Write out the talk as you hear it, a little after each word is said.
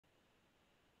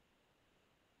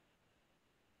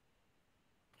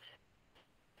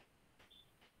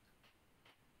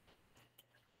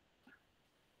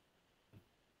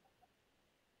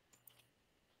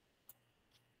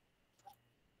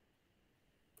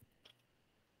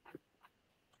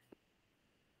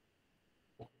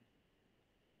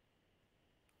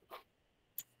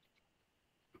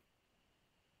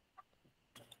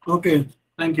Okay,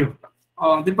 thank you.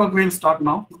 Deepak, we'll start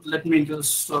now. Let me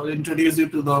just introduce you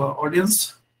to the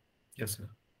audience. Yes, sir.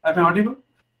 Am I audible?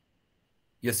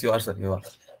 Yes, you are, sir. You are.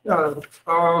 Yeah.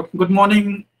 Good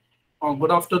morning, or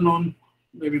good afternoon,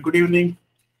 maybe good evening,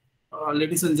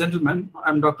 ladies and gentlemen.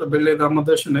 I'm Dr. Belle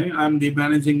Ramadashane. I'm the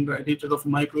managing editor of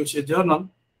Mycoasia Journal.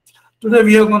 Today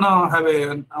we are gonna have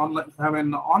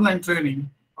an online training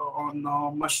on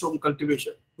mushroom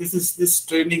cultivation. This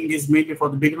training is mainly for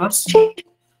the beginners.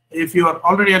 If you are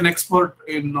already an expert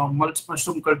in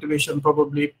mushroom cultivation,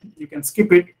 probably you can skip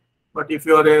it. But if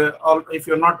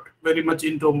you're not very much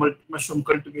into mushroom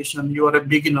cultivation, you are a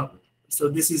beginner. So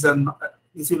this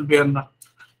will be an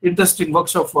interesting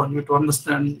workshop for you to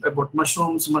understand about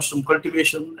mushrooms, mushroom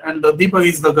cultivation, and Deepak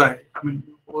is the guy. I mean,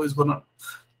 who is gonna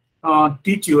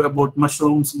teach you about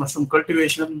mushrooms, mushroom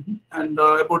cultivation, and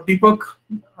about Deepak.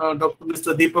 Dr.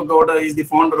 Mr. Deepak Gowda is the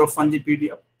founder of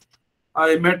Fungipedia.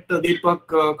 I met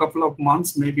Deepak a couple of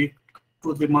months, maybe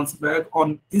 2 3 months back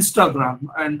on Instagram,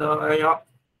 and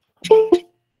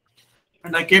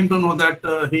I came to know that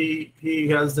he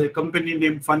has a company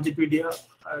named Fungipedia,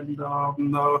 and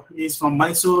he's from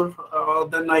Mysore.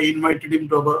 Then I invited him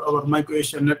to our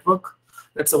Mycoasia network.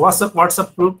 That's a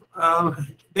WhatsApp group.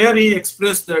 There he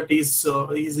expressed that he's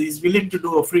willing to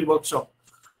do a free workshop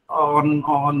on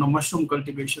mushroom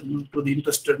cultivation to the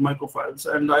interested mycophiles,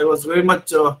 and I was very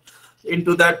much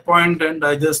into that point, and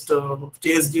I just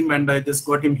chased him, and I just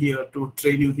got him here to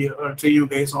train you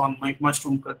guys on my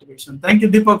mushroom cultivation. Thank you,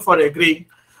 Deepak, for agreeing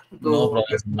No to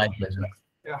problem. My pleasure.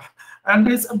 yeah. And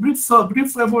it's a brief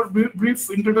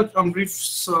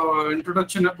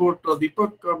introduction about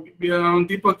Deepak.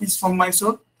 Deepak is from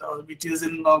Mysore, which is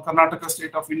in Karnataka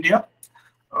state of India.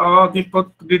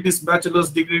 Deepak did his bachelor's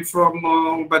degree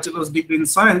in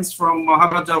science from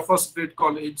Maharaja First Grade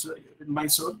College in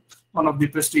Mysore, one of the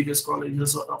prestigious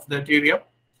colleges of that area.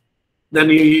 Then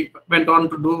he went on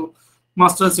to do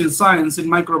masters in science in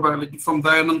microbiology from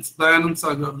Dayanand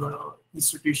Sagar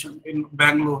institution in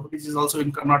Bangalore, which is also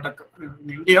in Karnataka in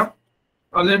India.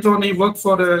 Later on, he worked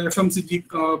for a FMCG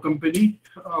company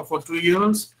for 2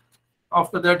 years.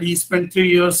 After that, he spent 3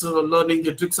 years learning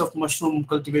the tricks of mushroom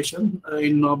cultivation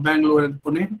in Bangalore and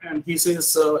Pune. And he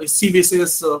says, his CV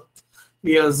says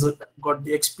he has got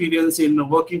the experience in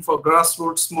working for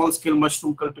grassroots small-scale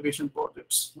mushroom cultivation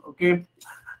projects. Okay.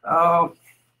 Uh,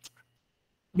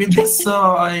 with this,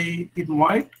 I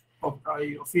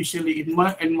officially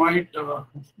invite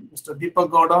Mr. Deepak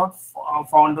Gowda,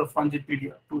 founder of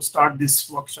Fungipedia, to start this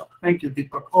workshop. Thank you,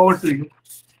 Deepak. Over to you.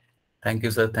 Thank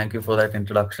you, sir. Thank you for that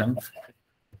introduction.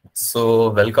 So,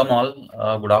 welcome all.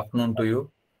 Good afternoon to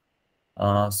you.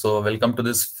 Welcome to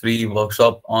this free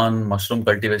workshop on mushroom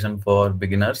cultivation for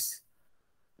beginners.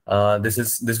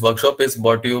 This workshop is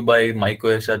brought to you by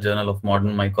Mycoasia Journal of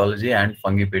Modern Mycology and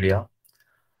Fungipedia.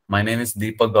 My name is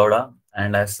Deepak Gowda,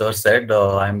 and as sir said,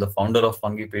 I am the founder of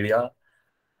Fungipedia.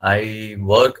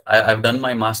 I've done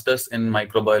my master's in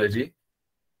microbiology.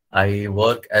 I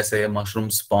work as a mushroom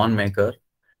spawn maker,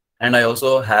 and I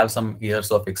also have some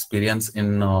years of experience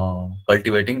in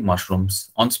cultivating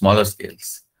mushrooms on smaller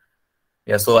scales.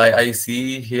 Yeah, so I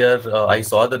see here, I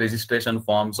saw the registration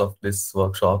forms of this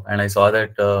workshop, and I saw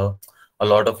that a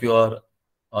lot of you are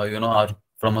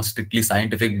from a strictly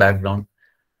scientific background.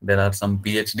 There are some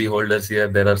PhD holders here,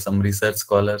 there are some research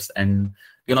scholars, and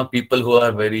people who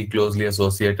are very closely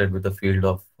associated with the field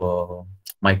of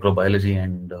microbiology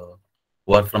and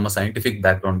who are from a scientific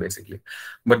background basically.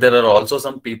 But there are also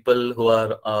some people who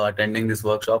are attending this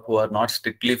workshop who are not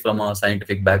strictly from a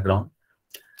scientific background.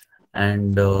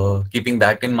 And keeping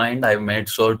that in mind, I've made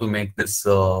sure to make this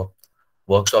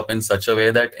workshop in such a way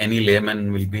that any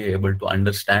layman will be able to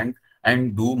understand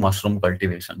and do mushroom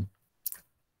cultivation.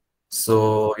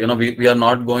 So, we are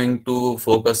not going to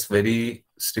focus very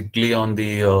strictly on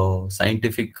the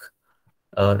scientific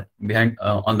on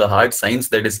the hard science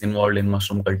that is involved in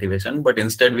mushroom cultivation, but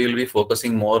instead we will be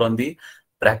focusing more on the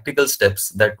practical steps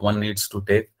that one needs to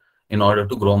take in order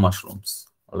to grow mushrooms.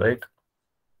 All right.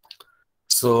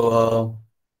 So,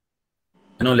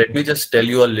 let me just tell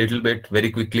you a little bit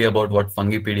very quickly about what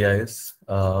Fungipedia is.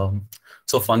 So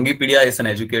Fungipedia is an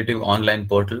educative online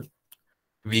portal.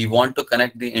 We want to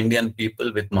connect the Indian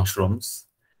people with mushrooms.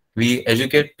 We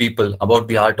educate people about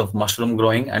the art of mushroom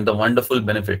growing and the wonderful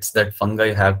benefits that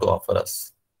fungi have to offer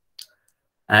us.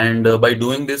 And by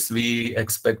doing this, we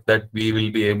expect that we will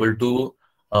be able to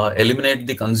eliminate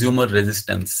the consumer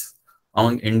resistance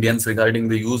among Indians regarding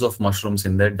the use of mushrooms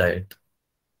in their diet.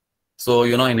 So,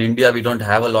 in India, we don't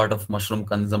have a lot of mushroom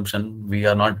consumption. We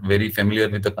are not very familiar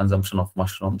with the consumption of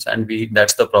mushrooms, and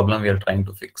that's the problem we are trying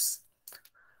to fix.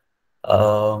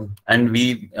 And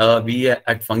we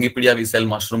at Fungipedia, we sell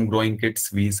mushroom growing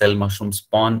kits, we sell mushroom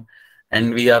spawn,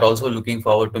 and we are also looking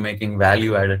forward to making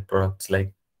value added products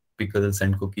like pickles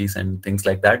and cookies and things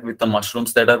like that with the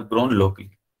mushrooms that are grown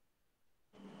locally.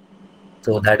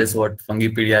 So that is what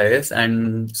Fungipedia is.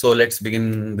 And so let's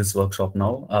begin this workshop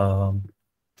now.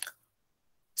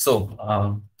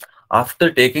 So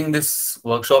after taking this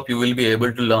workshop, you will be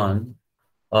able to learn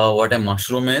what a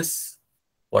mushroom is,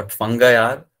 what fungi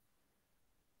are,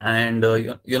 and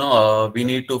we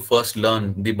need to first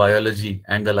learn the biology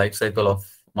and the life cycle of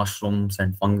mushrooms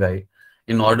and fungi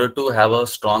in order to have a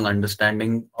strong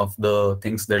understanding of the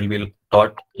things that will be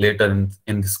taught later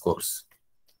in this course.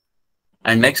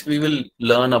 And next, we will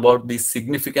learn about the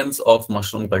significance of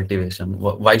mushroom cultivation.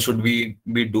 Why should we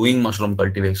be doing mushroom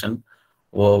cultivation?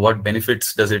 What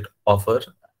benefits does it offer?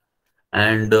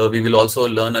 And we will also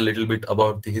learn a little bit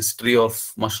about the history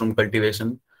of mushroom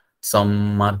cultivation,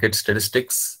 some market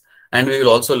statistics, and we will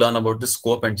also learn about the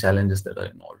scope and challenges that are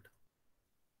involved.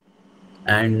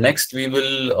 And next, we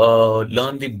will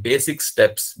learn the basic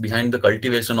steps behind the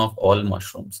cultivation of all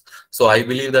mushrooms. So I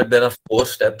believe that there are 4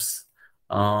 steps.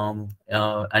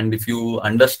 And if you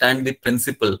understand the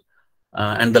principle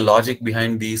and the logic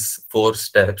behind these 4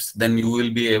 steps, then you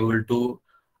will be able to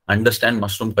understand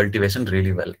mushroom cultivation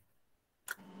really well.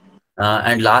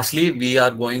 And lastly, we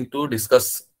are going to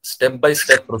discuss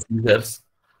step-by-step procedures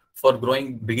for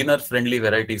growing beginner-friendly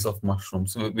varieties of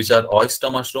mushrooms, which are oyster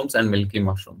mushrooms and milky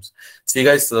mushrooms. See,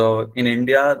 guys, in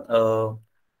India,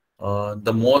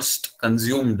 the most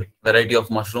consumed variety of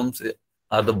mushrooms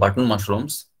are the button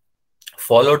mushrooms,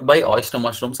 followed by oyster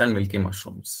mushrooms and milky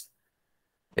mushrooms.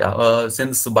 Yeah,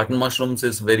 since button mushrooms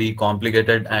is very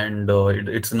complicated and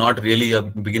it's not really a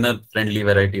beginner-friendly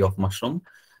variety of mushroom,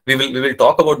 we will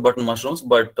talk about button mushrooms,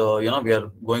 but we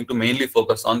are going to mainly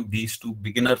focus on these 2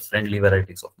 beginner-friendly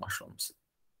varieties of mushrooms.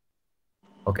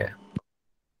 Okay,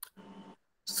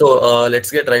 so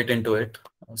let's get right into it.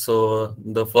 So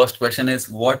the first question is,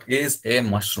 what is a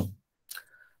mushroom?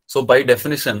 So by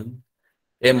definition,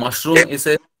 a mushroom is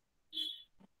a.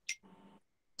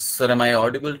 Sir, am I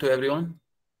audible to everyone?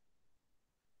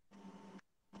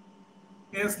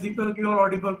 Yes, Deepak, you are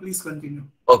audible. Please continue.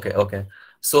 Okay, okay.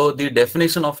 So the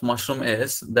definition of mushroom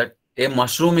is that a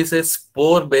mushroom is a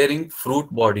spore-bearing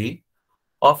fruit body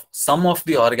of some of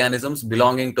the organisms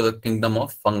belonging to the kingdom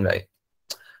of fungi.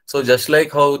 So just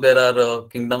like how there are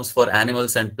kingdoms for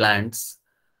animals and plants,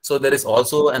 so there is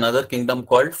also another kingdom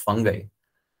called fungi.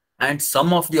 And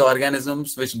some of the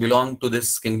organisms which belong to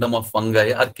this kingdom of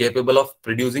fungi are capable of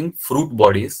producing fruit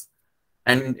bodies,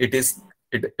 and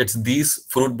it's these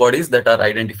fruit bodies that are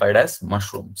identified as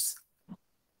mushrooms.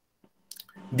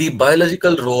 The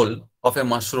biological role of a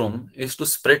mushroom is to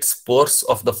spread spores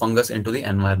of the fungus into the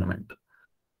environment.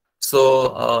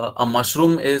 So a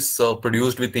mushroom is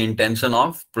produced with the intention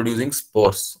of producing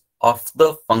spores of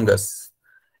the fungus,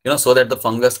 so that the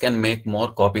fungus can make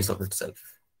more copies of itself.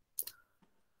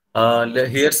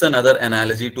 Here's another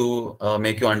analogy to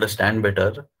make you understand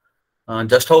better.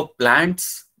 Just how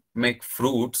plants make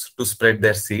fruits to spread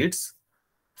their seeds,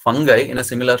 fungi in a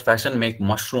similar fashion make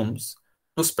mushrooms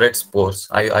to spread spores.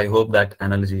 I hope that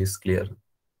analogy is clear.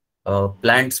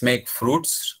 Plants make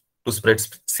fruits to spread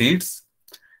seeds,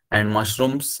 and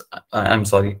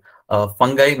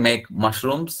fungi make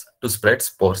mushrooms to spread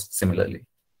spores similarly.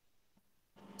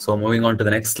 So moving on to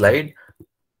the next slide.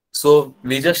 So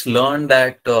we just learned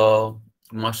that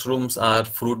mushrooms are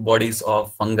fruit bodies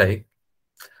of fungi.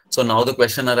 So now the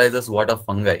question arises, what are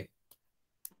fungi?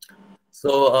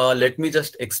 So let me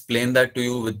just explain that to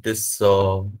you with this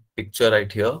picture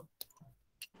right here.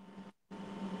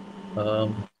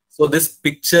 So this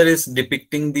picture is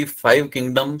depicting the 5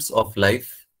 kingdoms of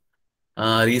life.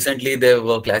 Recently,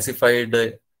 they've classified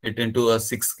it into a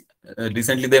 6.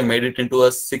 Recently, they made it into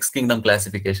a 6 kingdom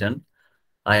classification.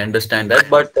 I understand that,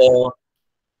 but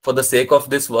for the sake of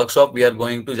this workshop, we are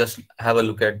going to just have a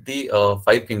look at the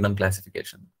 5 kingdom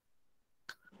classification.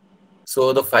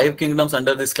 So the 5 kingdoms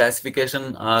under this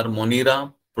classification are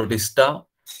Monera, Protista,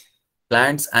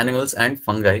 plants, animals, and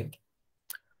fungi.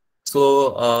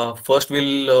 So first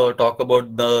we'll talk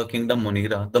about the kingdom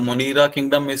Monera. The Monera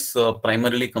kingdom is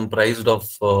primarily comprised of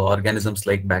organisms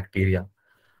like bacteria.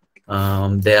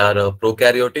 They are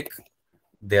prokaryotic,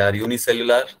 they are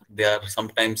unicellular, they are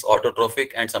sometimes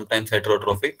autotrophic and sometimes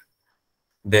heterotrophic.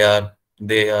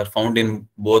 They are found in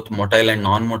both motile and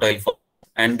non-motile forms,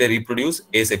 and they reproduce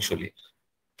asexually.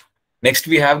 Next,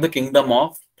 we have the kingdom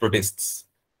of protists.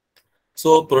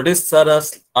 So protists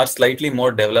are slightly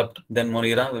more developed than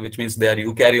Monera, which means they are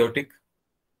eukaryotic.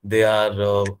 They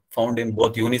are found in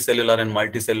both unicellular and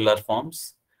multicellular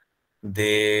forms.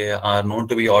 They are known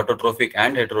to be autotrophic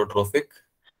and heterotrophic,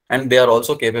 and they are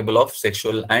also capable of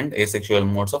sexual and asexual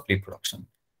modes of reproduction.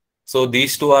 So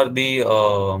these two are the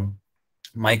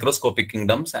microscopic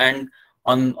kingdoms, and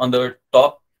on the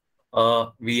top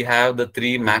we have the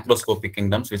three macroscopic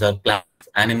kingdoms, which are plants,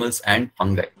 animals, and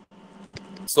fungi.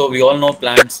 So we all know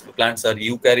plants are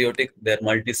eukaryotic, they're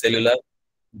multicellular,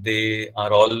 they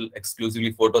are all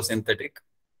exclusively photosynthetic,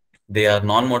 they are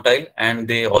non-motile, and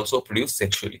they also produce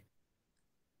sexually.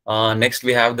 Next,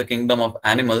 we have the kingdom of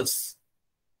animals.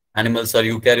 Animals are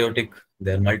eukaryotic,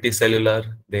 they are multicellular,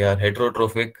 they are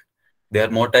heterotrophic, they are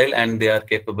motile, and they are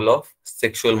capable of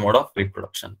sexual mode of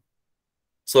reproduction.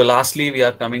 So lastly, we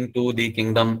are coming to the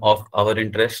kingdom of our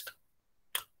interest.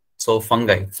 So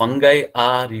fungi. Fungi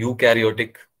are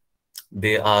eukaryotic,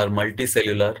 they are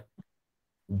multicellular,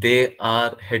 they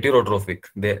are heterotrophic.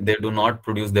 They do not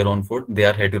produce their own food, they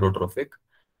are heterotrophic.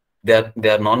 They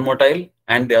are non-motile,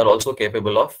 and they are also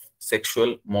capable of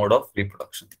sexual mode of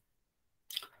reproduction.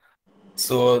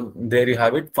 So there you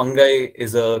have it. Fungi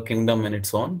is a kingdom in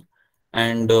its own,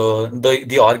 and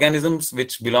the organisms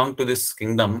which belong to this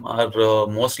kingdom are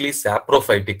mostly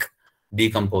saprophytic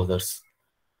decomposers.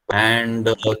 And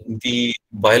the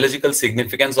biological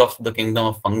significance of the kingdom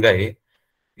of fungi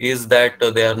is that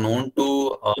they are known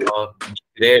to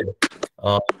degrade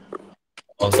uh,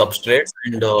 substrates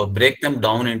and break them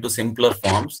down into simpler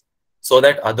forms so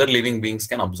that other living beings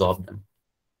can absorb them.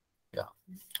 Yeah.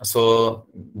 So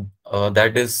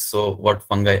that is what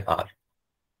fungi are.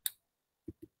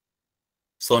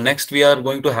 So next we are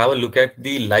going to have a look at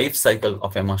the life cycle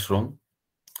of a mushroom.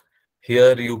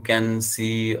 Here you can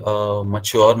see a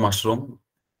mature mushroom.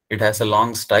 It has a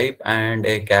long stipe and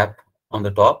a cap on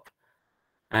the top.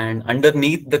 And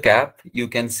underneath the cap, you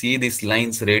can see these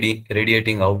lines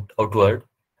radiating outward.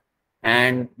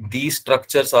 And these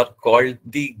structures are called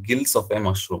the gills of a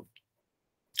mushroom.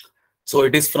 So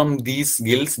it is from these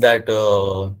gills that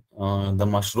the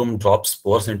mushroom drops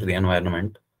spores into the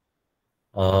environment.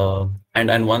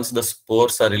 And once the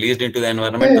spores are released into the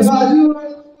environment,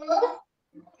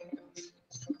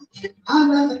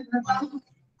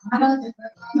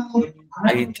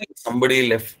 I think somebody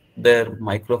left their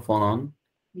microphone on.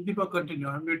 Deepa, continue.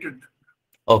 I'm muted.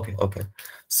 Okay, okay.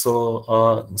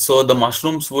 So the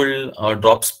mushrooms will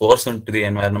drop spores into the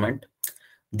environment.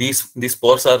 These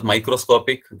spores are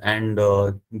microscopic, and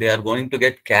they are going to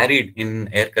get carried in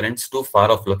air currents to far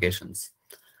off locations.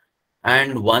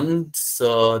 And once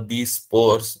these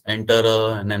spores enter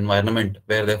an environment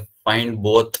where they find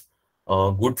both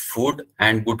good food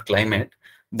and good climate,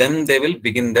 then they will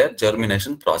begin their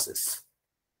germination process.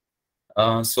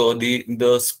 So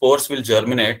the spores will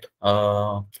germinate.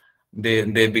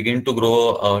 They begin to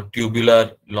grow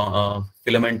tubular,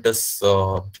 filamentous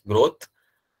growth.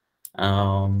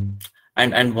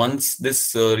 And once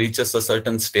this reaches a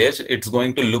certain stage, it's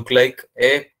going to look like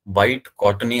a white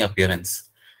cottony appearance.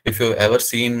 If you've ever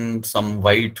seen some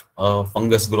white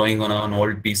fungus growing on an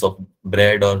old piece of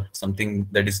bread or something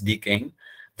that is decaying,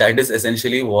 that is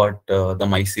essentially what the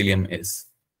mycelium is.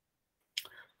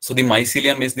 So the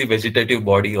mycelium is the vegetative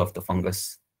body of the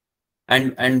fungus.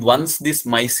 And once this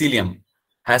mycelium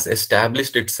has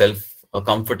established itself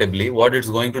comfortably, what it's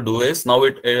going to do is, now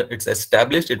it's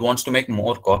established, it wants to make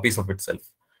more copies of itself.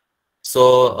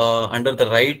 So under the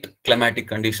right climatic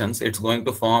conditions, it's going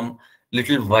to form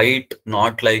little white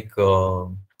knot-like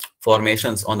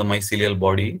formations on the mycelial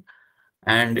body.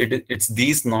 And it's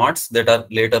these knots that are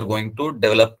later going to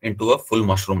develop into a full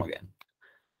mushroom again.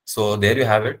 So there you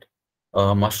have it.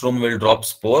 Mushroom will drop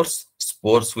spores.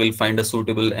 Spores will find a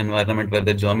suitable environment where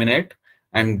they germinate,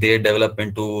 and they develop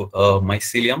into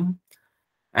mycelium.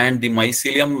 And the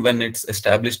mycelium, when it's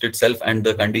established itself and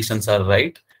the conditions are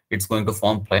right, it's going to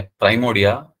form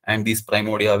primordia, and these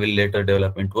primordia will later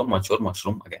develop into a mature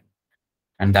mushroom again.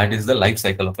 And that is the life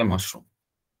cycle of a mushroom.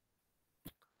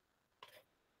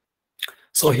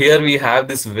 So here we have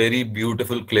this very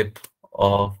beautiful clip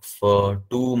of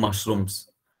two mushrooms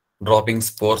dropping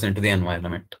spores into the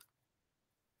environment.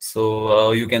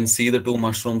 So you can see the two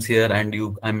mushrooms here, and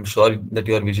I'm sure that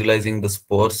you are visualizing the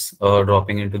spores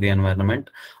dropping into the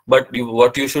environment. But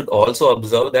what you should also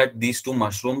observe, that these two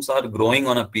mushrooms are growing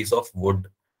on a piece of wood.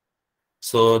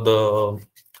 So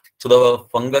the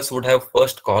fungus would have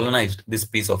first colonized this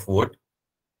piece of wood,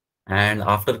 and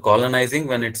after colonizing,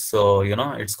 when it's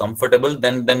it's comfortable,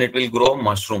 then it will grow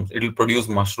mushrooms. It will produce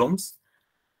mushrooms,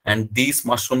 and these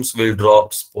mushrooms will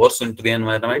drop spores into the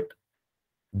environment.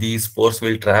 These spores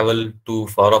will travel to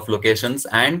far off locations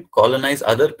and colonize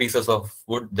other pieces of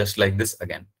wood just like this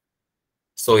again.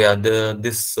 So yeah,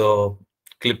 this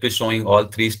clip is showing all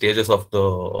three stages of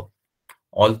the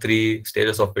all three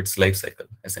stages of its life cycle,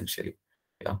 essentially.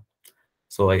 Yeah.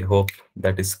 So I hope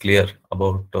that is clear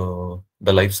about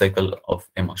the life cycle of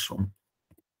a mushroom.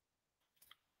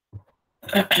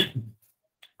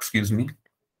 Excuse me.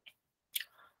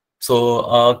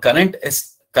 So current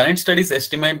studies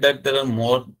estimate that there are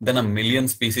more than 1 million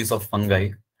species of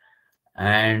fungi,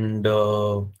 and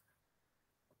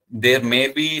there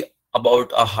may be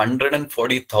about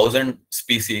 140,000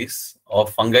 species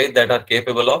of fungi that are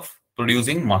capable of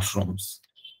producing mushrooms.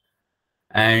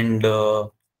 And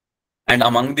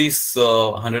among these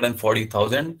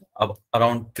 140,000,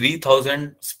 around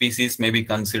 3,000 species may be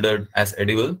considered as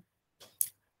edible,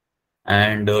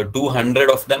 and 200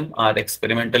 of them are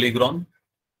experimentally grown.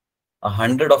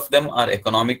 100 of them are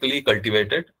economically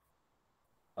cultivated.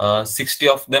 60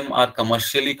 of them are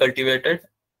commercially cultivated,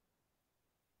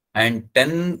 and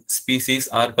 10 species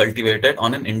are cultivated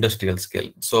on an industrial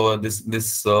scale. So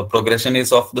this progression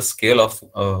is of the scale of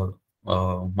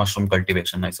mushroom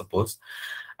cultivation, I suppose.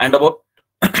 And about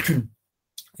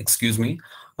excuse me,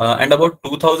 and about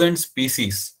 2,000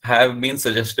 species have been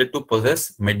suggested to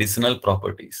possess medicinal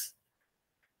properties.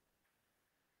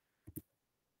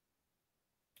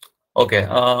 Okay,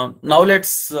 now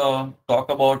let's talk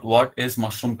about what is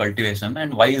mushroom cultivation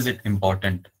and why is it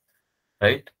important,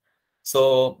 right?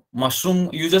 So mushroom,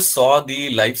 you just saw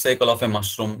the life cycle of a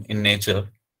mushroom in nature.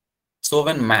 So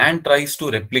when man tries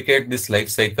to replicate this life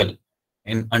cycle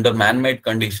in under man-made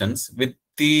conditions with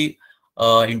the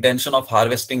intention of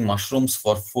harvesting mushrooms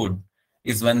for food,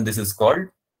 is when this is called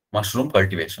mushroom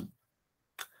cultivation.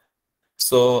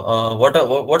 So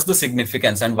what's the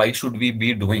significance and why should we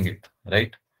be doing it,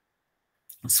 right?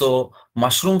 So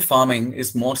mushroom farming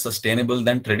is more sustainable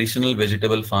than traditional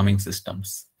vegetable farming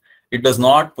systems. It does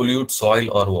not pollute soil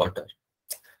or water.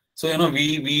 So,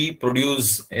 we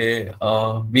produce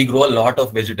we grow a lot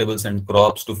of vegetables and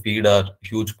crops to feed our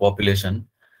huge population.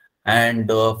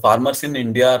 And farmers in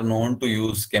India are known to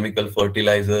use chemical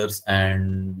fertilizers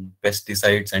and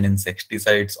pesticides and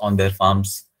insecticides on their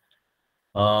farms.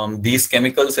 These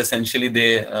chemicals essentially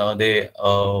they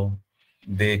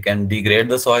can degrade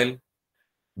the soil.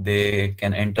 They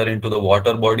can enter into the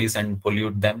water bodies and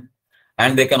pollute them,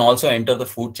 and they can also enter the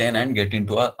food chain and get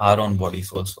into our own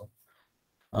bodies also.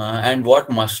 And what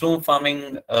mushroom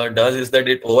farming does is that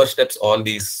it oversteps all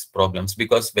these problems,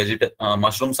 because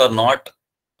mushrooms are not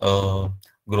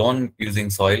grown using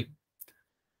soil,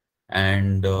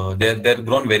 and they're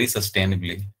grown very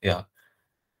sustainably. Yeah.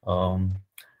 Um,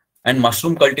 and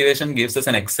mushroom cultivation gives us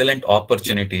an excellent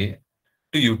opportunity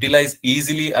to utilize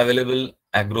easily available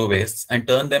agro wastes and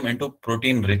turn them into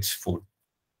protein-rich food.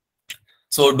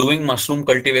 So doing mushroom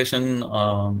cultivation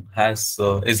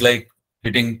is like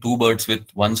hitting two birds with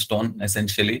one stone,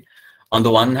 essentially. On the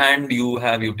one hand, you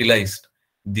have utilized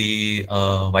the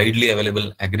widely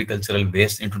available agricultural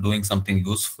waste into doing something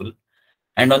useful.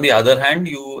 And on the other hand,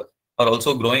 you are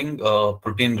also growing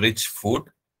protein-rich food.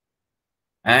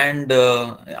 And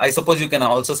I suppose you can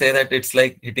also say that it's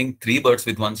like hitting three birds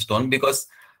with one stone, because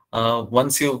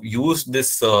once you've used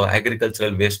this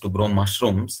agricultural waste to grow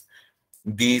mushrooms,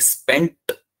 the spent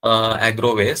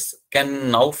agro waste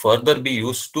can now further be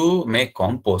used to make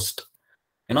compost,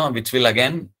 which will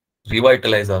again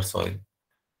revitalize our soil.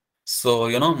 So,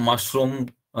 mushroom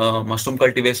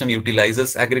cultivation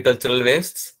utilizes agricultural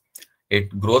wastes.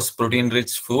 It grows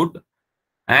protein-rich food,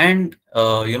 and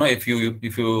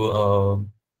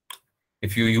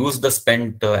if you use the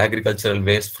spent agricultural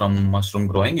waste from mushroom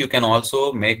growing, you can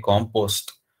also make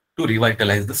compost to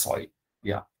revitalize the soil.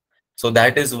 Yeah. So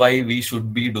that is why we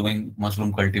should be doing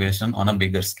mushroom cultivation on a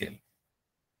bigger scale.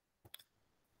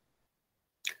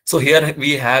 So here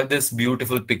we have this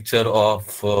beautiful picture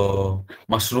of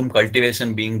mushroom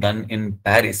cultivation being done in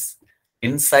Paris,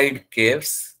 inside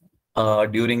caves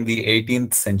during the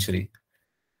 18th century.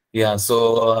 Yeah,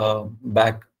 so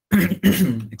back,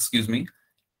 excuse me.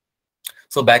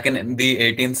 So back in the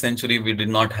 18th century, we did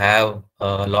not have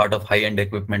a lot of high-end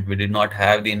equipment. We did not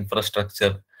have the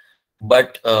infrastructure.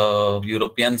 But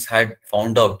Europeans had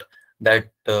found out that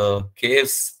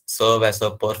caves serve as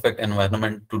a perfect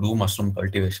environment to do mushroom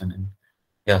cultivation in.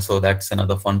 Yeah, so that's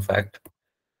another fun fact.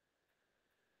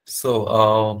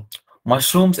 So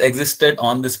mushrooms existed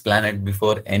on this planet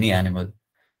before any animal.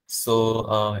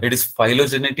 So it is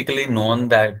phylogenetically known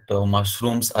that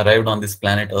mushrooms arrived on this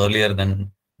planet earlier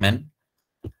than men.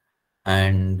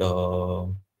 And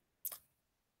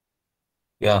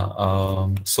yeah,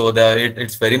 so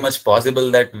it's very much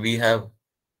possible that we have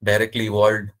directly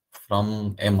evolved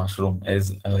from a mushroom,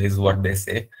 is what they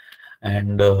say.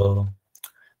 And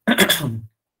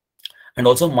and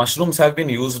also mushrooms have been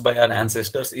used by our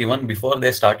ancestors even before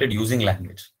they started using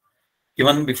language.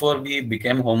 Even before we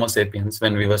became Homo sapiens,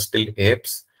 when we were still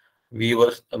apes, we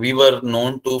were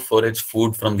known to forage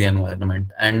food from the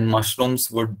environment, and mushrooms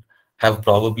would have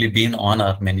probably been on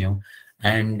our menu.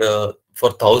 And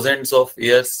for thousands of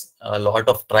years, a lot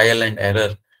of trial and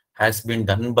error has been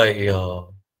done by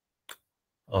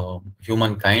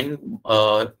humankind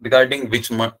regarding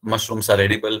which mushrooms are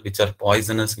edible, which are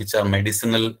poisonous, which are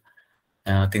medicinal,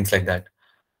 things like that.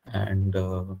 And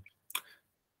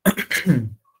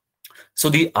so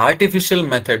the artificial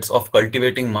methods of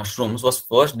cultivating mushrooms was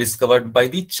first discovered by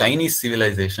the Chinese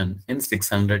civilization in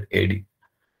 600 AD.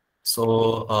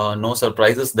 So no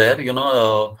surprises there.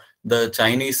 The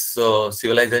Chinese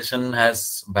civilization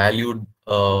has valued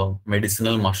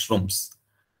medicinal mushrooms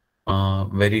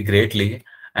very greatly.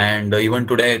 And even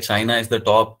today, China is the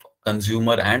top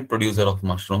consumer and producer of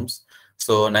mushrooms.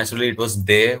 So naturally, it was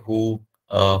they who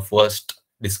first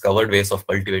discovered ways of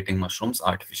cultivating mushrooms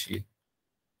artificially.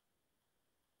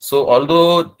 So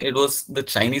although it was the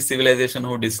Chinese civilization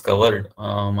who discovered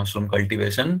mushroom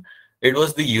cultivation, it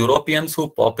was the Europeans who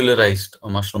popularized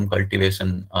mushroom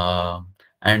cultivation,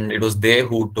 and it was they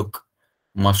who took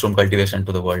mushroom cultivation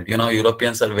to the world.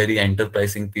 Europeans are very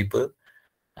enterprising people,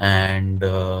 and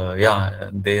yeah,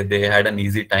 they had an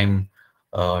easy time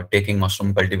taking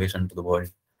mushroom cultivation to the world.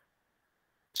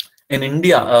 In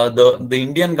India, the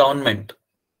Indian government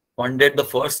funded the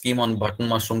first scheme on button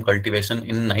mushroom cultivation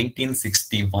in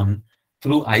 1961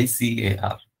 through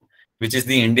ICAR, which is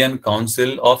the Indian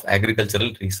Council of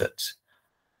Agricultural Research.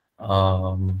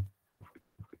 Um,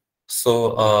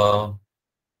 so, uh,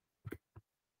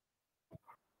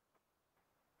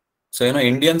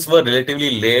 Indians were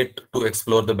relatively late to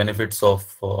explore the benefits of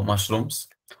mushrooms.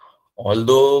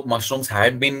 Although mushrooms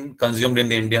had been consumed in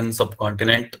the Indian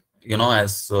subcontinent,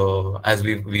 as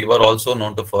we were also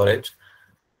known to forage.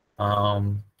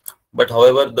 Um, but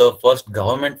however, the first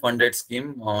government-funded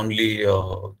scheme only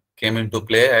came into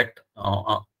play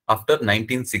after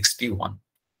 1961.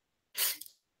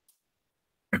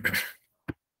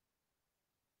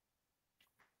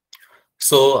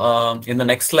 So in the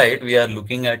next slide, we are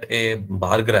looking at a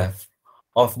bar graph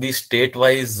of the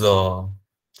state-wise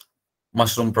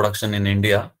mushroom production in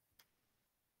India.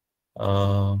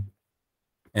 Uh,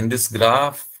 in this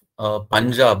graph,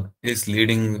 Punjab is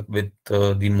leading with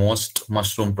the most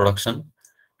mushroom production,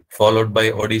 followed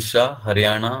by Odisha,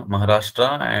 Haryana,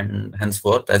 Maharashtra, and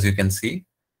henceforth, as you can see.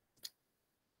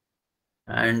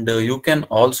 And you can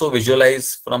also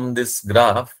visualize from this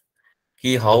graph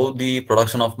how the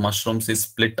production of mushrooms is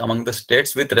split among the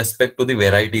states with respect to the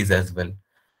varieties as well.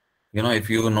 If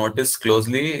you notice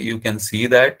closely, you can see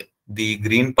that the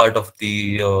green part of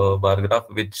the bar graph,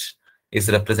 which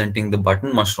is representing the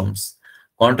button mushrooms,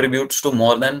 contributes to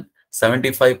more than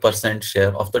 75%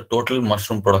 share of the total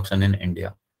mushroom production in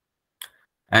India.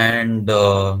 And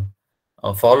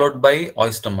followed by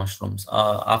oyster mushrooms.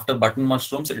 After button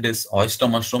mushrooms, it is oyster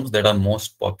mushrooms that are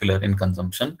most popular in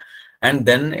consumption. And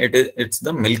then it's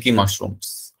the milky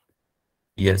mushrooms.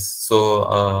 Yes.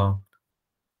 So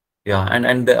yeah,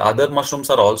 and the other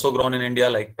mushrooms are also grown in India,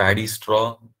 like paddy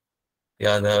straw.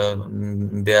 Yeah,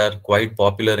 they are quite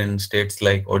popular in states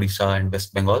like Odisha and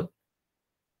West Bengal.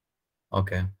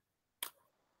 Okay.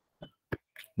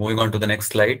 Moving on to the next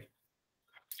slide.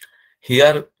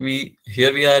 Here we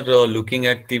are looking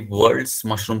at the world's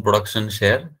mushroom production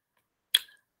share,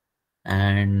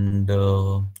 and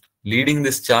leading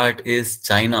this chart is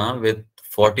China with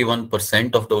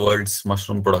 41% of the world's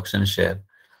mushroom production share.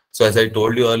 So as I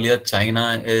told you earlier,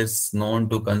 China is known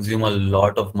to consume a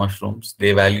lot of mushrooms.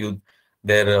 They value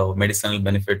their medicinal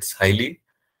benefits highly,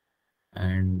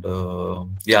 and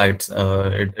yeah,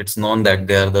 it's known that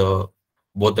they are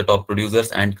both the top producers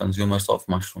and consumers of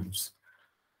mushrooms.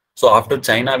 So after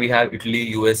China, we have Italy,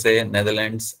 USA,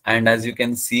 Netherlands, and as you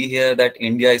can see here that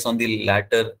India is on the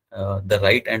latter, the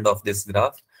right end of this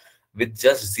graph, with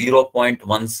just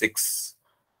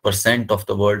 0.16% of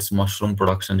the world's mushroom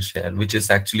production share, which is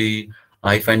actually,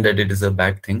 I find that it is a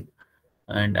bad thing,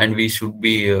 and we should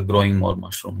be growing more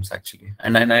mushrooms actually.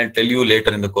 And I'll tell you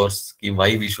later in the course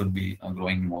why we should be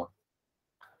growing more.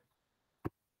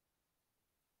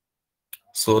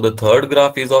 So the third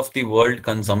graph is of the world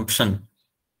consumption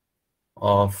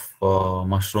of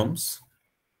mushrooms.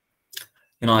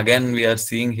 Again, we are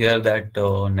seeing here that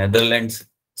Netherlands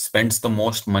spends the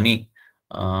most money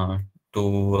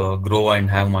to grow and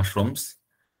have mushrooms.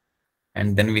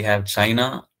 And then we have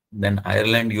China, then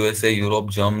Ireland, USA, Europe,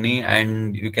 Germany,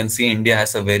 and you can see India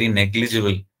has a very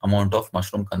negligible amount of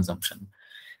mushroom consumption.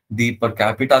 The per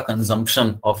capita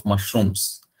consumption of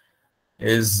mushrooms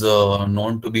is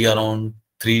known to be around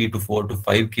 3 to 4 to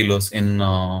 5 kilos in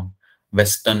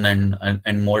Western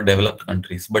and more developed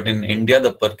countries. But in India,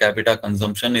 the per capita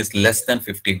consumption is less than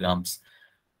 50 grams,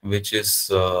 which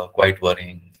is quite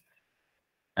worrying.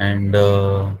 And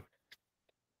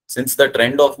since the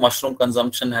trend of mushroom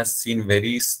consumption has seen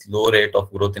very slow rate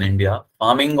of growth in India,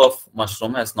 farming of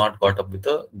mushroom has not caught up with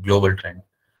the global trend.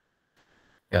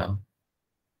 Yeah.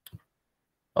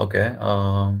 Okay.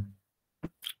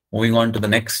 Moving on to the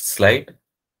next slide.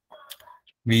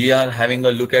 We are having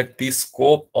a look at the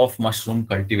scope of mushroom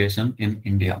cultivation in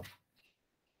India.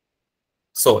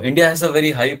 So India has a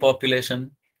very high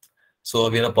population. So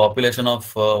we are a population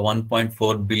of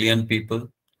 1.4 billion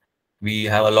people. We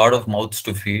have a lot of mouths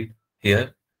to feed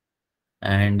here.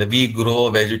 And we grow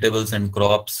vegetables and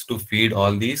crops to feed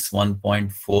all these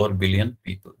 1.4 billion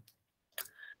people.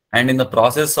 And in the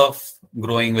process of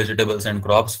growing vegetables and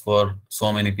crops for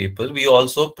so many people, we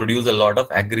also produce a lot of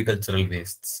agricultural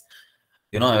wastes.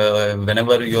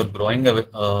 Whenever you're growing a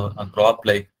crop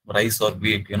like rice or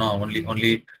wheat,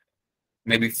 only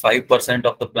maybe 5%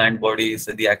 of the plant body is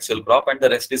the actual crop, and the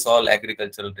rest is all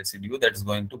agricultural residue that is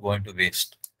going to go into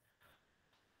waste.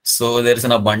 So there is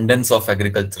an abundance of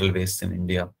agricultural waste in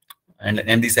India.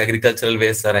 And these agricultural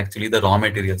wastes are actually the raw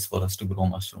materials for us to grow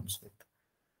mushrooms with.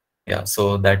 Yeah,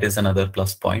 so that is another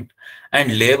plus point.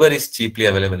 And labor is cheaply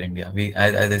available in India.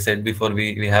 As I said before,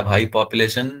 we have high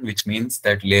population, which means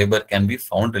that labor can be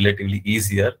found relatively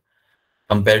easier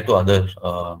compared to other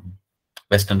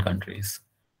Western countries.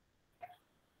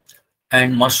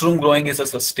 And mushroom growing is a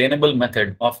sustainable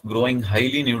method of growing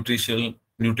highly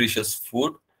nutritious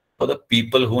food for the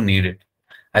people who need it.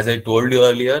 As I told you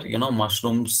earlier,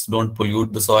 mushrooms don't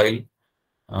pollute the soil.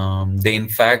 They in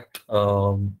fact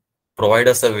provide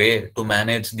us a way to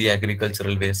manage the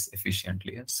agricultural waste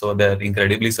efficiently. So they're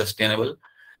incredibly sustainable,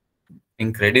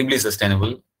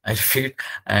 I repeat,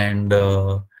 and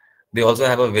they also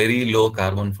have a very low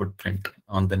carbon footprint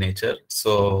on the nature.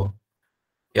 So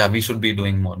yeah, we should be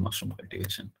doing more mushroom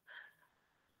cultivation.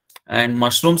 And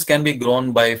mushrooms can be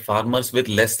grown by farmers with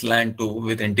less land too,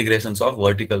 with integrations of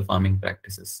vertical farming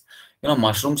practices.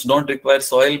 Mushrooms don't require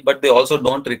soil, but they also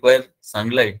don't require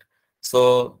sunlight.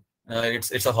 So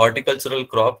it's a horticultural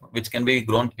crop which can be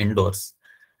grown indoors.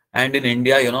 And in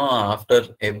India,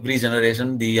 after every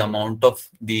generation, the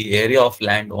area of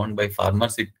land owned by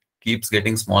farmers, it keeps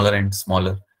getting smaller and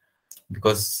smaller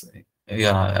because,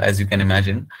 yeah, as you can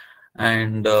imagine.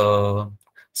 And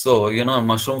so,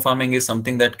 mushroom farming is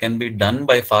something that can be done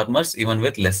by farmers even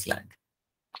with less land.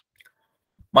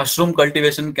 Mushroom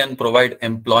cultivation can provide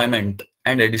employment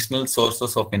and additional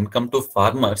sources of income to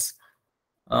farmers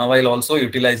while also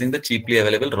utilizing the cheaply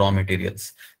available raw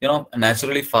materials.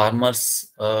 Naturally,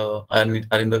 farmers are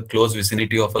in the close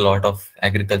vicinity of a lot of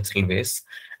agricultural waste.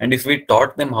 And if we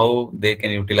taught them how they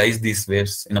can utilize these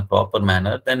wastes in a proper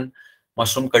manner, then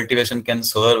mushroom cultivation can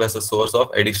serve as a source of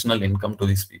additional income to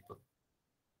these people.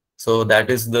 So that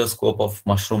is the scope of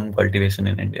mushroom cultivation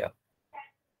in India.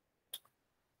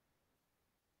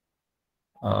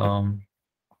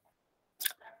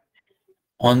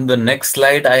 On the next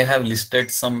slide, I have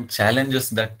listed some challenges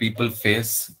that people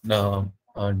face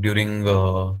during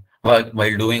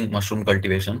while doing mushroom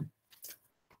cultivation.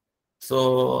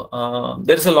 So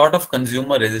there is a lot of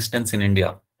consumer resistance in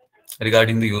India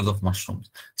regarding the use of mushrooms.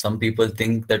 Some people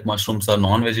think that mushrooms are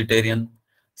non-vegetarian.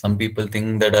 Some people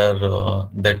think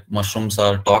that mushrooms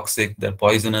are toxic, they're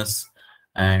poisonous,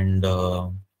 and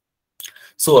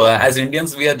so as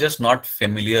Indians, we are just not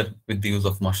familiar with the use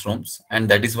of mushrooms, and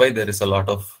that is why there is a lot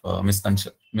of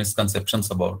misconceptions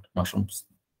about mushrooms.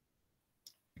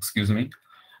 Excuse me.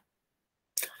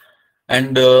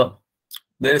 And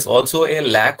there is also a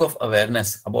lack of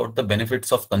awareness about the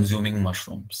benefits of consuming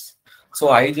mushrooms. So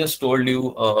I just told you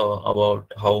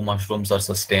about how mushrooms are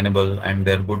sustainable and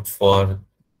they're good for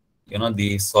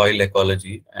the soil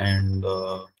ecology, and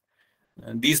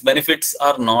these benefits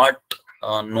are not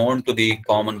known to the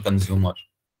common consumer,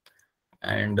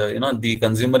 and the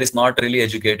consumer is not really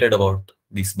educated about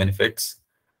these benefits.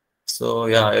 So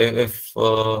yeah, if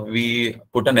we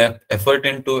put an effort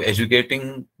into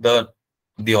educating the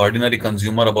ordinary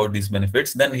consumer about these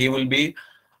benefits, then he will be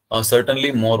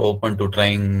certainly more open to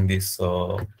trying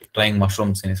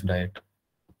mushrooms in his diet.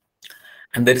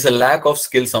 And there is a lack of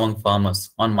skills among farmers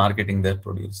on marketing their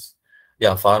produce.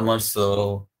 Yeah, farmers,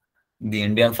 the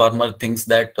Indian farmer thinks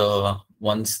that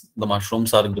once the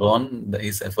mushrooms are grown,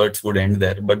 his efforts would end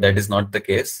there, but that is not the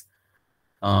case.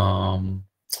 Um,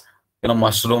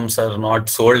 mushrooms are not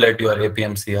sold at your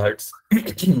APMC yards,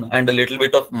 and a little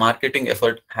bit of marketing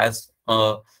effort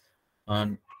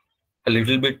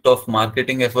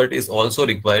is also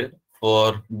required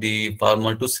for the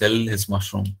farmer to sell his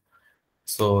mushroom.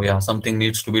 So yeah, something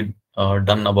needs to be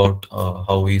done about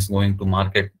how he's going to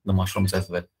market the mushrooms as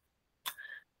well.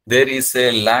 There is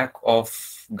a lack of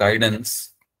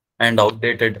guidance and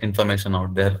outdated information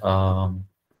out there.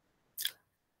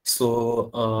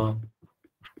 So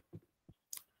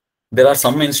there are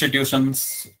some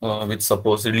institutions which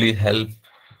supposedly help.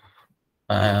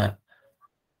 Uh,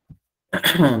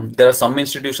 there are some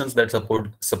institutions that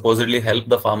supposedly help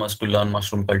the farmers to learn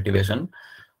mushroom cultivation,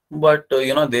 but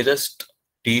they just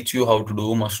teach you how to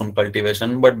do mushroom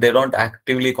cultivation, but they don't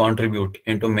actively contribute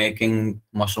into making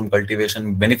mushroom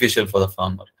cultivation beneficial for the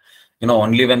farmer.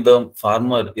 Only when the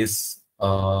farmer is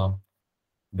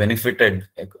benefited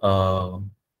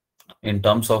in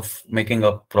terms of making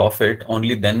a profit,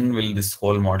 only then will this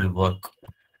whole model work.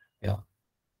 Yeah.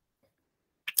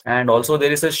 And also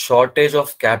there is a shortage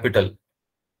of capital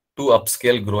to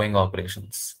upscale growing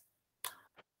operations.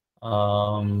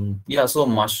 Yeah, so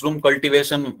mushroom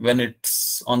cultivation, when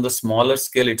it's on the smaller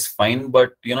scale, it's fine,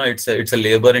 but it's a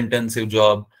labor intensive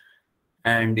job,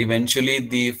 and eventually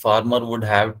the farmer would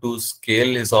have to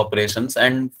scale his operations,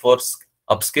 and for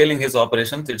upscaling his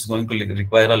operations, it's going to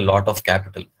require a lot of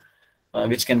capital,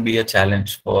 which can be a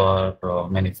challenge for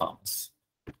many farmers.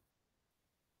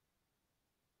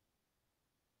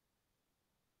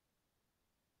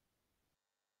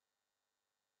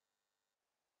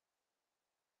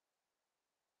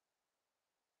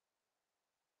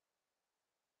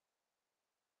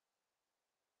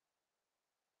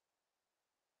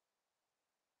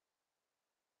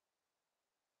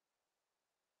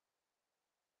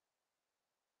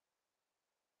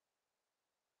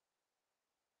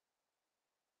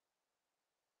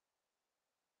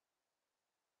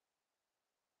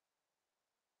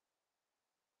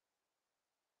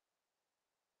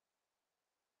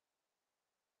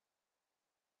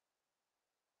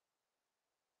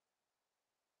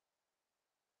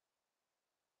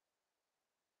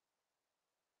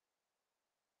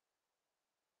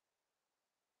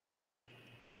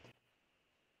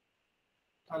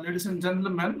 Ladies and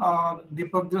gentlemen,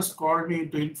 Deepak just called me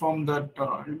to inform that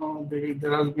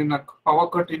there has been a power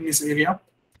cut in this area.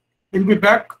 We'll be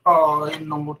back in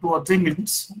 2 or 3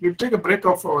 minutes. We'll take a break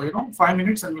of 5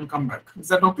 minutes and we'll come back. Is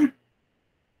that okay?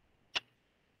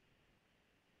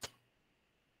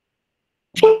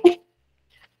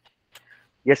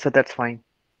 Yes, sir, that's fine.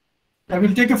 Yeah,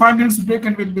 we'll take a 5 minutes break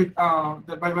and we'll be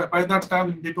by that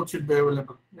time Deepak should be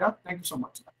available. Yeah, thank you so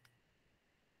much.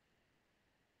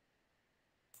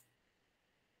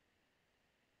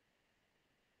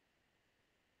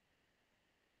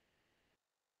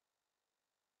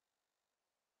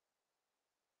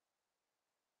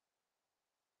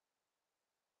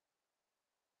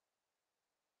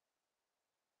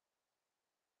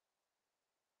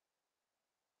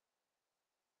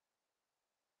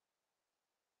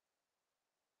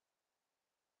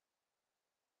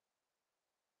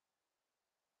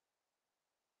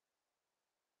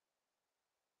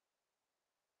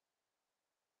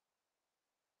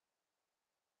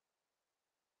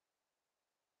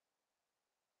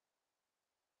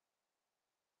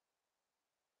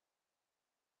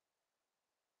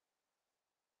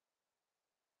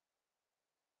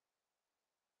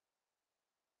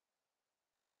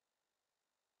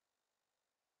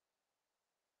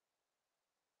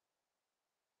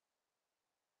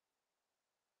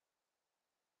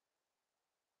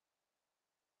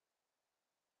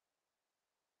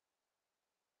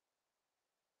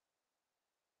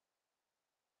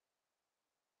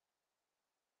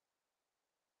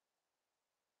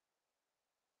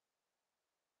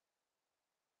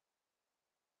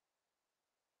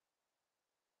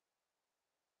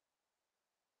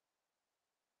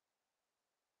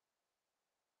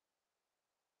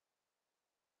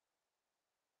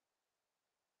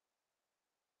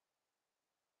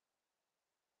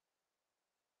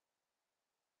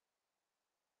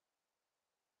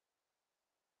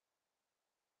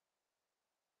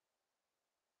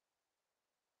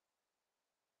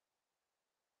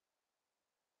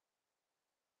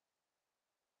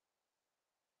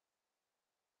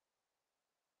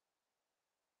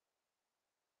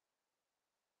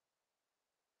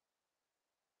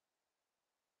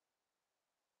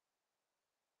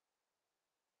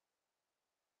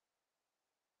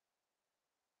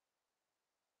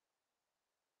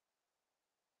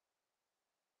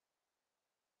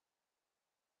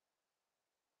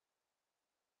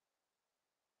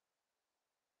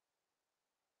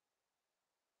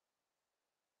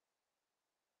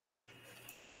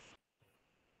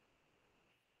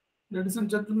 Ladies and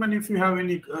gentlemen, if you have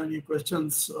any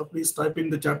questions, please type in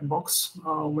the chat box.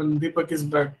 When Deepak is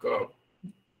back,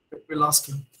 we'll ask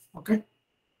him. Okay.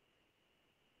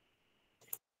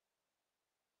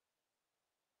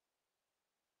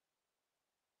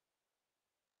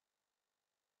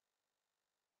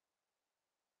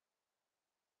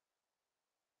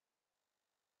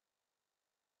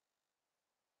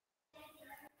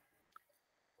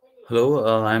 Hello,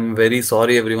 I'm very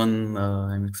sorry, everyone.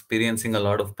 I'm experiencing a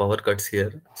lot of power cuts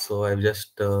here, so I've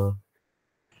just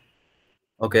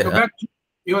okay. You're back.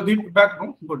 You're back,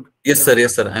 no? Good. Yes, Yeah. sir.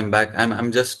 Yes, sir. I'm back. I'm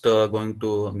just going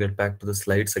to get back to the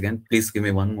slides again. Please give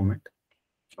me one moment.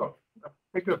 Sure. Yeah.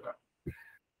 Take your time.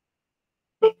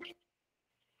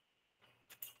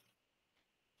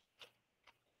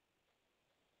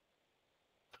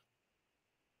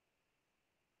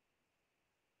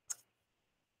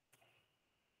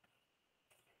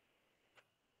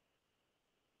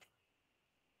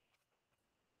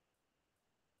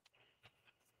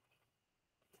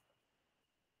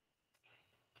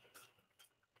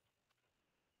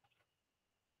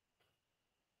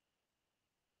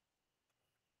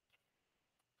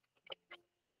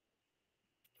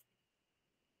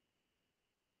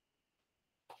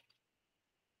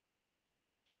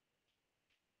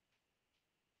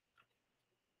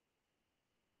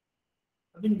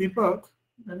 I think Deepak,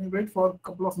 can you wait for a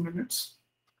couple of minutes?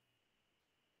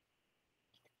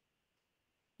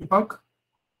 Deepak?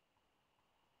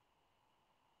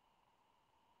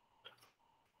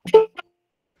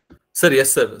 Sir,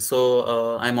 yes, sir.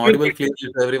 So I'm Wait, audible wait. clearly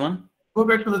to everyone. Go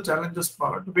back to the challenges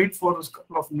part. Wait for a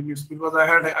couple of minutes because I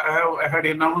had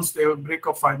announced a break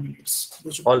of 5 minutes.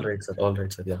 They should All come. right, sir. All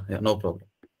right, sir. Yeah, yeah, no problem.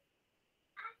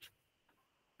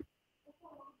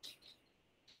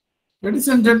 Ladies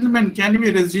and gentlemen, can we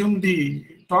resume the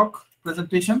talk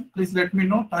presentation? Please let me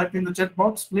know. Type in the chat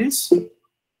box, please.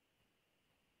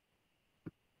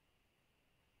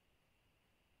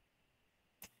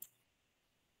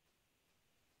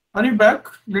 Are you back,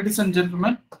 ladies and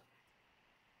gentlemen?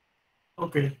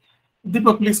 Okay.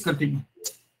 Deepak, please continue.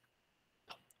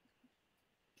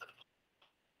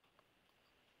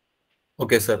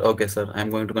 Okay, sir. Okay, sir. I'm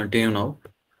going to continue now.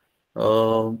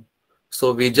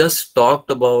 So we just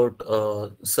talked about,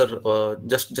 sir.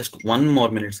 Just one more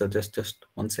minute, sir. Just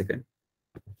 1 second.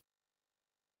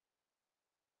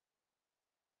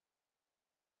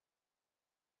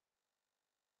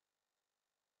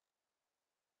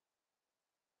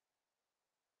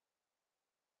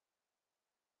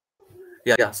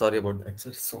 Yeah. Sorry about that,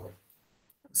 sir.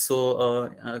 So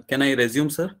can I resume,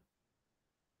 sir?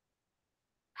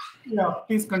 Yeah,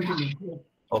 please continue. Yeah.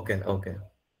 Okay. Okay.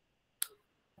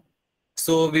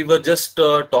 So we were just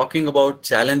talking about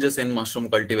challenges in mushroom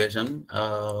cultivation.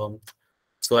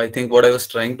 So I think what I was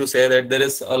trying to say that there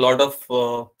is a lot of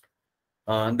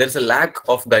there's a lack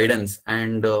of guidance,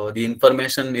 and the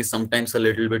information is sometimes a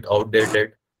little bit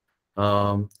outdated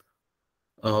um,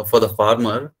 for the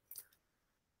farmer.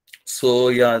 So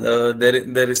yeah,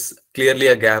 there is clearly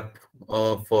a gap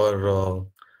for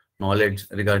knowledge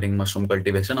regarding mushroom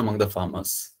cultivation among the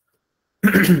farmers.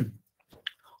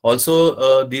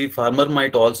 Also, the farmer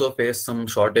might also face some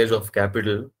shortage of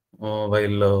capital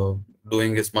while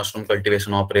doing his mushroom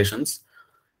cultivation operations.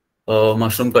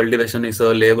 Mushroom cultivation is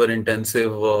a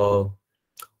labor-intensive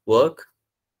work,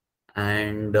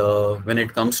 and when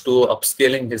it comes to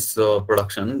upscaling his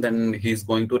production, then he's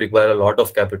going to require a lot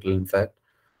of capital, in fact.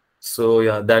 So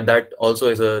yeah, that also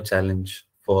is a challenge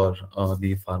for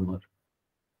the farmer.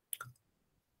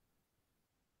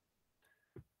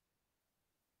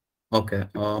 Okay,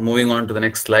 moving on to the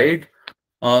next slide.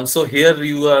 So here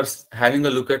you are having a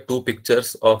look at two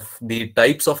pictures of the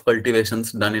types of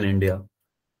cultivations done in India.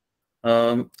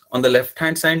 On the left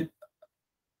hand side,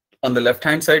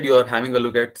 you are having a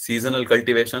look at seasonal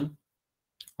cultivation.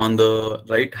 On the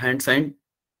right hand side,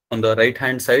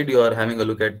 you are having a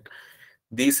look at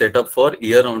the setup for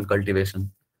year-round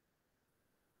cultivation.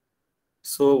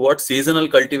 So what seasonal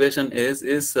cultivation is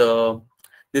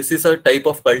this is a type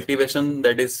of cultivation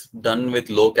that is done with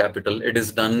low capital. It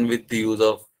is done with the use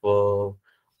of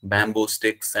bamboo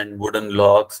sticks and wooden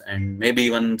logs, and maybe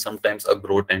even sometimes a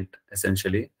grow tent,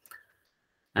 essentially.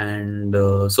 And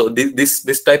so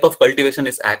this type of cultivation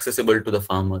is accessible to the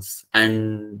farmers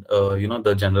and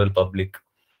the general public.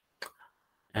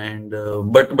 And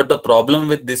but the problem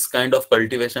with this kind of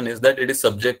cultivation is that it is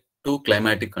subject to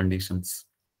climatic conditions.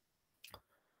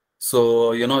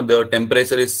 So, the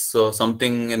temperature is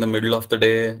something in the middle of the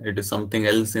day, it is something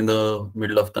else in the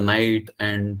middle of the night.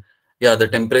 And yeah, the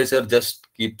temperature just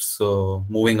keeps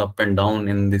moving up and down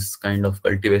in this kind of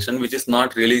cultivation, which is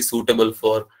not really suitable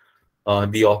for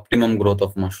the optimum growth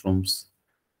of mushrooms.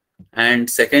 And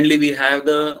secondly, we have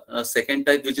the second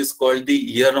type, which is called the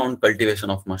year-round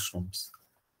cultivation of mushrooms.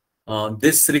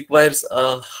 This requires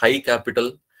a high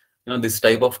capital. This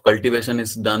type of cultivation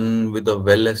is done with a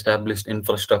well-established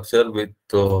infrastructure with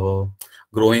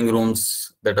growing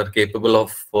rooms that are capable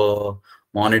of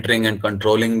monitoring and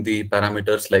controlling the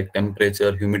parameters like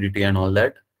temperature, humidity, and all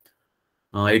that.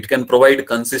 It can provide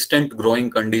consistent growing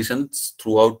conditions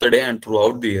throughout the day and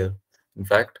throughout the year, in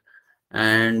fact.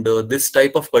 And this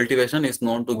type of cultivation is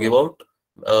known to give out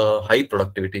high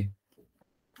productivity.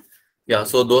 Yeah,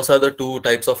 so those are the two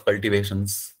types of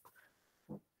cultivations.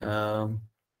 Um,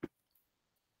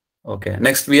 okay,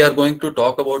 next we are going to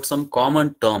talk about some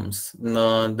common terms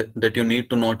that you need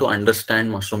to know to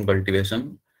understand mushroom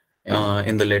cultivation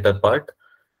in the later part.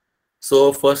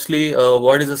 So firstly,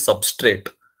 what is a substrate?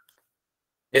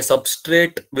 A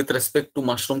substrate with respect to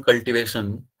mushroom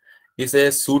cultivation is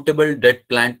a suitable dead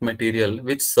plant material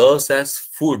which serves as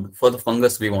food for the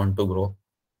fungus we want to grow.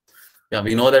 Yeah,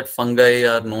 we know that fungi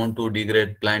are known to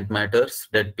degrade plant matters,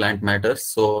 dead plant matters.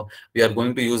 So we are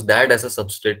going to use that as a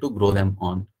substrate to grow them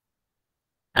on.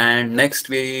 And next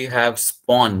we have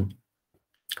spawn.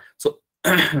 So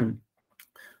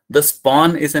the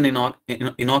spawn is an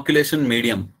inoculation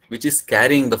medium which is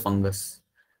carrying the fungus.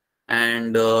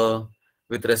 And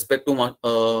with respect to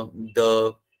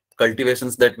the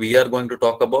cultivations that we are going to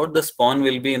talk about, the spawn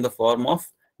will be in the form of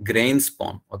grain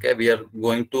spawn. Okay, we are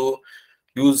going to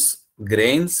use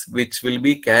grains which will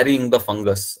be carrying the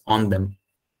fungus on them.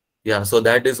 Yeah, so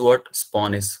that is what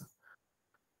spawn is.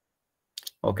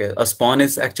 Okay, a spawn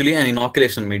is actually an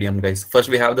inoculation medium, guys. First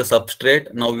we have the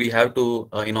substrate, now we have to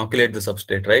inoculate the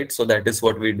substrate, right? So that is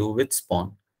what we do with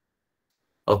spawn.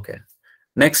 Okay,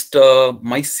 next,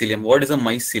 mycelium. What is a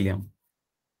mycelium?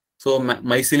 So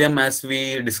mycelium, as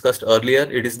we discussed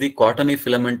earlier, it is the cottony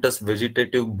filamentous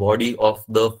vegetative body of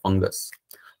the fungus.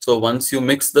 So once you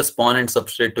mix the spawn and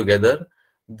substrate together,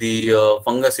 the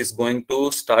fungus is going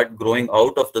to start growing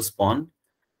out of the spawn,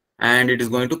 and it is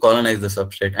going to colonize the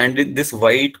substrate. And this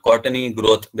white cottony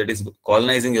growth that is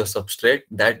colonizing your substrate,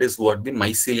 that is what the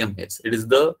mycelium is. It is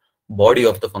the body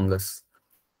of the fungus.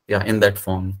 Yeah, in that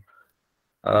form.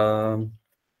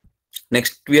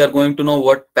 Next, we are going to know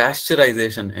what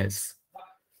pasteurization is.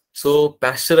 So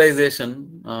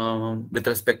pasteurization, with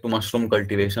respect to mushroom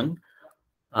cultivation,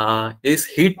 is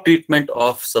heat treatment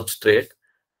of substrate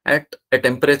at a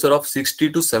temperature of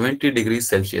 60 to 70 degrees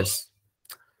Celsius.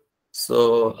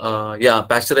 So yeah,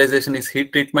 pasteurization is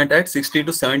heat treatment at 60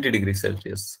 to 70 degrees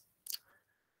Celsius.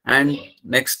 And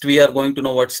next we are going to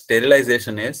know what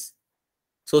sterilization is.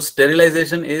 So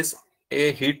sterilization is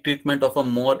a heat treatment of a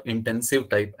more intensive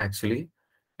type actually.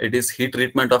 It is heat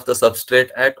treatment of the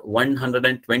substrate at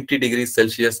 120 degrees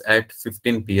Celsius at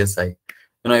 15 psi.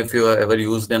 You know, if you have ever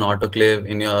used an autoclave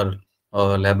in your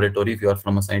laboratory, if you are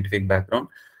from a scientific background,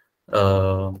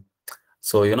 uh,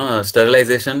 so you know,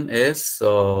 sterilization is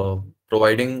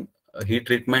providing a heat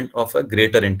treatment of a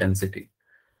greater intensity,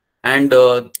 and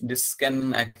this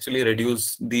can actually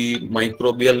reduce the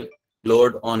microbial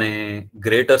load on a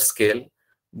greater scale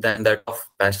than that of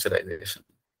pasteurization.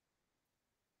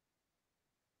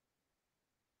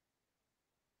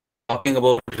 Talking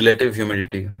about relative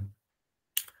humidity.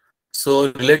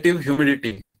 So relative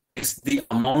humidity is the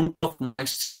amount of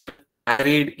moisture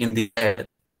carried in the air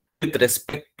with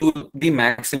respect to the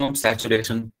maximum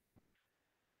saturation.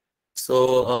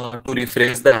 So to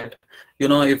rephrase that, you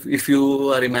know, if you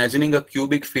are imagining a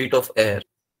cubic feet of air,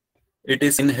 it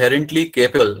is inherently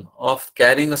capable of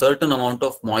carrying a certain amount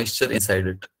of moisture inside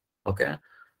it. Okay.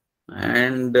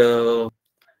 And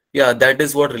yeah, that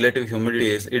is what relative humidity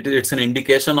is. It's an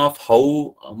indication of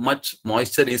how much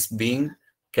moisture is being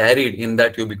carried in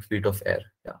that cubic feet of air.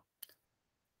 Yeah.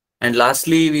 And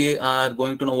lastly, we are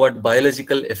going to know what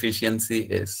biological efficiency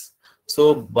is.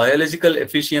 So biological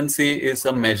efficiency is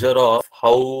a measure of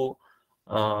how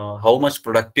much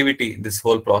productivity this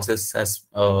whole process has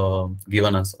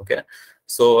given us. Okay,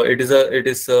 so it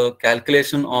is a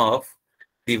calculation of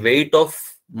the weight of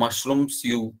mushrooms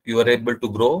you are able to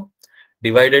grow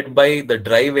divided by the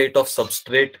dry weight of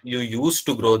substrate you use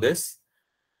to grow this,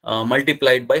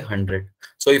 multiplied by 100.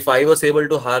 So if I was able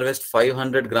to harvest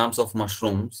 500 grams of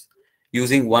mushrooms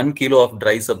using 1 kilo of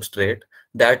dry substrate,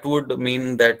 that would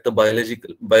mean that the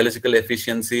biological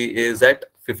efficiency is at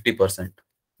 50%.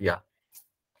 Yeah.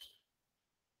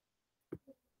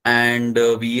 And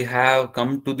we have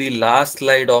come to the last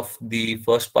slide of the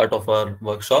first part of our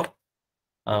workshop.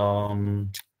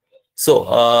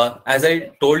 So as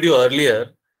I told you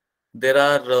earlier, there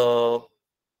are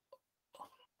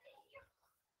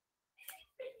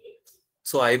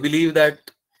so I believe that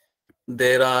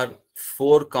there are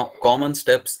four common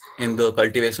steps in the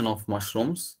cultivation of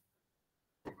mushrooms.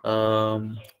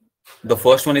 The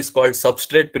first one is called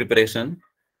substrate preparation.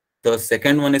 The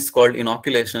second one is called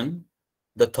inoculation.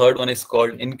 The third one is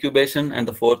called incubation, and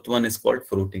the fourth one is called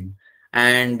fruiting.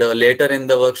 And later in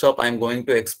the workshop, I'm going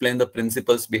to explain the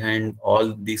principles behind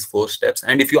all these four steps.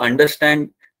 And if you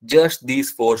understand just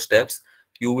these four steps,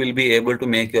 you will be able to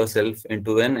make yourself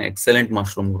into an excellent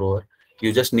mushroom grower.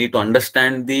 You just need to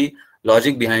understand the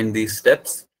logic behind these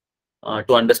steps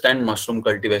to understand mushroom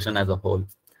cultivation as a whole.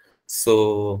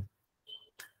 So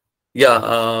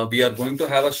yeah, we are going to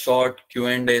have a short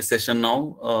Q&A session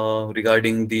now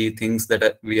regarding the things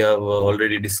that we have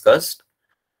already discussed,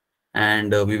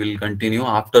 and we will continue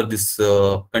after this.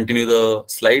 Continue the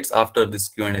slides after this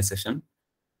Q&A session.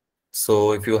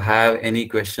 So if you have any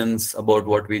questions about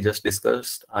what we just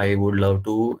discussed, I would love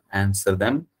to answer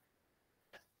them.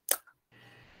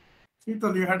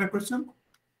 Sheetal, you had a question?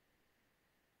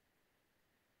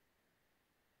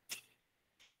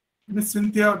 Miss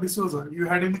Cynthia D'Souza, you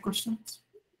had any questions?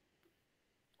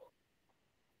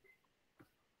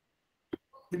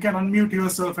 You can unmute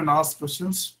yourself and ask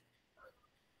questions.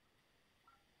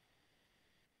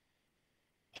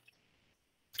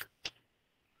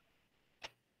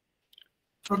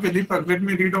 Okay, Deepak, let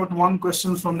me read out one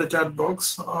question from the chat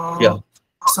box. Yeah.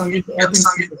 Sangeet, I think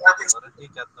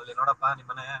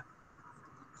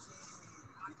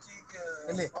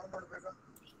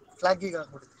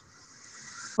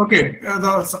okay,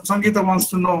 Sangeeta wants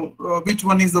to know which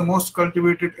one is the most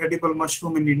cultivated edible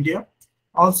mushroom in India,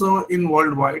 also in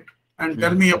worldwide, and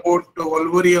tell me about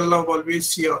Wolveriella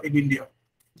volvacea in India.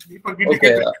 Deepak, did you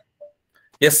get Okay. it?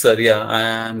 Yes, sir. Yeah, I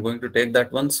am going to take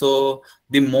that one. So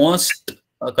the most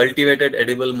cultivated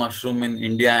edible mushroom in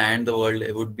India and the world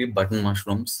would be button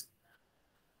mushrooms.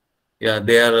 Yeah,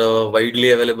 they are widely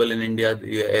available in India.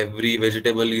 Every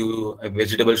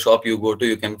vegetable shop you go to,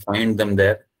 you can find them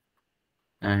there.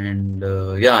 And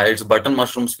yeah, it's button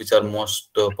mushrooms which are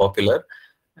most popular.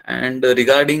 And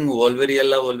regarding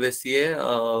Wolveriella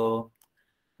volvaceae,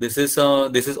 this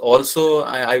is also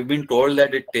I've been told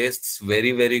that it tastes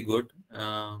very very good.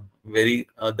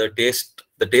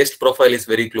 The taste profile is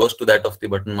very close to that of the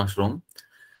button mushroom,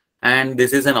 and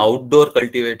this is an outdoor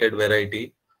cultivated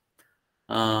variety.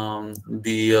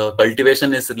 The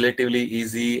cultivation is relatively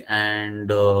easy, and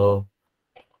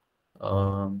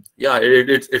yeah,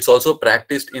 it's also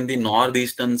practiced in the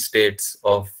northeastern states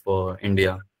of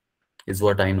India, is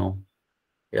what I know.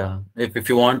 Yeah, if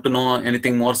you want to know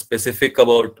anything more specific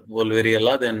about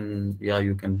Wolveriella, then yeah,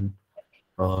 you can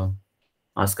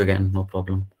ask again, no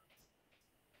problem.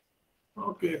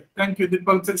 Okay, thank you,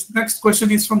 Deepak. This next question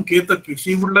is from Ketaki.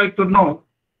 She would like to know,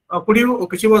 could you,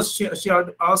 okay, she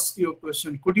had asked you a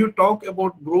question. Could you talk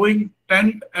about growing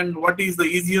tent and what is the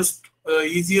easiest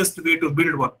way to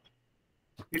build one?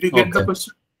 Did you get the Okay.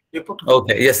 question, Deepak?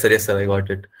 Okay. Yes, sir. I got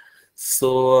it.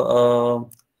 So,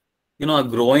 a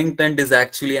growing tent is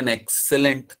actually an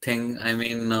excellent thing. I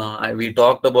mean, we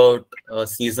talked about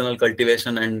seasonal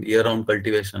cultivation and year-round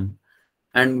cultivation.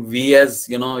 And we as,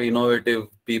 innovative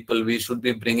people, we should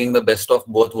be bringing the best of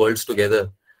both worlds together.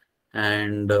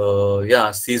 And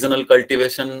yeah, seasonal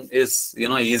cultivation is,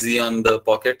 easy on the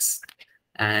pockets.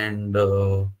 And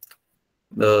the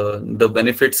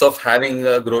benefits of having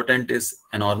a grow tent is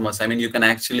enormous. I mean, you can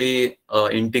actually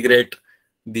integrate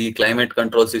the climate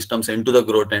control systems into the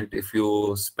grow tent if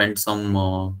you spend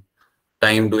some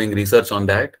time doing research on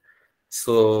that.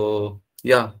 So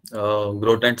yeah,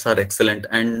 grow tents are excellent.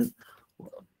 And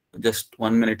just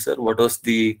 1 minute, sir. What was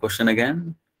the question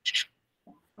again?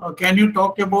 Can you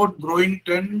talk about growing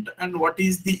tent and what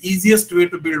is the easiest way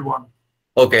to build one?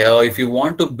 Okay, if you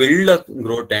want to build a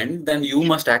grow tent, then you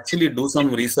must actually do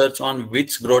some research on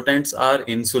which grow tents are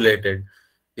insulated.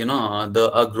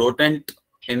 A grow tent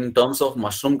in terms of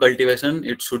mushroom cultivation,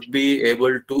 it should be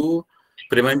able to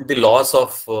prevent the loss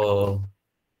of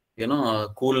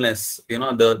coolness.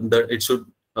 It should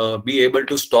be able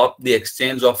to stop the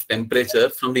exchange of temperature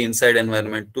from the inside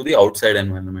environment to the outside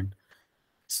environment.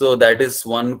 So that is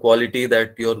one quality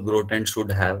that your grow tent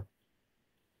should have.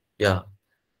 Yeah.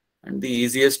 And the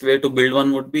easiest way to build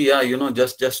one would be, yeah,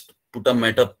 just put a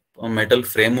metal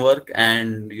framework,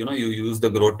 and you use the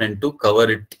grow tent to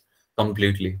cover it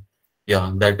completely.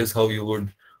 Yeah, that is how you would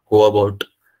go about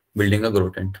building a grow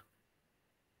tent.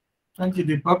 Thank you,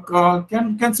 Deepak.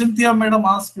 Can Cynthia madam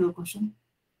ask you a question?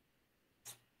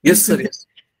 Yes, Miss sir. Cynthia, Yes.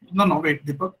 no, wait,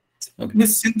 Deepak. Okay.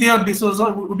 Miss Cynthia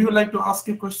D'Souza, would you like to ask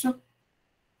a question?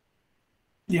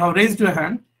 You have raised your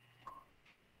hand.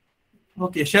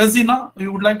 Okay, Shazina,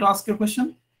 you would like to ask a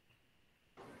question?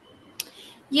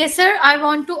 Yes, sir. I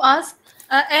want to ask,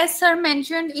 as sir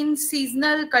mentioned in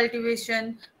seasonal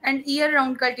cultivation and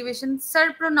year-round cultivation,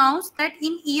 sir pronounced that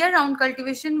in year-round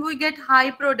cultivation we get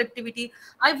high productivity.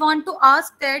 I want to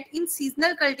ask that in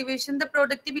seasonal cultivation the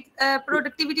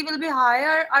productivity will be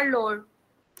higher or lower.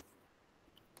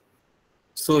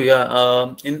 So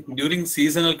yeah, during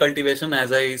seasonal cultivation,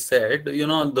 as I said,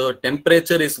 the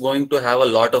temperature is going to have a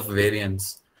lot of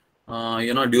variance.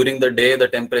 During the day, the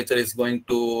temperature is going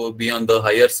to be on the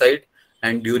higher side,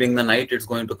 and during the night, it's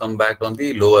going to come back on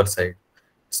the lower side.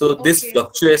 So these Okay.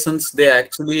 fluctuations, they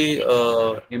actually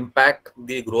impact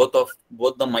the growth of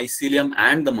both the mycelium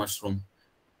and the mushroom.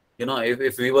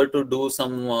 If we were to do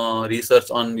some research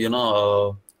on,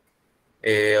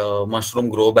 a mushroom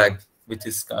grow bag, which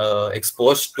is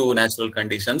exposed to natural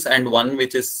conditions, and one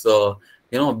which is,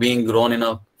 being grown in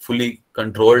a fully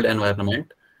controlled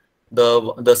environment,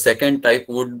 the second type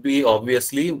would be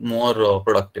obviously more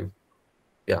productive.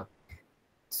 Yeah.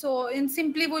 So in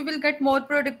simply, we will get more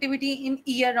productivity in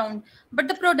year round, but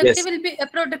the Yes.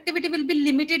 productivity will be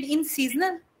limited in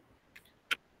seasonal.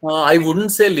 I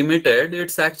wouldn't say limited.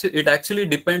 It actually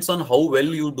depends on how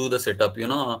well you do the setup.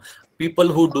 People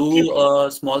who Okay, do okay.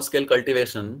 Small scale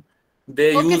cultivation,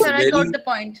 they Okay, use sir, I got very. the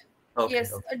point. Okay.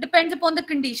 Yes, Okay. it depends upon the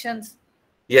conditions.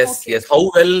 Yes. Okay, Yes. How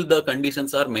well the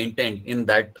conditions are maintained in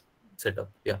that setup.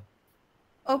 Yeah.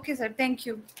 okay, sir. Thank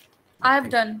you. I have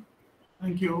Thank you. done.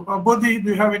 Thank you. Bodhi, do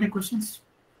you have any questions?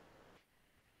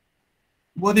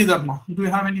 Bodhi Dharma, do you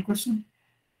have any question?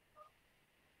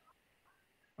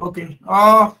 Okay.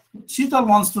 Sheetal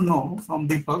wants to know from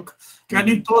Deepak, can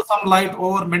you throw some light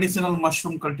over medicinal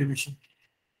mushroom cultivation?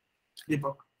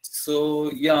 Deepak.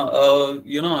 So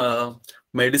yeah,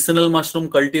 medicinal mushroom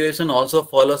cultivation also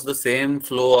follows the same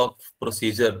flow of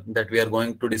procedure that we are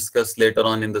going to discuss later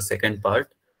on in the second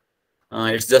part.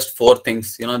 It's just four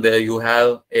things. There you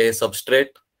have a substrate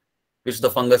which the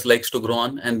fungus likes to grow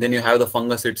on, and then you have the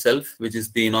fungus itself, which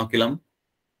is the inoculum.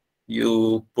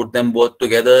 You put them both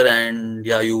together, and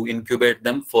yeah, you incubate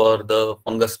them for the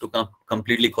fungus to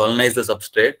completely colonize the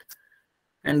substrate,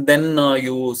 and then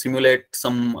you simulate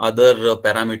some other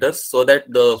parameters so that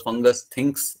the fungus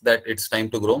thinks that it's time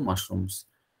to grow mushrooms.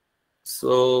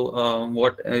 So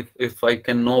what if I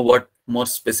can know what more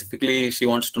specifically she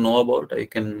wants to know about, I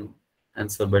can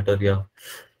answer better. Yeah.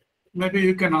 Maybe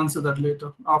you can answer that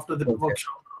later after the Okay.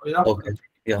 workshop. Yeah. Okay.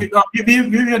 Yeah.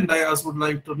 Vivian Diaz would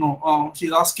like to know.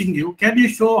 She's asking you, can you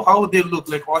show how they look,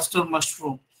 like oyster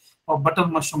mushroom or butter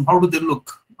mushroom? How do they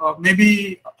look?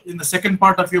 Maybe in the second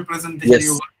part of your presentation, Yes.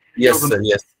 you're Yes, going to. sir.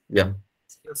 Yes. Yeah.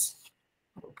 Yes.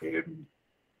 Okay.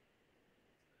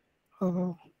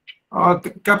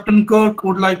 Captain Kirk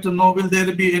would like to know, will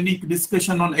there be any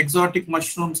discussion on exotic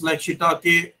mushrooms like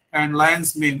shiitake and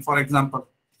lion's mane, for example?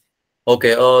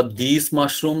 Okay, these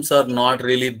mushrooms are not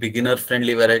really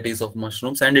beginner-friendly varieties of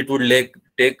mushrooms, and it would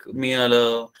take me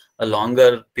a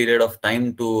longer period of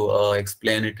time to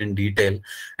explain it in detail.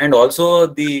 And also,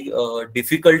 the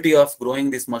difficulty of growing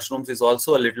these mushrooms is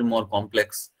also a little more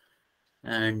complex.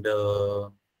 And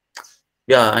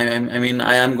yeah,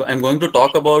 I'm going to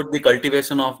talk about the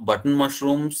cultivation of button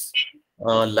mushrooms,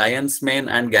 lion's mane,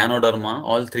 and Ganoderma,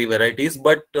 all three varieties.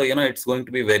 But it's going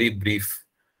to be very brief.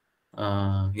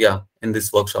 Yeah, in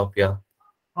this workshop. Yeah.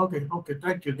 Okay, okay,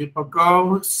 thank you,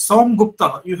 Deepak. Som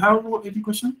Gupta, you have any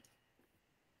question?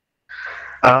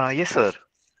 Yes, sir.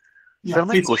 Yeah, Sir,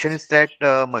 my please. question is that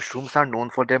mushrooms are known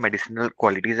for their medicinal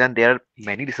qualities, and there are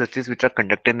many researches which are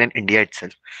conducted in India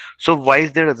itself. So, why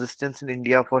is there resistance in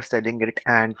India for selling it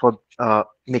and for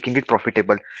making it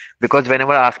profitable? Because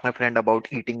whenever I ask my friend about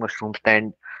eating mushrooms,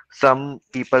 then some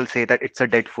people say that it's a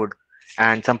dead food,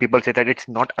 and some people say that it's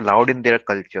not allowed in their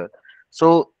culture.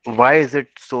 So, why is it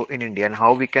so in India, and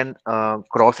how we can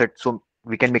cross it so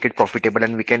we can make it profitable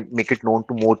and we can make it known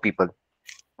to more people?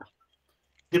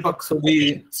 Deepak.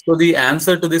 So the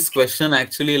answer to this question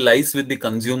actually lies with the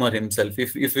consumer himself.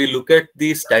 If we look at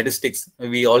the statistics,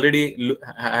 we already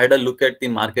had a look at the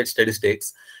market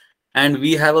statistics, and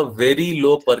we have a very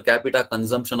low per capita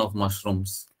consumption of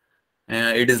mushrooms.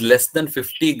 It is less than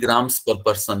 50 grams per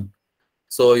person.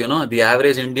 So the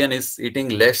average Indian is eating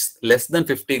less than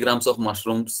 50 grams of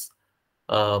mushrooms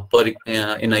per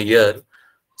in a year.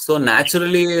 So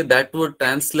naturally, that would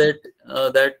translate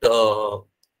that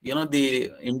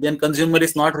the Indian consumer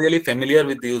is not really familiar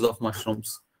with the use of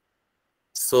mushrooms.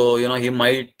 So he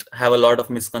might have a lot of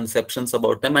misconceptions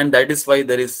about them, and that is why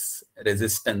there is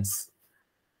resistance.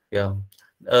 Yeah,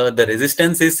 the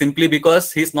resistance is simply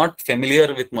because he's not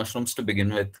familiar with mushrooms to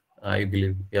begin with, I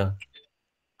believe. Yeah.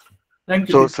 Thank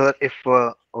you, So, Deepak. sir, if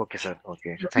okay, sir,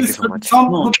 okay, Yeah, thank you please, so much.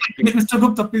 Som No. Gupta, Mr.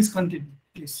 Gupta, please continue,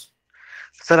 please.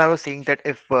 Sir, I was saying that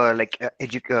if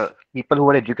people who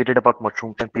are educated about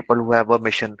mushrooms and people who have a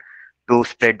mission to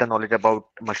spread the knowledge about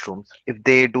mushrooms, if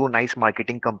they do nice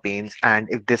marketing campaigns and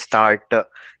if they start,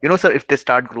 sir, if they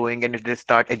start growing and if they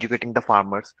start educating the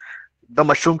farmers, the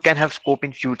mushroom can have scope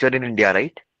in future in India,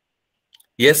 right?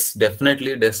 Yes,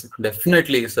 definitely,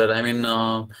 definitely, sir. I mean,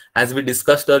 as we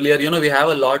discussed earlier, we have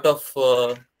a lot of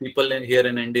people here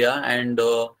in India, and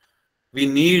we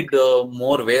need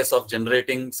more ways of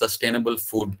generating sustainable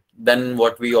food than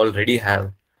what we already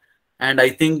have. And I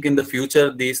think in the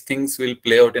future, these things will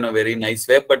play out in a very nice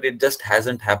way, but it just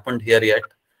hasn't happened here yet.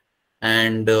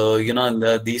 And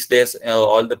these days,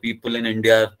 all the people in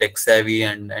India are tech savvy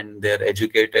and they're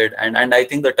educated, and I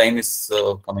think the time is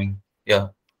coming. Yeah.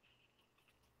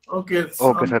 Okay,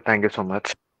 Okay, sir. Thank you so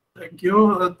much. thank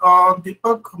you.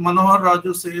 Deepak Manohar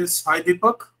Raju says, hi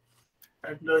Deepak.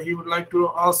 And he would like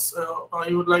to ask,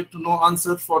 I would like to know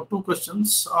answer for two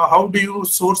questions. How do you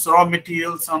source raw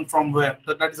materials and from where?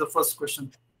 That is the first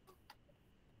question.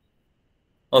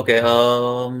 Okay.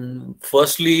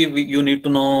 Firstly, you need to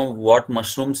know what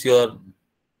mushrooms you're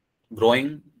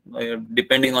growing.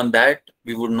 Depending on that,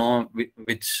 we would know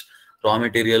which raw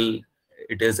material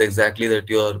it is exactly that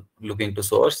you're looking to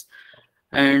source.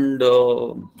 And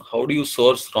how do you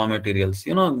source raw materials?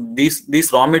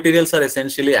 These raw materials are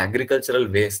essentially agricultural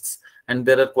wastes, and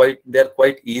they're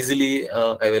quite easily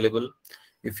available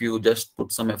if you just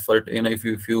put some effort.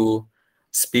 If you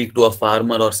speak to a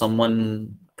farmer or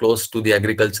someone close to the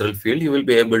agricultural field, you will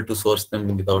be able to source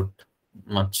them without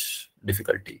much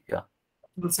difficulty. Yeah.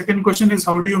 The second question is,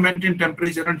 how do you maintain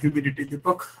temperature and humidity,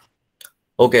 Deepak?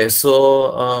 Okay,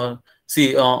 so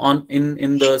see, on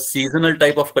in the seasonal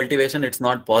type of cultivation, it's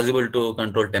not possible to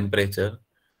control temperature.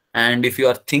 And if you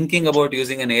are thinking about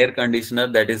using an air conditioner,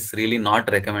 that is really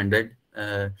not recommended.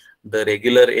 The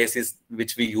regular ACs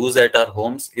which we use at our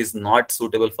homes is not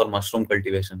suitable for mushroom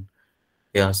cultivation.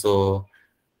 Yeah, so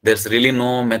there's really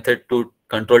no method to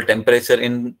control temperature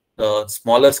in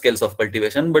smaller scales of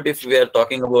cultivation. But if we are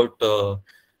talking about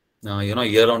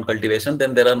year-round cultivation,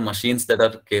 then there are machines that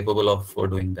are capable of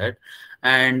doing that.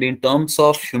 And in terms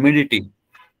of humidity,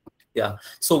 yeah.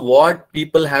 So what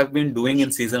people have been doing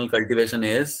in seasonal cultivation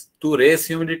is to raise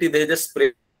humidity, they just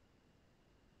spray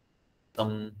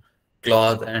some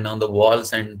cloth and on the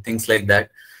walls and things like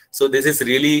that. So this is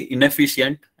really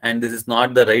inefficient and this is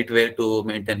not the right way to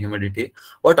maintain humidity.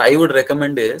 What I would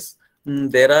recommend is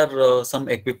there are some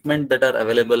equipment that are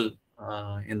available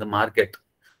in the market.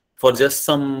 For just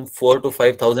some 4 to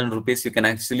 5,000 rupees, you can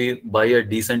actually buy a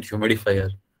decent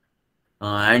humidifier.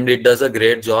 And it does a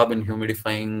great job in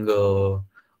humidifying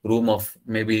room of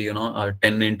maybe a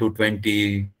 10 into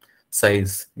 20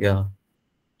 size. Yeah.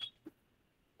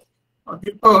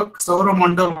 Deepak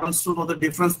Sauramanda wants to know the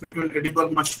difference between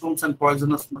edible mushrooms and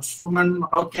poisonous mushroom, and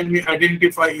how can we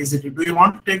identify easily? Do you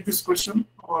want to take this question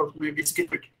or maybe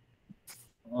skip it?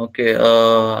 Okay.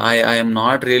 I am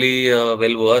not really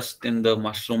well versed in the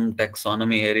mushroom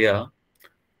taxonomy area.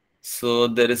 So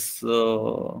there's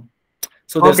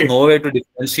Okay. no way to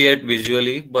differentiate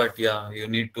visually, but yeah,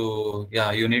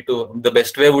 the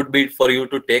best way would be for you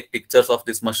to take pictures of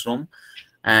this mushroom,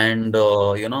 and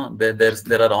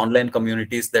there are online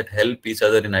communities that help each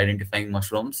other in identifying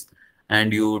mushrooms,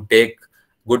 and you take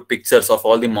good pictures of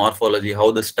all the morphology,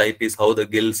 how the stipe is, how the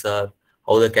gills are,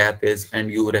 how the cap is,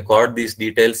 and you record these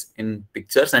details in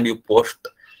pictures and you post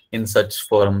in such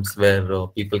forums where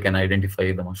people can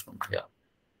identify the mushroom. Yeah.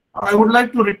 I would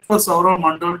like to request Saurav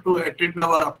Mandal to attend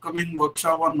our upcoming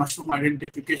workshop on mushroom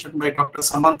identification by Dr.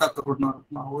 Samantha Karuna,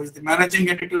 who is the managing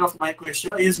editor of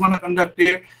Mycoasia. He is going to conduct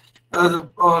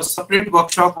a separate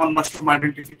workshop on mushroom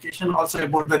identification, also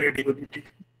about the readability.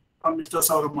 Mr.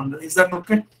 Saurav Mandal, is that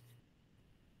okay?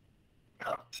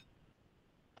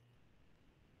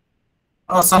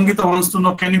 Sangeeta wants to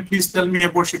know, can you please tell me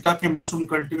about shiitake mushroom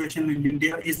cultivation in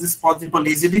India? Is this possible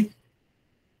easily?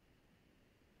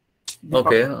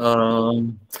 Okay.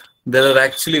 There are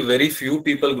actually very few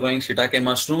people growing shiitake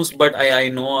mushrooms, but I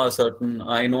know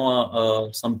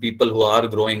some people who are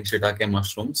growing shiitake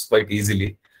mushrooms quite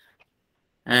easily.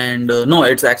 And no,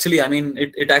 it's actually, I mean,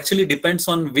 it actually depends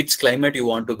on which climate you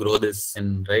want to grow this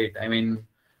in, right? I mean,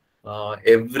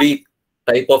 every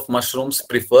type of mushrooms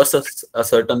prefers a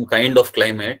certain kind of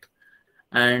climate.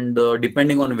 And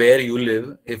depending on where you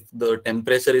live, if the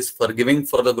temperature is forgiving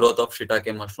for the growth of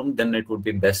shiitake mushroom, then it would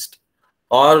be best.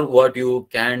 Or what you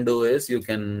can do is you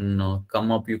can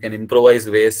you can improvise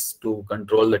ways to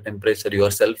control the temperature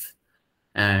yourself.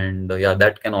 And yeah,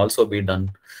 that can also be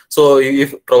done. So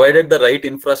if provided the right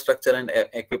infrastructure and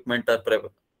equipment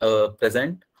are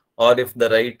present, or if the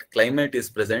right climate is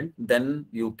present, then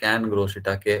you can grow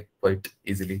shiitake quite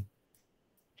easily.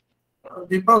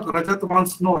 Deepak, Rajat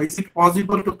wants to know, is it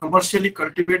possible to commercially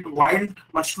cultivate wild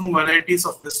mushroom varieties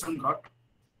of Western Ghat?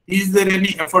 Is there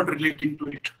any effort relating to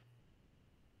it?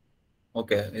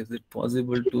 Okay, is it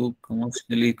possible to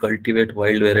commercially cultivate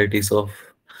wild varieties of?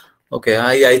 Okay,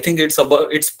 I think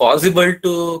it's possible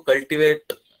to cultivate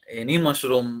any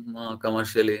mushroom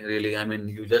commercially. Really, I mean,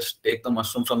 you just take the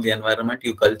mushroom from the environment,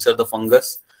 you culture the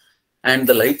fungus, and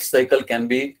the life cycle can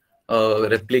be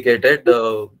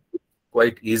replicated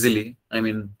quite easily. I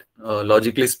mean,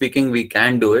 logically speaking, we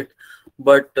can do it,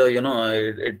 but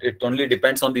it only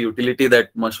depends on the utility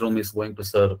that mushroom is going to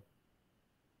serve.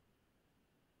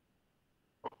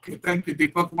 Okay, thank you,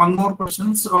 Deepak. One more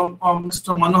question. So,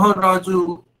 Mr. Manohar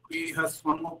Raju, he has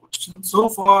one more question. So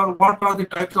far, what are the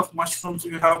types of mushrooms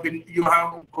you have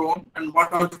grown, and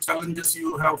what are the challenges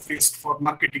you have faced for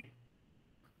marketing?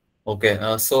 Okay,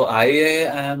 so I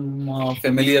am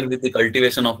familiar with the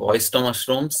cultivation of oyster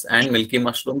mushrooms and milky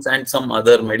mushrooms and some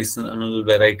other medicinal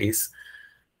varieties.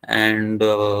 And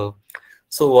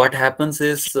so what happens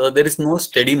is there is no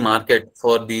steady market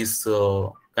for these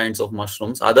kinds of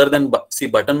mushrooms other than, see,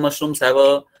 button mushrooms have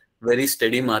a very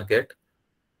steady market.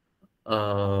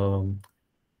 Um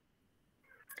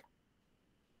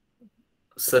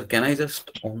Sir, can I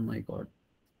just, oh my God.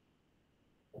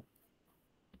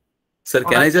 Sir,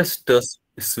 All can I right. just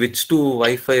switch to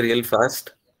Wi-Fi real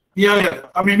fast? Yeah, yeah.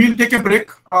 I mean, we'll take a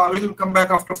break. We'll come back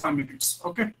after 5 minutes.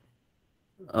 Okay.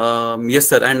 Yes,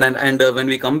 sir. And when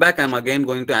we come back, I'm again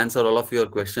going to answer all of your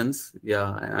questions.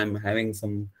 Yeah, I'm having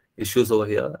some issues over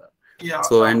here. Yeah.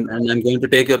 So, and I'm going to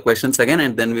take your questions again,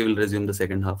 and then we will resume the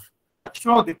second half.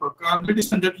 Sure, Deepak.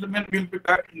 Ladies and gentlemen, we'll be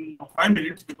back in 5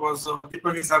 minutes because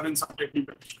Deepak is having some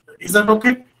technical issue. Is that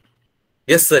okay?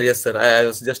 Yes, sir. Yes, sir. I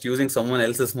was just using someone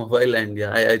else's mobile, and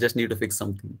yeah, I just need to fix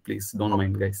something. Please don't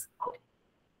mind, guys.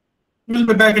 We'll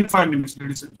be back in 5 minutes,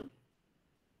 ladies and gentlemen.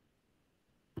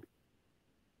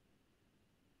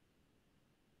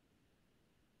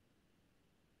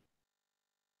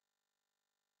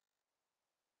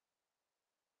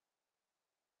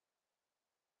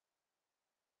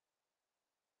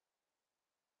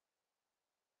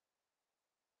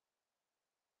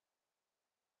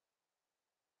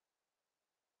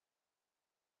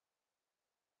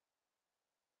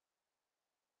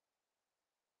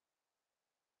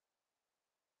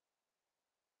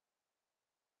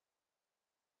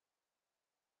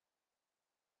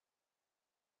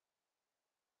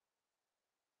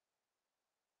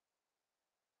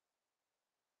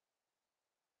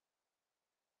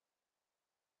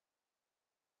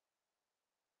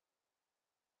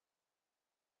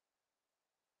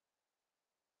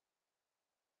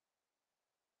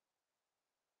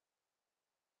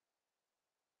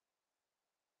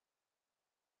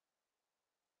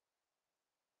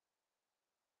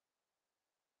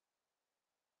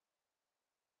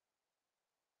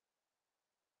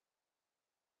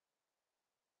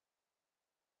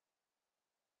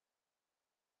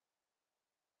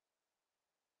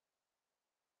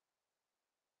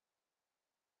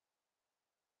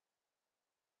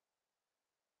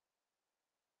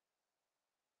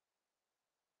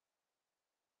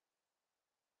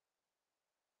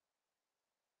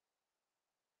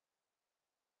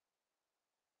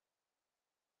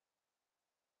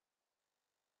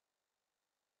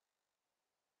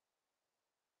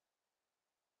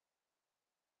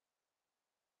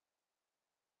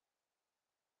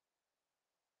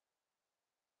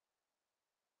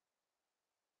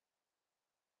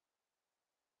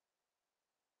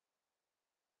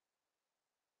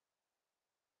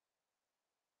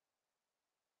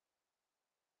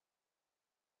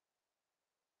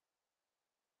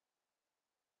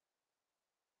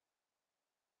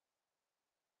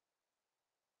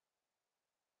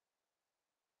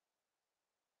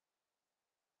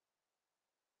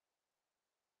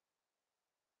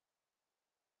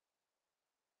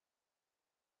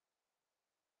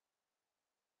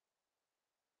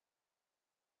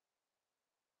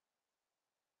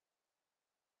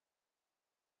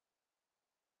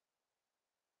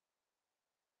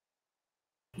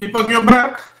 Deepak, you're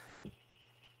back.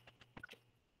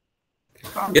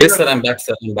 Yes, sir. I'm back,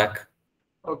 sir. I'm back.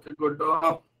 Okay, good.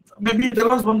 Maybe there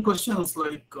was one question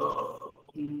like,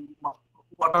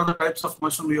 what are the types of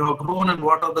mushroom you have grown and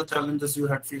what are the challenges you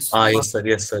had faced? Yes, sir.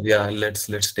 Yes, sir. Yeah,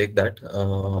 let's take that.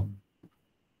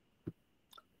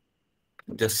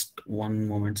 Just one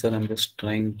moment, sir. I'm just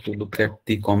trying to look at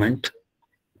the comment.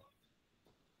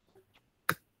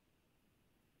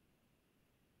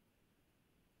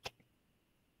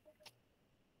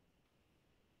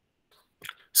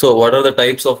 So what are the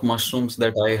types of mushrooms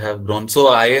that I have grown? So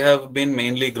I have been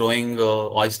mainly growing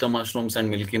oyster mushrooms and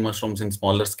milky mushrooms in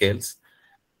smaller scales.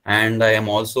 And I am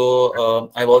also,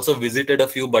 I've also visited a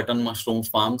few button mushroom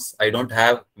farms. I don't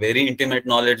have very intimate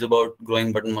knowledge about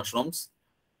growing button mushrooms.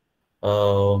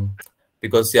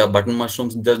 Because yeah, button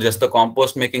mushrooms, just the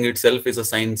compost making itself is a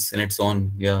science in its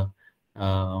own. Yeah.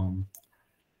 Um,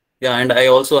 yeah, and I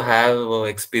also have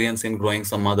experience in growing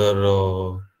some other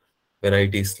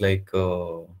varieties like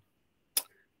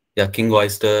yeah, king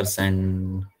oysters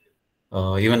and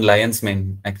even lion's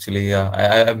mane. Actually, yeah,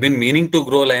 I've been meaning to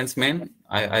grow lion's mane.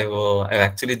 I've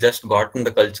actually just gotten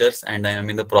the cultures, and I am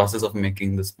in the process of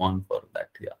making the spawn for that.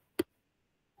 Yeah.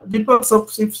 Deepak, so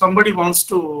if somebody wants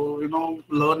to,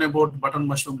 learn about button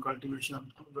mushroom cultivation,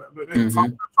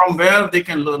 Mm-hmm. from where they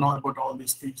can learn about all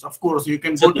these things? Of course, you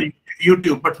can So, go to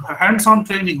YouTube, but hands-on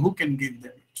training, who can give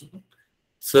them? Actually?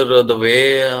 sir, the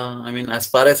way, I mean, as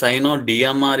far as I know,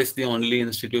 DMR is the only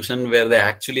institution where they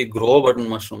actually grow button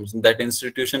mushrooms. That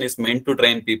institution is meant to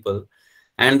train people,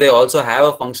 and they also have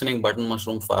a functioning button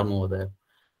mushroom farm over there.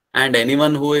 And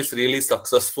anyone who is really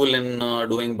successful in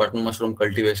doing button mushroom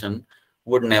cultivation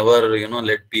would never,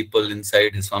 let people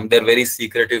inside his farm. They're very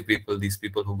secretive people, these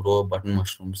people who grow button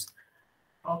mushrooms.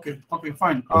 Okay,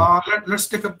 fine. Yeah. Let's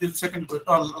take up the second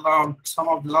some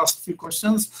of the last few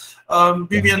questions. Yeah.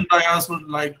 Vivian Dias would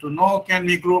like to know, can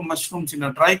we grow mushrooms in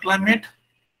a dry climate?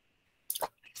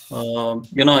 When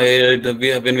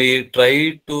we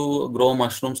try to grow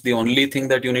mushrooms, the only thing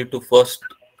that you need to first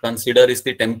consider is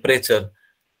the temperature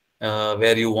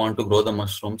where you want to grow the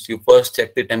mushrooms. You first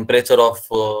check the temperature of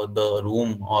the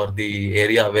room or the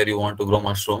area where you want to grow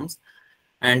mushrooms.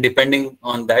 And depending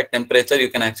on that temperature,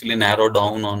 you can actually narrow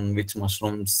down on which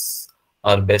mushrooms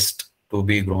are best to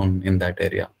be grown in that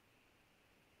area.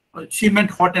 She meant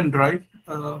hot and dry.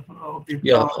 Okay,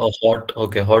 Yeah, hot.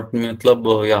 Okay, hot.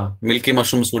 Yeah, milky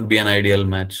mushrooms would be an ideal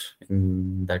match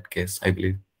in that case, I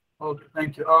believe. okay,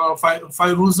 thank you.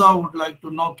 Fairuza would like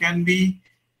to know, can we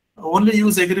only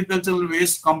use agricultural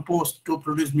waste compost to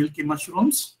produce milky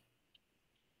mushrooms?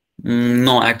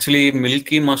 No, actually,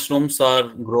 milky mushrooms are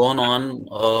grown on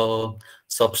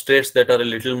substrates that are a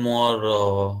little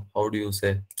more, how do you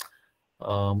say?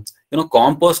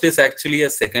 Compost is actually a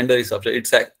secondary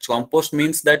substrate. Compost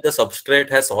means that the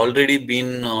substrate has already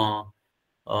been,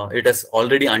 it has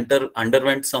already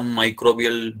underwent some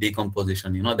microbial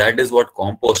decomposition. That is what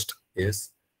compost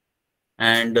is.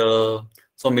 And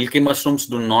so milky mushrooms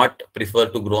do not prefer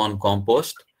to grow on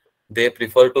compost. They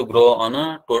prefer to grow on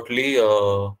a totally,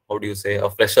 how do you say, a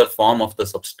fresher form of the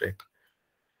substrate.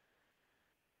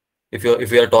 If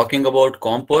you are talking about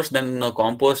compost, then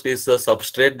compost is a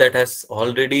substrate that has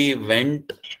already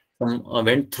went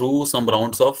through some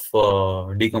rounds of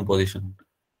decomposition.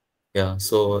 Yeah,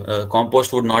 so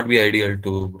compost would not be ideal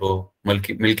to grow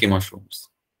milky mushrooms.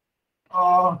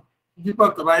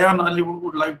 Deepak, Ryan Ali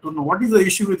would like to know, what is the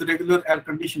issue with regular air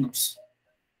conditioners?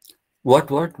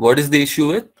 What is the issue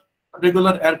with?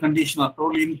 Regular air conditioner,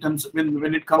 probably in terms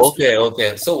when it comes to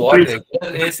Okay. So what regular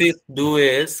ACs do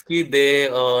is they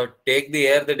take the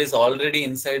air that is already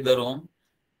inside the room,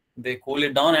 they cool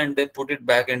it down and they put it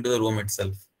back into the room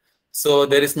itself. So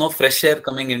there is no fresh air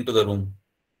coming into the room.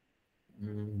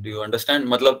 Do you understand?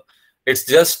 Matlab, it's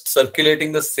just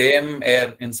circulating the same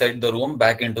air inside the room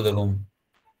back into the room.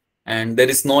 And there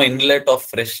is no inlet of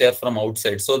fresh air from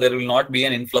outside. So there will not be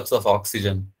an influx of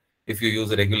oxygen if you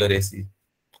use a regular AC.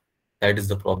 That is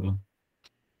the problem.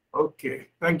 Okay,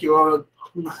 thank you.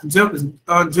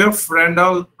 Jeff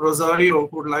Randall Rosario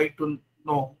would like to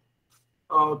know,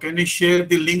 can you share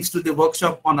the links to the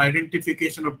workshop on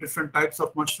identification of different types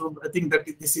of mushroom? I think that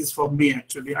this is for me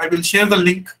actually. I will share the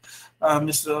link,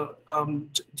 Mr.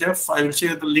 Jeff. I will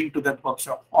share the link to that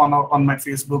workshop on my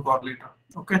Facebook or later.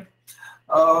 Okay.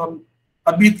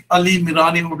 Abid Ali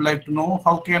Mirani would like to know,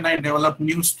 how can I develop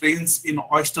new strains in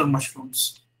oyster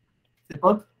mushrooms?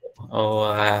 Deepak? Oh,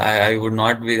 I would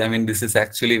not be. I mean, this is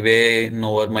actually way in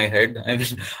over my head. I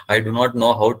mean, I do not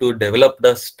know how to develop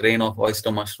the strain of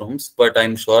oyster mushrooms, but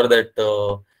I'm sure that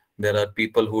there are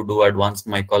people who do advanced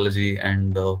mycology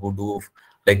and who do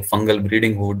like fungal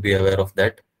breeding who would be aware of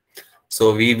that.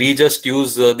 So we just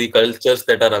use the cultures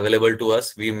that are available to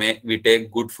us. We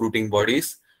take good fruiting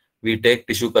bodies, we take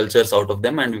tissue cultures out of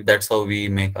them, and that's how we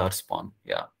make our spawn.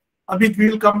 Yeah. Abid, we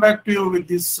will come back to you with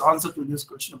this answer to this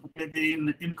question, maybe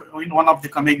in one of the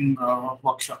coming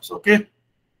workshops. Okay,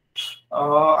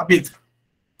 Abid,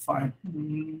 fine.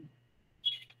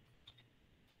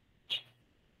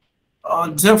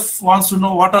 Jeff wants to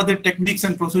know, what are the techniques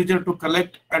and procedure to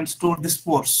collect and store the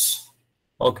spores?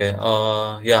 Okay.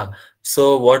 Yeah.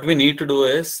 So what we need to do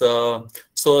is, so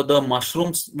the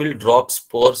mushrooms will drop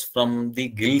spores from the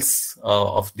gills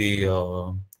of the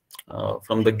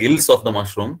from the gills of the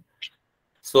mushroom.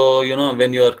 So,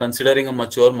 when you are considering a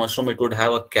mature mushroom, it would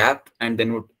have a cap and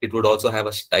then it would also have a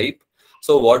stipe.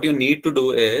 So what you need to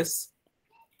do is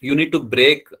you need to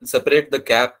separate the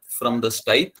cap from the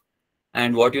stipe.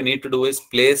 And what you need to do is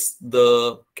place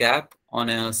the cap on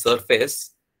a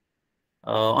surface,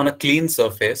 on a clean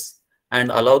surface,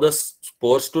 and allow the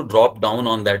spores to drop down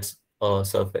on that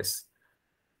surface.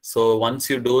 So once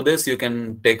you do this, you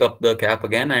can take up the cap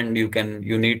again, and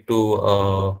you need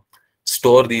to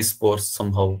store these spores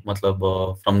somehow,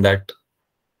 matlab, from that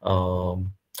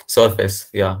surface.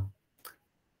 Yeah.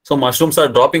 So mushrooms are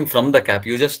dropping from the cap.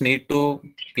 You just need to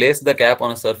place the cap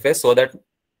on a surface so that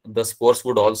the spores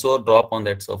would also drop on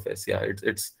that surface. Yeah,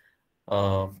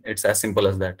 it's as simple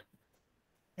as that.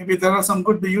 Maybe there are some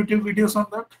good YouTube videos on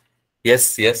that.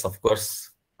 Yes, yes, of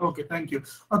course. Okay, thank you.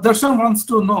 Darshan wants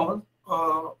to know,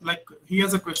 like he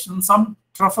has a question. Some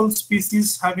truffle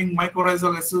species having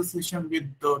mycorrhizal association with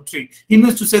the tree. He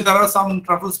means to say there are some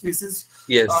truffle species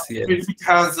Yes, yes. which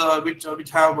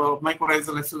have a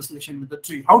mycorrhizal association with the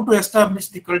tree. How to establish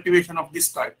the cultivation of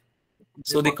this type?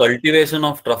 So the cultivation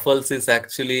of truffles is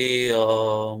actually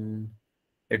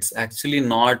it's actually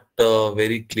not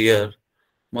very clear.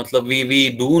 Matlab, we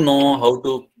do know how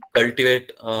to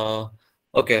cultivate.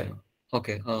 Okay,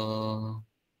 okay.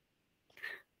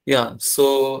 Yeah,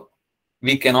 so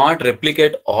we cannot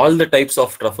replicate all the types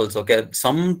of truffles. Okay,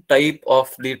 some type of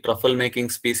the truffle making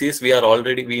species we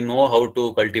know how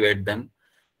to cultivate them.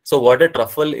 So what a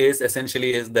truffle is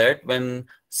essentially is that when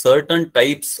certain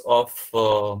types of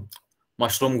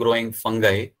mushroom growing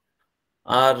fungi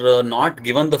are not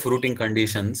given the fruiting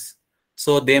conditions,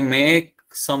 so they make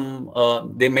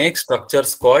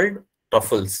structures called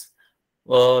truffles.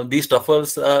 These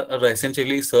truffles are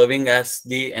essentially serving as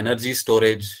the energy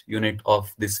storage unit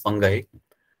of this fungi,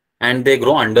 and they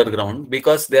grow underground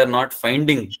because they are not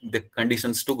finding the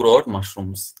conditions to grow out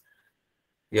mushrooms.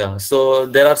 Yeah, so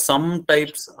there are some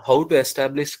types how to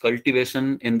establish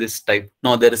cultivation in this type.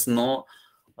 No, there is no.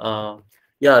 Uh,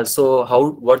 yeah, so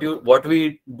what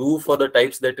we do for the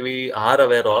types that we are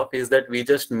aware of is that we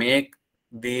just make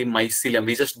the mycelium.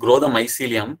 We just grow the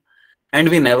mycelium, and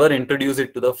we never introduce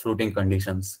it to the fruiting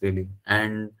conditions really.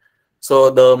 And so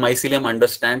the mycelium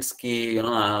understands ki,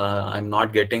 I'm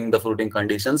not getting the fruiting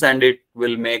conditions, and it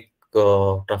will make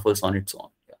truffles on its own.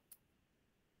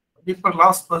 Deepak,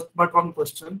 last but one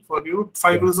question for you.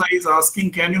 Fairuza is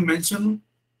asking, can you mention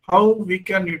how we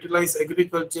can utilize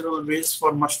agricultural waste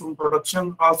for mushroom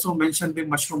production? Also mention the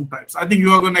mushroom types. I think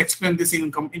you are going to explain this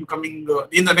in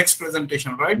the next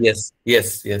presentation, right? Yes,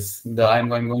 yes, yes. I'm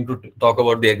going to talk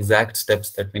about the exact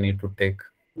steps that we need to take.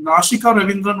 Ashika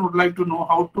Ravindran would like to know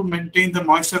how to maintain the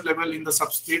moisture level in the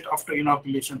substrate after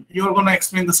inoculation. You are going to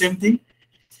explain the same thing?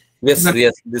 Yes,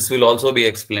 yes. This will also be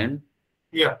explained.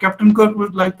 Yeah, Captain Kirk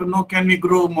would like to know, can we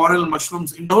grow morel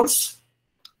mushrooms indoors?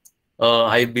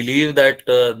 I believe that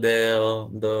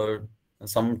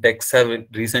some techs have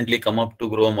recently come up to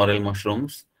grow morel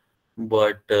mushrooms,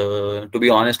 but to be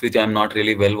honest with you, I'm not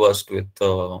really well versed with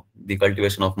the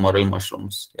cultivation of morel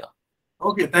mushrooms. Yeah.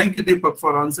 Okay, thank you, Deepak,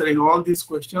 for answering all these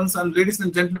questions. And ladies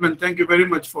and gentlemen, thank you very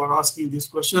much for asking these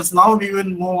questions. Now we will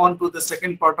move on to the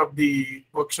second part of the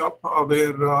workshop,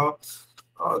 where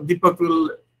Deepak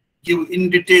will give in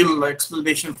detail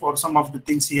explanation for some of the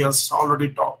things he has already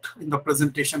talked in the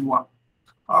presentation one.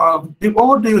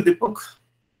 Over to you, Deepak.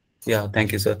 Yeah,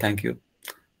 thank you, sir. Thank you.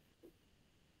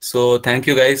 So thank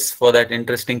you guys for that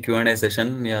interesting Q&A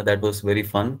session. Yeah, that was very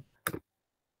fun.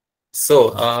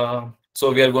 So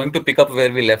we are going to pick up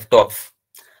where we left off.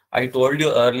 I told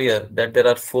you earlier that there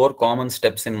are 4 common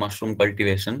steps in mushroom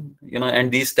cultivation,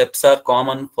 and these steps are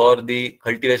common for the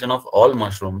cultivation of all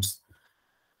mushrooms.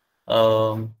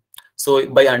 So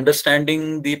by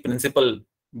understanding the principle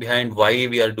behind why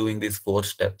we are doing these 4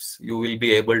 steps, you will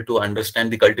be able to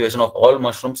understand the cultivation of all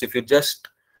mushrooms if you just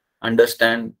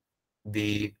understand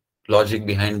the logic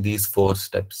behind these 4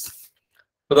 steps.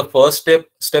 So the first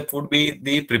step would be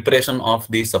the preparation of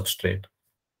the substrate.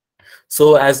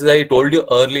 So as I told you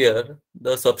earlier,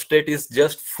 the substrate is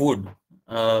just food.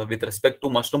 With respect to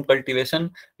mushroom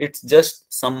cultivation, it's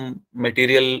just some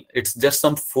material, it's just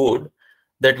some food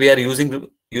that we are using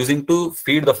to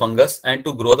feed the fungus and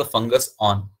to grow the fungus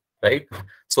on, right?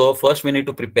 So first we need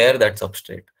to prepare that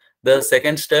substrate. The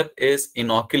second step is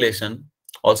inoculation,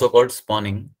 also called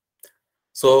spawning.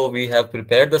 So we have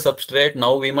prepared the substrate.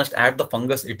 Now we must add the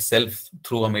fungus itself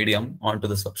through a medium onto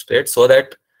the substrate so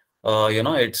that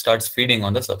it starts feeding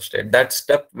on the substrate. That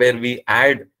step where we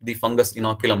add the fungus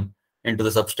inoculum into the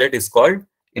substrate is called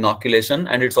inoculation,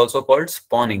 and it's also called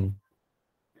spawning.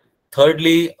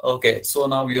 Thirdly, okay, so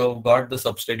now you've got the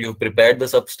substrate, you've prepared the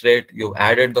substrate, you've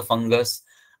added the fungus.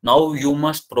 Now you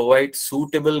must provide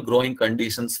suitable growing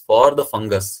conditions for the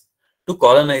fungus to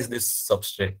colonize this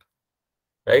substrate.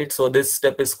 Right, so this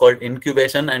step is called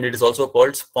incubation, and it is also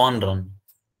called spawn run.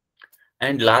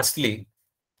 And lastly,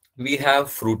 we have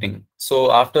fruiting.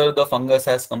 So after the fungus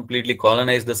has completely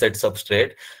colonized the said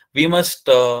substrate, we must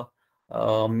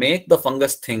make the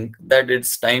fungus think that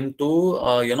it's time to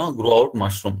grow out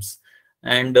mushrooms.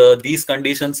 And these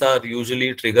conditions are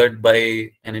usually triggered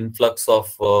by an influx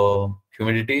of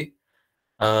humidity,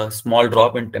 a small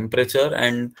drop in temperature,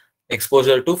 and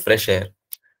exposure to fresh air.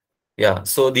 Yeah,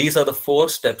 so these are the 4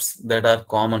 steps that are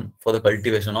common for the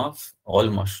cultivation of all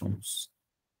mushrooms.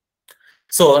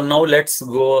 So now let's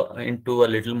go into a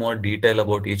little more detail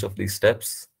about each of these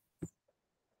steps.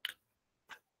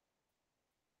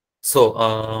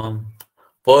 So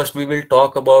first we will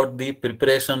talk about the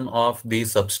preparation of the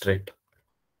substrate.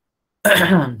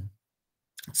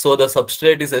 So the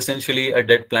substrate is essentially a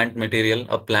dead plant material,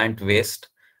 a plant waste.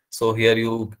 So here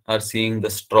you are seeing the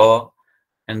straw,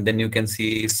 and then you can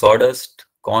see sawdust,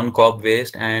 corn cob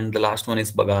waste, and the last one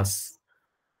is bagasse.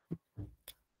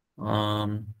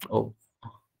 Oh.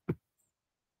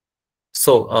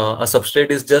 So a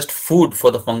substrate is just food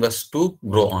for the fungus to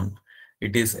grow on.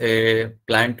 It is a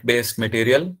plant-based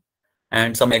material,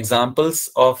 and some examples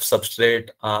of substrate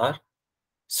are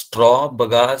straw,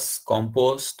 bagasse,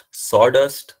 compost,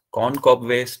 sawdust, corn cob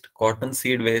waste, cotton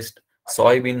seed waste,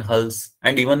 soybean hulls,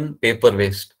 and even paper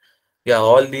waste. Yeah,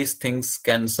 all these things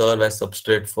can serve as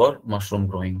substrate for mushroom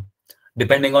growing,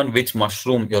 depending on which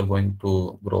mushroom you're going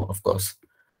to grow, of course.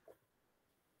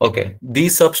 Okay,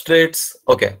 these substrates,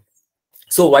 okay.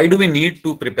 So why do we need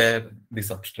to prepare the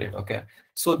substrate? Okay,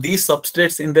 so these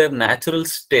substrates in their natural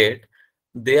state,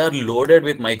 they are loaded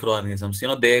with microorganisms.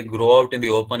 They grow out in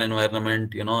the open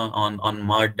environment, on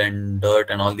mud and dirt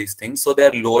and all these things. So they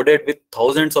are loaded with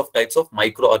thousands of types of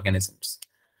microorganisms.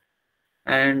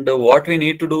 And what we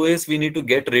need to do is we need to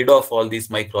get rid of all these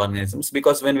microorganisms,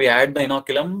 because when we add the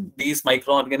inoculum, these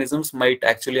microorganisms might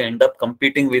actually end up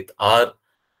competing with our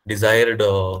desired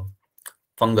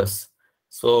fungus.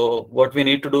 So what we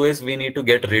need to do is we need to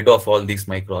get rid of all these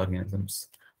microorganisms.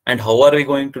 And how are we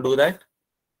going to do that?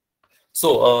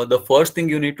 So the first thing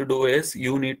you need to do is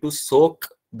you need to soak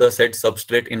the said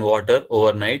substrate in water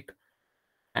overnight.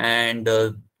 And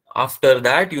after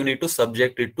that, you need to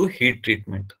subject it to heat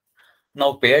treatment.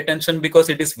 Now pay attention, because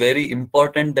it is very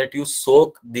important that you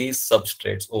soak these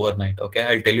substrates overnight. Okay,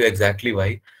 I'll tell you exactly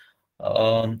why.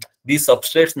 These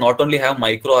substrates not only have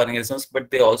microorganisms, but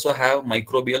they also have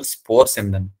microbial spores in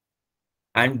them.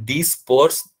 And these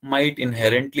spores might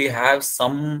inherently have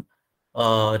some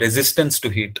resistance to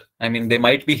heat. I mean, they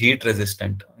might be heat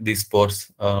resistant, these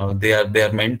spores. They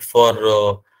are meant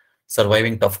for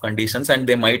surviving tough conditions, and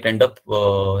they might end up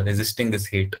resisting this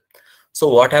heat. So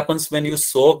what happens when you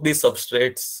soak these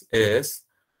substrates is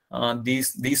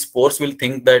these spores will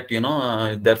think that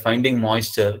they're finding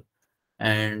moisture,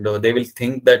 and they will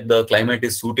think that the climate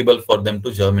is suitable for them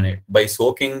to germinate. By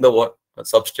soaking the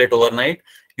substrate overnight,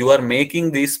 you are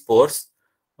making these spores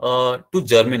to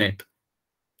germinate.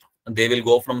 They will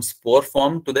go from spore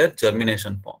form to their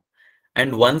germination form.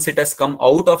 And once it has come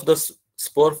out of the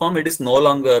spore form, it is no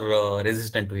longer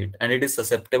resistant to heat, and it is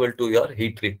susceptible to your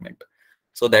heat treatment.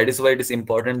 So that is why it is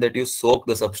important that you soak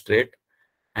the substrate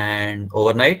and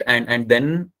overnight, and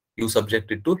then you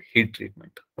subject it to heat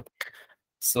treatment.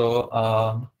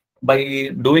 So by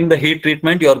doing the heat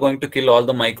treatment, you are going to kill all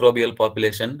the microbial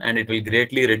population, and it will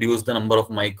greatly reduce the number of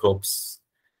microbes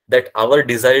that our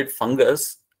desired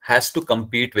fungus has to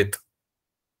compete with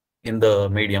in the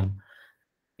medium.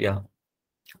 Yeah.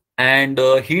 And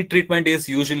heat treatment is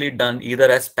usually done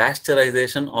either as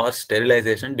pasteurization or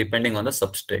sterilization, depending on the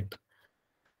substrate.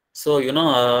 So,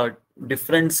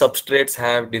 different substrates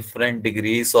have different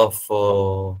degrees of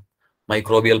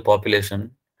microbial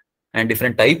population and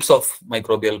different types of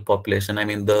microbial population. I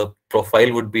mean, the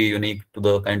profile would be unique to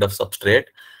the kind of substrate.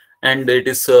 And it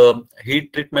is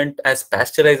heat treatment as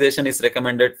pasteurization is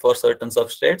recommended for certain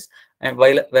substrates, and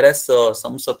whereas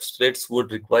some substrates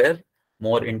would require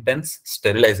more intense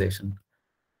sterilization.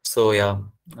 So yeah,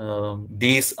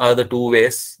 these are the 2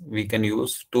 ways we can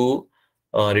use to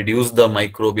reduce the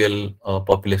microbial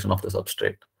population of the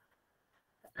substrate.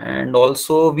 And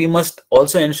also we must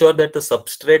also ensure that the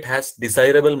substrate has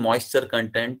desirable moisture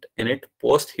content in it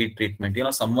post heat treatment.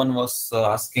 Someone was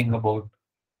asking about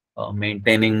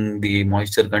maintaining the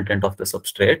moisture content of the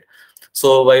substrate.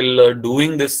 So while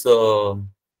doing this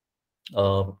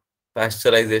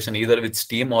pasteurization either with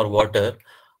steam or water,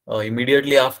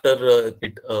 immediately after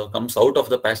it comes out of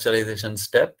the pasteurization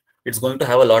step, it's going to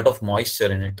have a lot of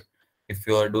moisture in it. If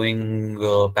you are doing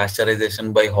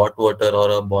pasteurization by hot water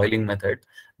or a boiling method,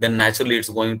 then naturally it's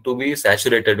going to be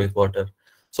saturated with water.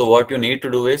 So what you need to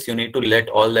do is you need to let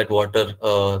all that water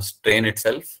strain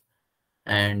itself,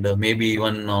 and maybe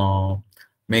even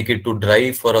make it to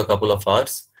dry for a couple of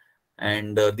hours.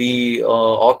 And the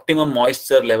optimum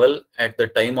moisture level at the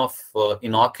time of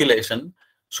inoculation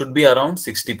should be around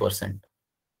 60%.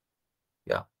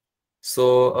 Yeah.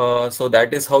 So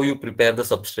that is how you prepare the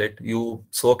substrate. You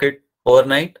soak it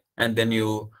overnight and then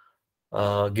you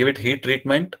give it heat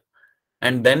treatment,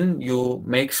 and then you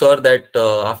make sure that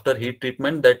after heat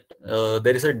treatment that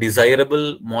there is a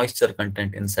desirable moisture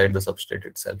content inside the substrate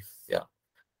itself. Yeah.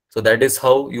 So that is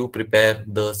how you prepare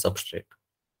the substrate.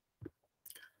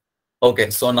 Okay,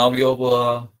 so now you've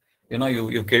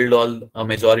you killed all a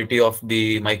majority of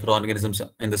the microorganisms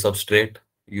in the substrate.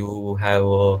 You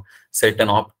have set an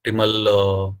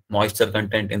optimal moisture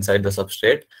content inside the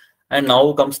substrate, and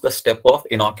now comes the step of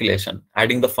inoculation,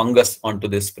 adding the fungus onto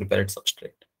this prepared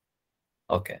substrate.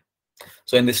 Okay,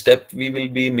 so in this step we will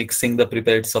be mixing the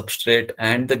prepared substrate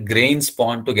and the grain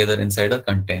spawn together inside a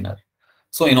container.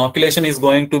 So inoculation is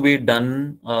going to be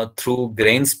done through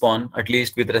grain spawn, at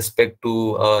least with respect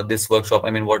to this workshop.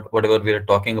 I mean, whatever we are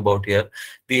talking about here,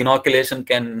 the inoculation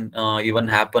can even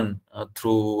happen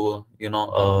through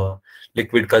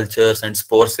liquid cultures and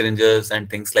spore syringes and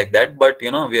things like that. But we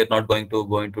are not going to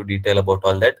go into detail about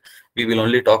all that. We will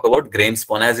only talk about grain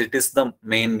spawn, as it is the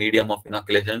main medium of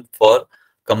inoculation for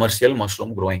commercial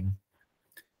mushroom growing.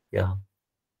 Yeah.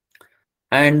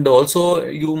 And also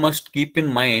you must keep in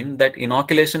mind that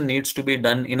inoculation needs to be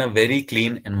done in a very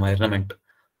clean environment.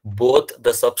 Both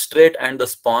the substrate and the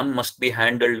spawn must be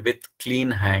handled with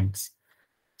clean hands.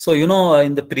 So,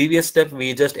 in the previous step,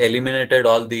 we just eliminated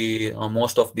all the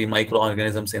most of the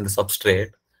microorganisms in the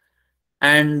substrate.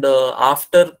 And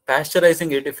after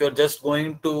pasteurizing it, if you're just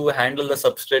going to handle the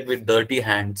substrate with dirty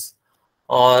hands,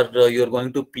 or you're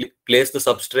going to place the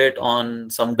substrate on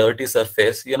some dirty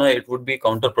surface, it would be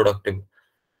counterproductive.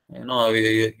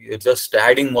 You're just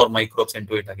adding more microbes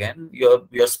into it again.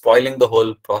 You're spoiling the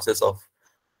whole process of,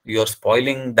 you're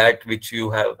spoiling that which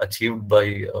you have achieved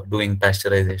by doing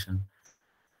pasteurization.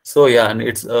 So yeah, and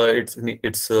it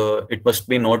must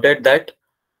be noted that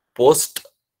post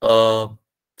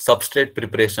substrate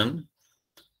preparation,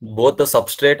 both the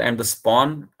substrate and the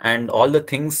spawn and all the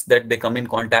things that they come in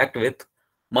contact with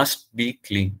must be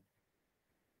clean.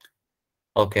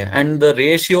 Okay, and the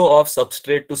ratio of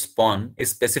substrate to spawn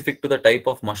is specific to the type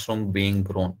of mushroom being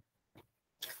grown.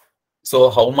 So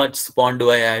how much spawn do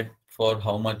I add for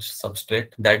how much substrate?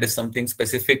 That is something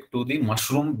specific to the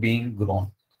mushroom being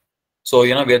grown. So,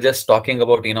 we are just talking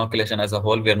about inoculation as a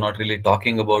whole. We are not really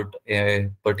talking about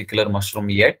a particular mushroom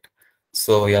yet.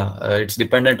 So yeah, it's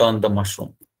dependent on the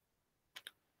mushroom.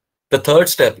 The third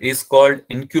step is called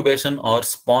incubation or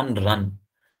spawn run.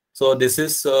 So this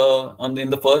is in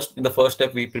the first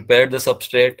step we prepared the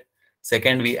substrate.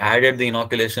 Second, we added the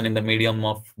inoculation in the medium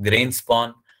of grain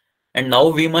spawn, and now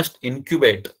we must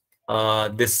incubate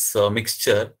this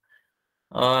mixture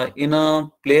in a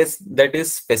place that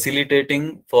is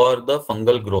facilitating for the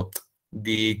fungal growth.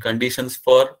 The conditions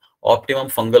for optimum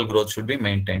fungal growth should be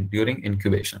maintained during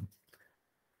incubation.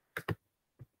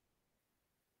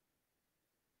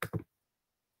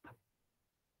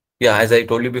 Yeah, as I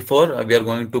told you before, we are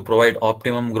going to provide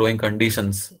optimum growing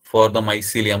conditions for the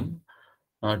mycelium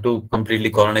to completely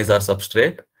colonize our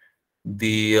substrate.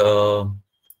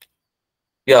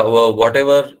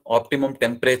 Whatever optimum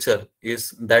temperature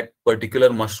is that particular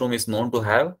mushroom is known to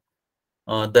have,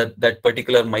 that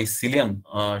particular mycelium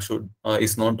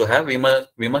is known to have,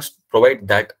 we must provide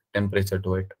that temperature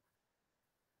to it.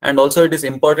 And also it is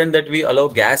important that we allow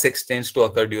gas exchange to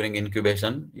occur during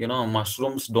incubation.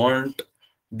 Mushrooms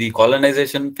the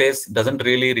colonization phase doesn't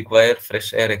really require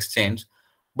fresh air exchange,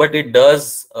 but it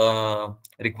does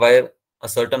require a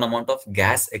certain amount of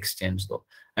gas exchange though.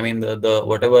 I mean, the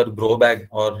whatever grow bag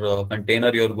or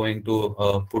container you're going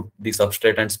to put the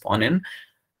substrate and spawn in,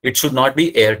 it should not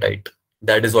be airtight.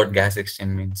 That is what gas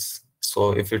exchange means.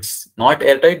 So if it's not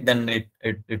airtight, then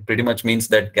it pretty much means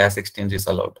that gas exchange is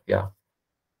allowed. Yeah.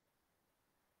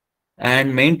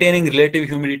 And maintaining relative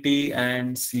humidity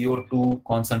and CO2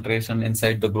 concentration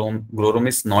inside the grow room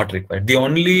is not required. The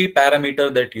only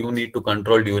parameter that you need to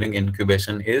control during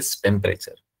incubation is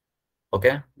temperature.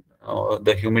 Okay,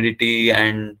 the humidity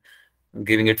and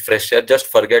giving it fresh air, just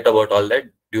forget about all that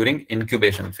during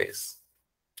incubation phase.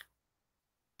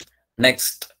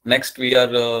 Next we are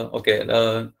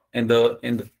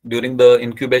during the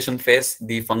incubation phase,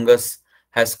 the fungus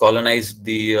has colonized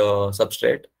the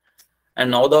substrate. And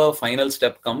now the final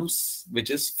step comes, which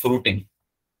is fruiting.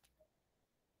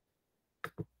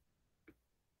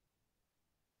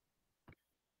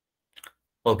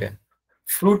 Okay.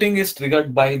 Fruiting is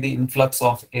triggered by the influx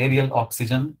of aerial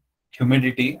oxygen,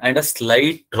 humidity, and a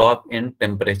slight drop in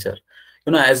temperature.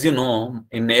 As you know,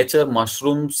 in nature,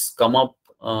 mushrooms come up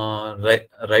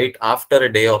right after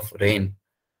a day of rain.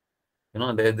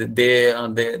 They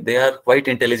are quite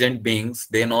intelligent beings.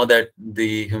 They know that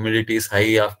the humidity is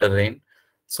high after rain,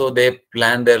 so they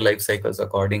plan their life cycles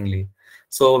accordingly.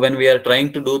 So when we are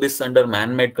trying to do this under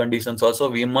man-made conditions, also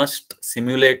we must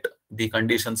simulate the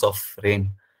conditions of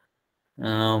rain.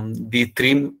 The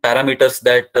three parameters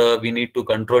that we need to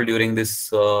control during this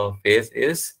phase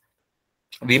is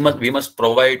we must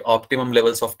provide optimum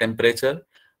levels of temperature.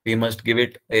 We must give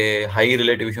it a high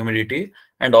relative humidity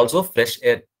and also fresh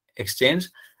air exchange,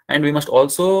 and we must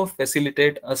also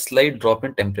facilitate a slight drop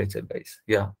in temperature, guys.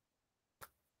 Yeah.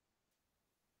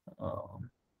 Um,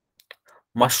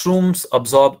 Mushrooms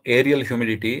absorb aerial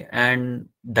humidity, and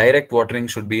direct watering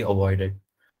should be avoided.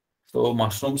 So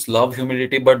mushrooms love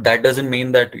humidity, but that doesn't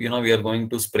mean that we are going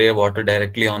to spray water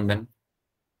directly on them.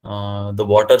 The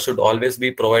water should always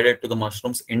be provided to the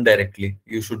mushrooms indirectly.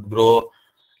 You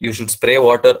should spray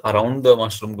water around the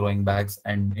mushroom growing bags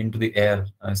and into the air,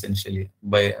 essentially,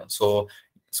 by so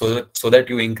that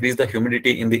you increase the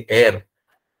humidity in the air,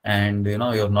 and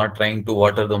you're not trying to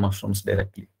water the mushrooms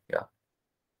directly. Yeah.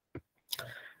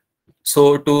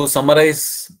 So to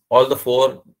summarize all the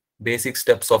four basic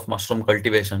steps of mushroom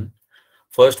cultivation,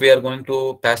 first we are going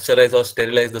to pasteurize or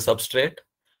sterilize the substrate.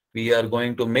 We are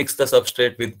going to mix the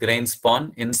substrate with grain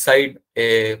spawn inside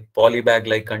a polybag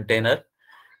like container,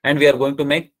 and we are going to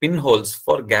make pinholes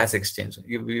for gas exchange.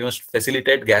 We must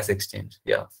facilitate gas exchange.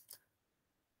 Yeah.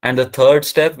 And the third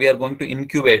step, we are going to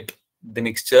incubate the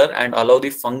mixture and allow the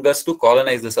fungus to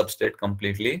colonize the substrate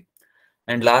completely.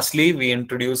 And lastly, we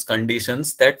introduce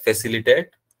conditions that facilitate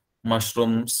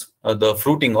the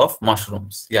fruiting of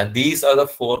mushrooms. Yeah, these are the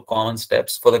four common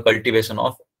steps for the cultivation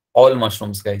of all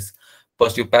mushrooms, guys.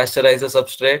 First, you pasteurize the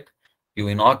substrate, you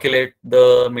inoculate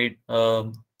the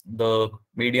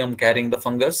medium carrying the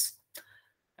fungus,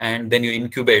 and then you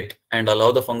incubate and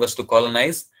allow the fungus to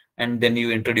colonize, and then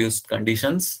you introduce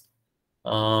conditions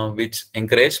which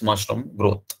encourage mushroom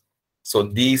growth. So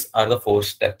these are the four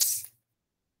steps.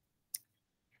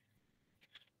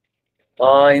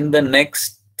 In the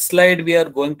next slide, we are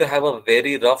going to have a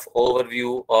very rough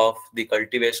overview of the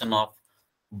cultivation of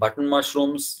button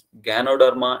mushrooms,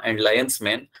 Ganoderma, and lion's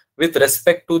mane with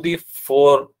respect to the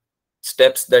four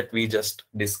steps that we just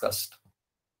discussed.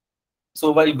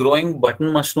 So while growing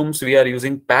button mushrooms, we are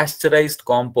using pasteurized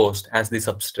compost as the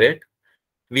substrate.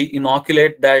 We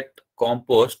inoculate that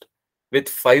compost with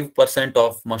 5%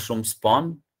 of mushroom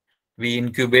spawn. We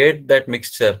incubate that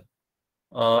mixture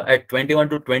at 21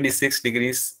 to 26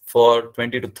 degrees for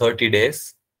 20 to 30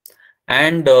 days.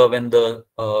 And when the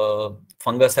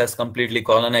fungus has completely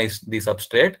colonized the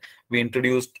substrate, we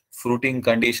introduced fruiting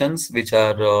conditions, which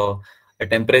are a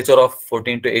temperature of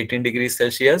 14 to 18 degrees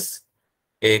Celsius,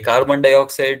 a carbon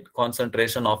dioxide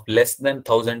concentration of less than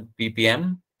 1000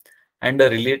 ppm, and a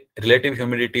relative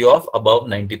humidity of above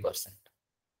 90%.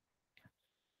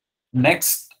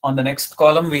 Next, on the next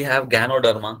column, we have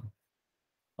Ganoderma.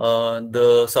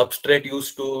 The substrate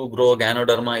used to grow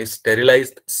Ganoderma is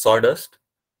sterilized sawdust,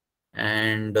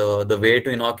 and the way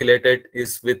to inoculate it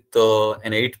is with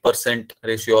an 8%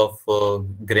 ratio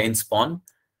of grain spawn.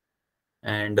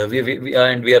 And we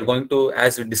are going to,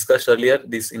 as we discussed earlier,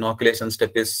 this inoculation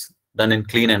step is done in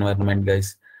clean environment,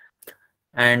 guys.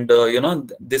 And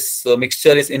this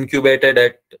mixture is incubated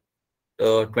at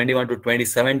 21 to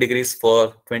 27 degrees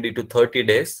for 20 to 30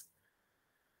 days.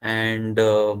 And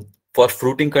for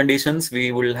fruiting conditions,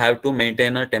 we will have to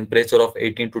maintain a temperature of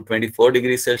 18 to 24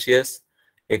 degrees Celsius,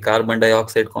 a carbon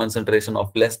dioxide concentration of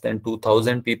less than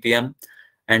 2000 ppm,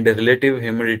 and a relative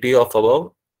humidity of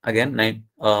above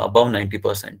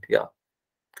 90%. Yeah.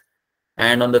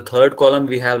 And on the third column,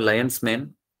 we have lion's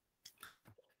mane.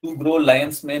 To grow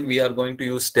lion's mane, we are going to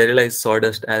use sterilized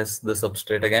sawdust as the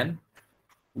substrate again.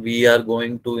 We are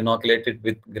going to inoculate it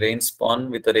with grain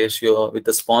spawn with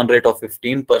a spawn rate of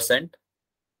 15%.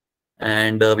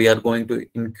 And we are going to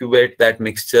incubate that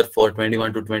mixture for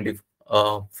 21 to 20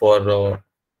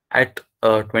 at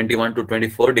 21 to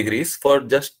 24 degrees for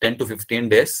just 10 to 15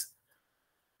 days.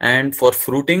 And for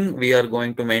fruiting, we are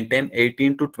going to maintain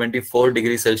 18 to 24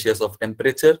 degrees Celsius of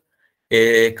temperature,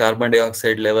 a carbon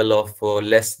dioxide level of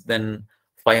less than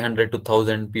 500 to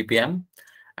 1000 ppm,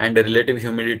 and a relative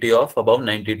humidity of above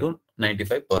 90 to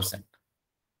 95%.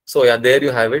 So yeah, there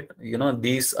you have it.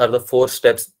 These are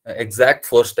the exact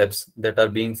four steps that are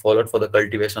being followed for the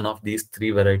cultivation of these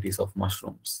three varieties of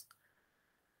mushrooms.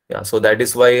 Yeah, so that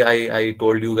is why I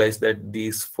told you guys that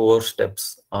these four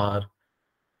steps are,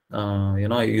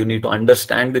 you need to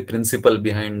understand the principle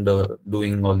behind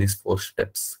doing all these four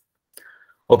steps.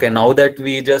 Okay, now that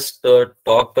we just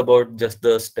talked about just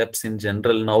the steps in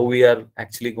general, now we are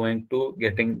actually going to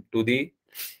getting to the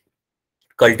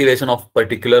cultivation of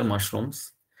particular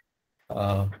mushrooms.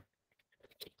 Uh,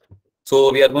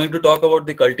 so we are going to talk about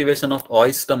the cultivation of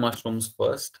oyster mushrooms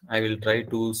first. I will try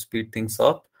to speed things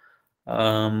up.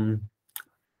 Um,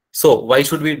 so why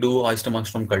should we do oyster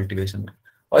mushroom cultivation?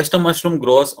 Oyster mushroom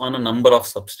grows on a number of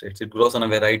substrates. It grows on a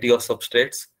variety of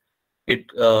substrates. It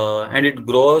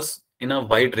grows in a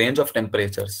wide range of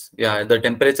temperatures. Yeah, the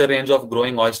temperature range of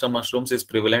growing oyster mushrooms is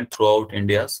prevalent throughout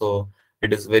India, so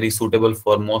it is very suitable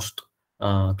for most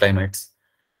climates.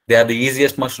 They are the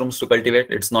easiest mushrooms to cultivate.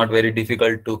 It's not very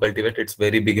difficult to cultivate. It's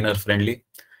very beginner friendly.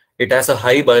 It has a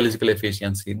high biological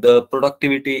efficiency. The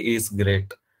productivity is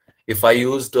great. If I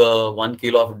used 1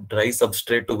 kilo of dry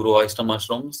substrate to grow oyster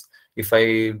mushrooms, if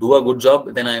I do a good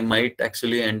job, then I might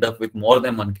actually end up with more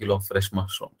than 1 kilo of fresh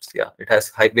mushrooms. Yeah, it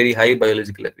has very high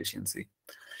biological efficiency.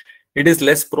 It is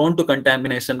less prone to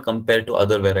contamination compared to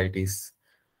other varieties.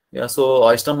 Yeah, so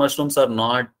oyster mushrooms are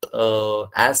not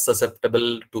as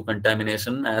susceptible to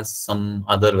contamination as some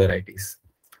other varieties.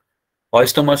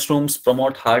 Oyster mushrooms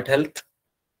promote heart health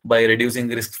by reducing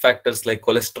risk factors like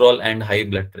cholesterol and high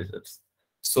blood pressures.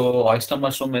 So oyster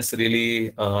mushroom is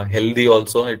really healthy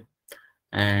also,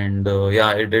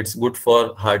 it's good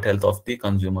for heart health of the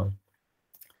consumer.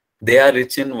 They are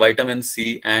rich in vitamin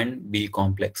C and B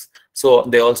complex. So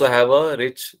they also have a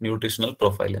rich nutritional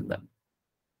profile in them.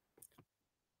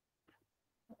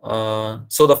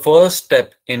 So the first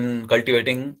step in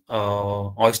cultivating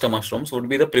oyster mushrooms would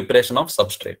be the preparation of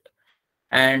substrate.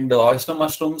 And oyster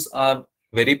mushrooms are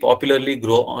very popularly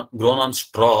grown on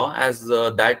straw, as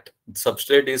that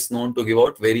substrate is known to give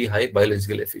out very high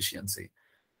biological efficiency.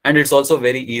 And it's also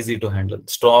very easy to handle.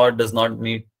 Straw does not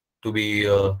need to be,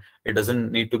 it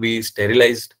doesn't need to be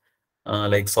sterilized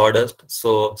like sawdust.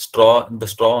 So the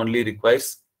straw only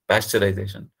requires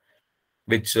pasteurization,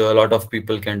 which a lot of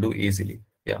people can do easily.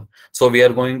 Yeah. So we are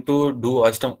going to do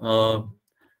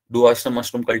oyster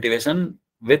mushroom cultivation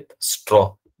with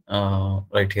straw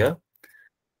right here.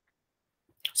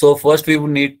 So first we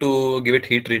would need to give it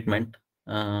heat treatment.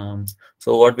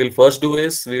 So what we'll first do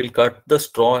is we will cut the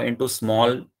straw into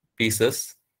small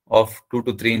pieces of 2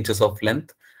 to 3 inches of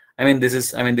length.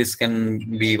 This can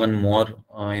be even more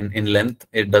in length.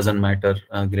 It doesn't matter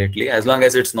greatly as long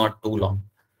as it's not too long.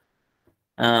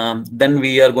 Then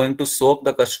we are going to soak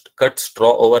the cut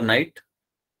straw overnight,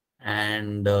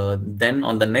 and then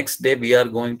on the next day we are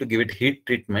going to give it heat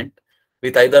treatment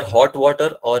with either hot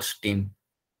water or steam.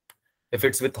 If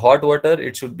it's with hot water,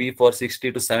 it should be for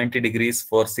 60 to 70 degrees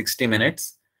for 60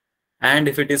 minutes. And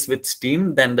if it is with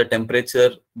steam, then the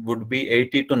temperature would be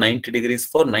 80 to 90 degrees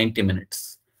for 90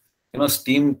 minutes.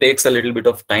 Steam takes a little bit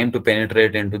of time to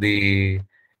penetrate into the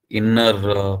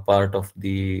inner part of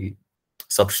the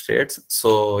substrates.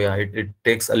 So yeah, it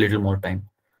takes a little more time.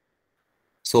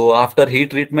 So after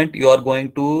heat treatment, you are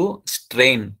going to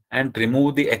strain and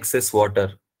remove the excess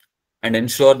water and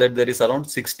ensure that there is around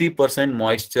 60%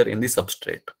 moisture in the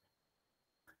substrate.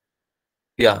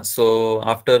 Yeah, so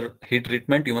after heat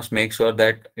treatment, you must make sure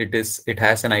that it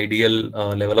has an ideal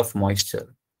level of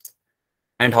moisture.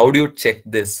 And how do you check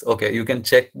this? Okay, you can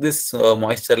check this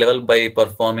moisture level by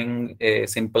performing a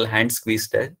simple hand squeeze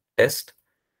test.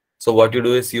 So what you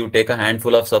do is you take a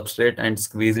handful of substrate and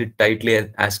squeeze it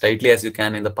as tightly as you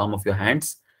can in the palm of your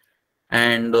hands.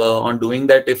 And on doing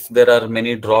that, if there are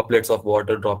many droplets of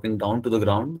water dropping down to the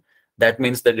ground, that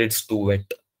means that it's too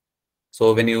wet.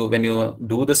 So when you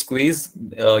do the squeeze,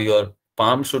 your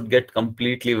palm should get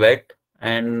completely wet,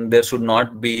 and there should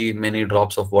not be many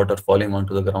drops of water falling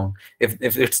onto the ground. If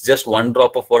it's just one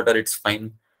drop of water, it's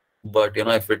fine. But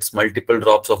if it's multiple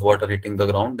drops of water hitting the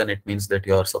ground, then it means that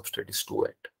your substrate is too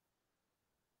wet.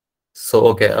 So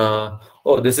okay,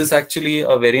 this is actually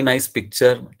a very nice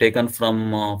picture taken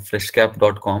from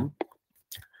freshcap.com.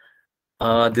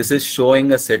 This is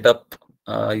showing a setup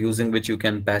using which you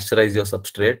can pasteurize your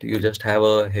substrate. You just have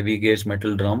a heavy gauge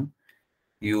metal drum.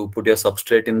 You put your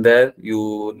substrate in there,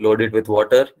 you load it with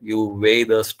water, you weigh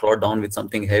the straw down with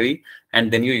something heavy,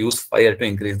 and then you use fire to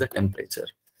increase the temperature.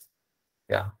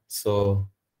 Yeah, so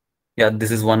yeah,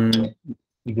 this is one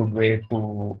good way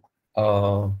to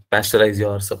pasteurize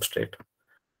your substrate.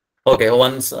 Okay,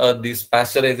 once this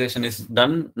pasteurization is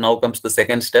done, now comes the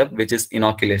second step, which is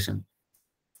inoculation.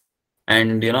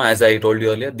 And as I told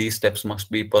you earlier, these steps must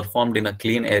be performed in a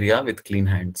clean area with clean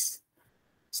hands.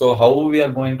 So how we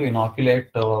are going to inoculate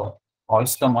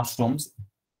oyster mushrooms?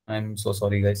 I'm so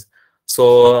sorry, guys.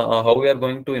 So how we are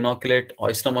going to inoculate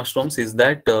oyster mushrooms is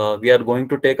that we are going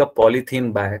to take a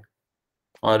polythene bag,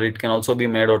 or it can also be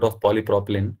made out of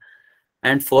polypropylene.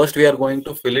 And first we are going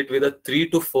to fill it with a 3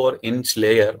 to 4 inch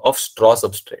layer of straw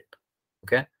substrate.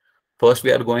 Okay. First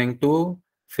we are going to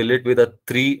fill it with a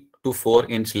 3 to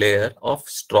 4-inch layer of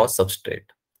straw substrate.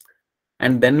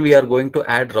 And then we are going to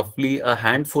add roughly a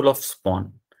handful of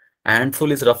spawn. A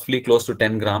handful is roughly close to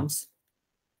 10 grams.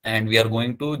 And we are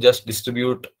going to just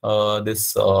distribute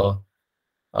this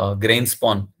grain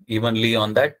spawn evenly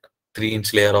on that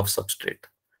 3-inch layer of substrate.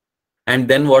 And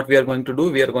then what we are going to do,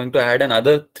 we are going to add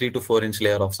another 3 to 4-inch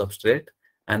layer of substrate,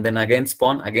 and then again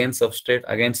spawn, again substrate,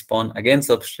 again spawn, again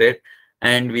substrate,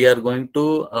 and we are going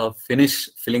to finish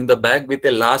filling the bag with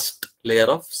a last layer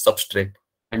of substrate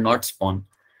and not spawn.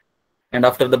 And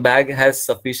after the bag has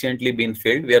sufficiently been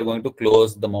filled, we are going to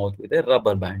close the mouth with a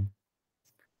rubber band.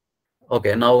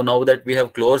 Okay, now that we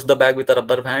have closed the bag with a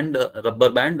rubber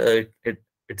band,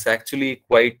 it's actually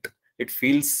quite, it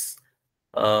feels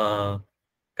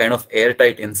kind of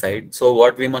airtight inside. So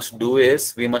what we must do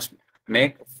is we must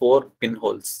make 4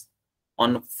 pinholes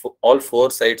on all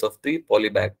 4 sides of the poly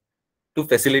bag to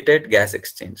facilitate gas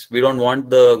exchange. We don't want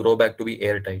the grow bag to be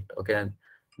airtight. Okay,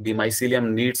 the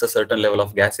mycelium needs a certain level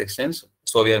of gas exchange,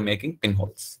 so we are making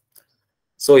pinholes.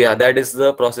 So yeah, that is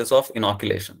the process of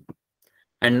inoculation.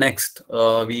 And next,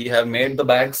 we have made the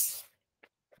bags,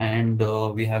 and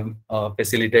we have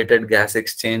facilitated gas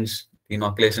exchange.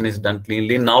 Inoculation is done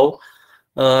cleanly. Now,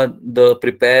 the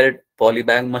prepared poly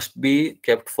bag must be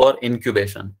kept for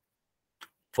incubation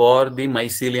for the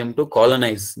mycelium to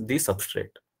colonize the substrate.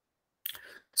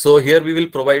 So here we will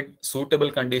provide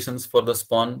suitable conditions for the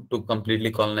spawn to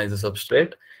completely colonize the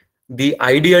substrate. The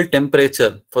ideal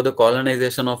temperature for the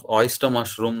colonization of oyster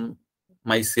mushroom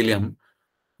mycelium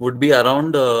would be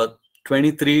around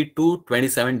 23 to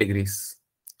 27 degrees.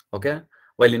 Okay.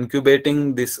 While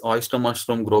incubating this oyster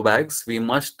mushroom grow bags, we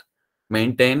must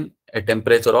maintain a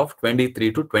temperature of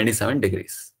 23 to 27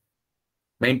 degrees.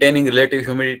 Maintaining relative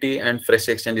humidity and fresh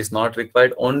exchange is not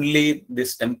required. Only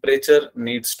this temperature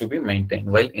needs to be maintained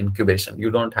while incubation. You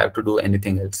don't have to do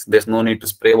anything else. There's no need to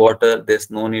spray water.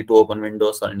 There's no need to open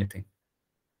windows or anything.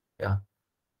 Yeah.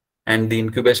 And the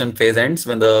incubation phase ends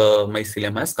when the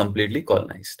mycelium has completely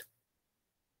colonized.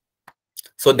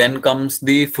 So then comes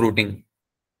the fruiting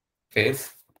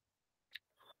phase.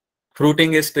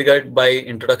 Fruiting is triggered by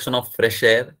introduction of fresh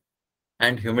air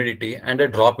and humidity and a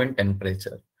drop in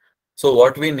temperature. So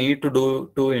what we need to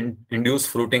do to induce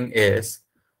fruiting is,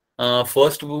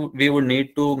 first we would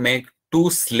need to make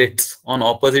 2 slits on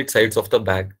opposite sides of the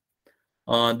bag.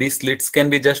 These slits can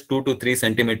be just 2 to 3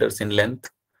 centimeters in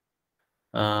length.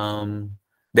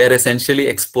 They're essentially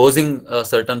exposing a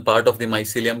certain part of the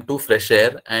mycelium to fresh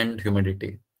air and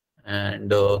humidity.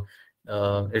 And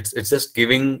it's just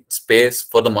giving space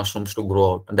for the mushrooms to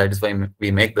grow out. And that is why we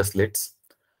make the slits.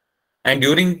 And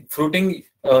during fruiting,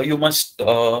 you must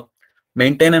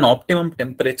maintain an optimum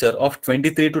temperature of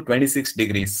 23 to 26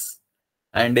 degrees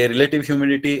and a relative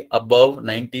humidity above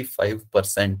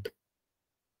 95%.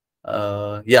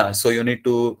 Yeah, so you need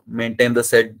to maintain the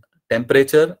said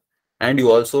temperature, and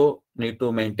you also need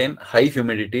to maintain high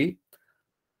humidity.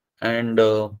 And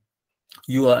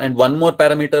and one more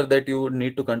parameter that you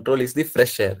need to control is the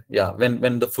fresh air. Yeah,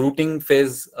 when the fruiting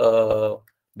phase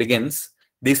begins,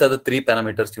 these are the 3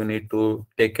 parameters you need to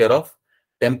take care of: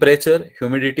 temperature,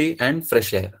 humidity, and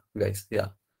fresh air, guys. Yeah.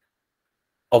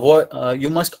 You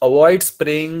must avoid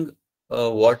spraying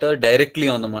water directly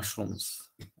on the mushrooms.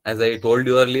 As I told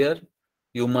you earlier,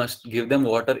 you must give them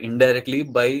water indirectly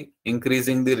by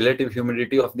increasing the relative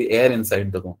humidity of the air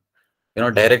inside the room.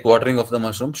 Direct watering of the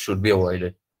mushrooms should be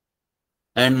avoided.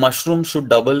 And mushrooms should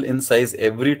double in size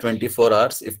every 24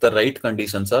 hours if the right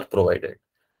conditions are provided.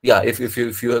 Yeah, if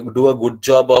you do a good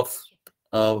job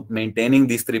of maintaining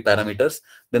these 3 parameters,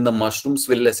 then the mushrooms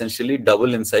will essentially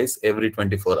double in size every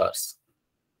 24 hours.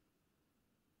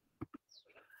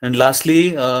 And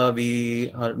lastly,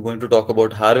 we are going to talk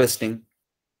about harvesting.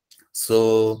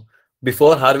 So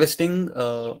before harvesting,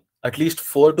 at least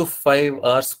 4 to 5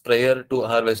 hours prior to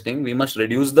harvesting, we must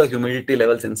reduce the humidity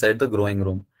levels inside the growing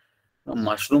room.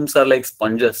 Mushrooms are like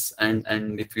sponges, and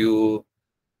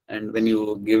when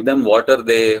you give them water,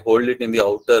 they hold it in the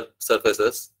outer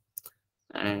surfaces.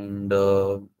 And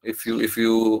if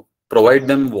you provide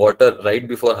them water right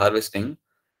before harvesting,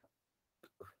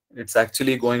 it's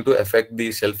actually going to affect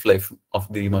the shelf life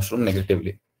of the mushroom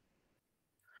negatively.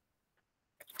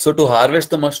 So to harvest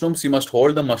the mushrooms, you must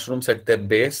hold the mushrooms at their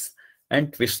base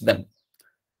and twist them,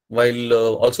 while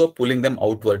also pulling them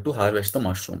outward to harvest the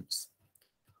mushrooms.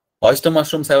 Oyster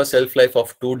mushrooms have a shelf life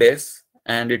of 2 days,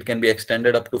 and it can be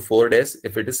extended up to 4 days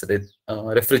if it is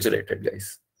refrigerated,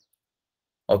 guys.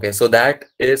 Okay, so that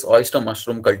is oyster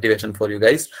mushroom cultivation for you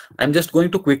guys. I'm just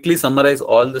going to quickly summarize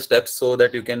all the steps so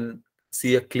that you can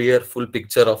see a clear, full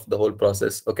picture of the whole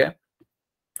process. Okay.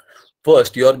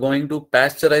 First, you are going to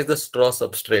pasteurize the straw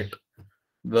substrate.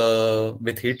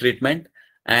 with heat treatment,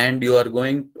 and you are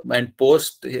going, and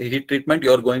post heat treatment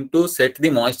you are going to set the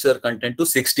moisture content to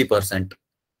 60%.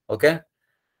 Okay,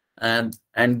 and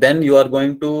then you are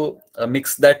going to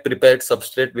mix that prepared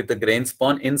substrate with a grain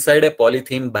spawn inside a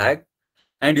polythene bag,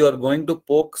 and you are going to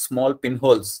poke small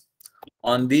pinholes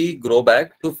on the grow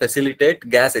bag to facilitate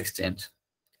gas exchange.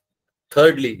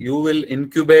 Thirdly, you will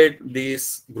incubate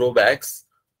these grow bags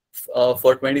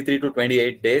for 23 to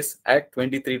 28 days at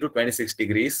 23 to 26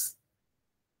 degrees,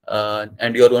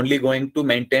 and you are only going to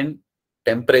maintain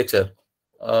temperature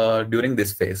during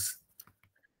this phase.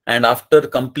 And after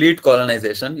complete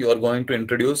colonization, you are going to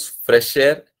introduce fresh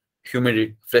air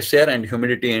and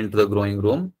humidity into the growing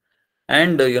room,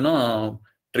 and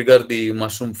trigger the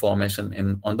mushroom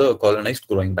formation on the colonized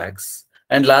growing bags.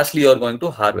 And lastly, you are going to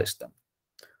harvest them.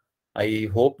 I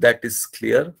hope that is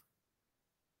clear.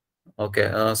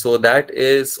 Okay, so that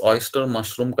is oyster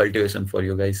mushroom cultivation for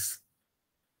you guys.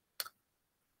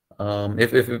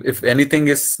 If anything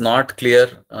is not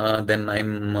clear, then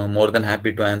I'm more than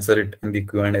happy to answer it in the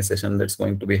Q&A session that's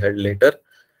going to be held later.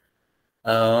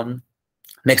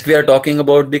 Next, we are talking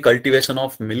about the cultivation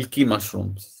of milky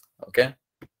mushrooms. Okay.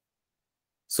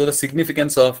 So the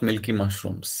significance of milky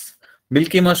mushrooms.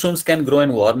 Milky mushrooms can grow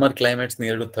in warmer climates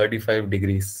near to 35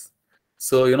 degrees.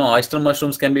 So, oyster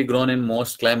mushrooms can be grown in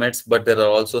most climates, but there are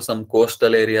also some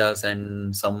coastal areas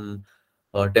and some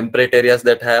temperate areas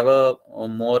that have a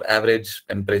more average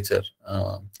temperature.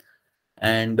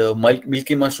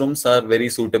 Milky mushrooms are very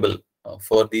suitable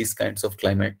for these kinds of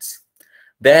climates.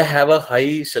 They have a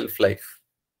high shelf life.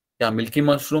 Yeah, milky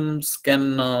mushrooms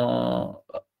can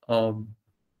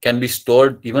be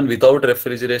stored even without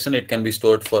refrigeration. It can be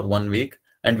stored for 1 week,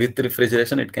 and with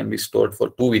refrigeration, it can be stored for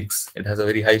 2 weeks. It has a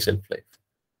very high shelf life.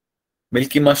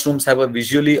 Milky mushrooms have a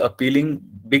visually appealing,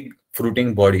 big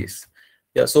fruiting bodies.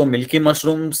 Yeah, so milky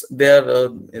mushrooms, they are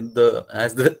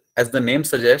as the name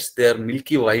suggests, they are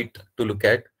milky white to look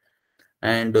at,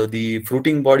 and the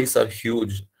fruiting bodies are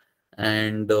huge,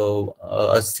 and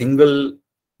a single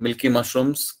milky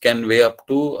mushrooms can weigh up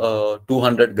to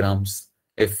 200 grams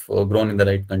if grown in the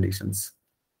right conditions.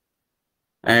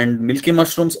 And milky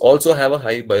mushrooms also have a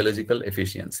high biological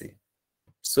efficiency.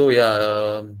 So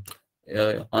yeah,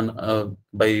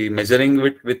 by measuring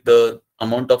with the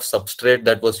amount of substrate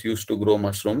that was used to grow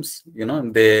mushrooms,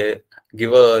 they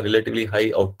give a relatively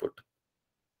high output.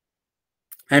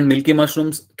 And milky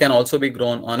mushrooms can also be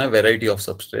grown on a variety of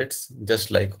substrates,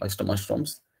 just like oyster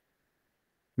mushrooms.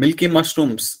 Milky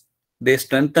mushrooms, they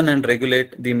strengthen and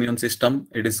regulate the immune system.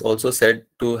 It is also said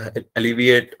to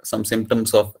alleviate some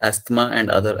symptoms of asthma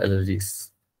and other allergies.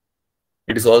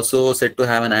 It is also said to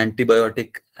have an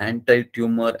antibiotic,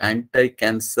 anti-tumor,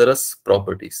 anti-cancerous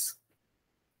properties.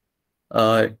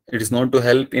 It is known to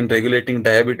help in regulating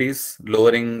diabetes,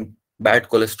 lowering bad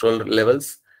cholesterol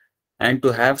levels, and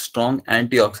to have strong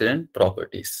antioxidant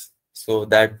properties. So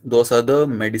those are the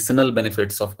medicinal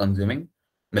benefits of consuming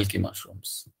milky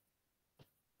mushrooms.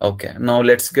 Okay, now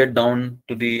let's get down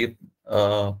to the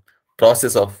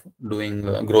process of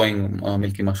growing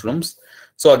milky mushrooms.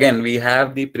 So again, we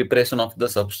have the preparation of the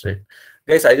substrate.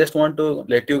 Guys, I just want to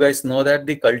let you guys know that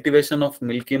the cultivation of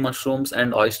milky mushrooms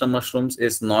and oyster mushrooms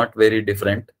is not very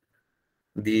different.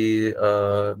 It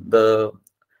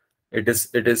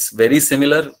is very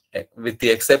similar, with the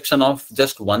exception of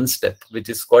just one step, which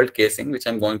is called casing, which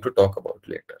I'm going to talk about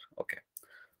later. Okay,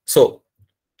 so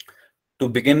to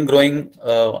begin growing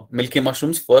milky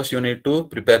mushrooms, first you need to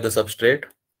prepare the substrate.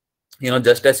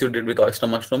 Just as you did with oyster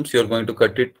mushrooms, you're going to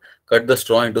cut the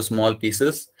straw into small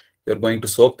pieces. You're going to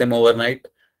soak them overnight,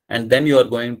 and then you are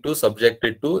going to subject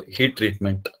it to heat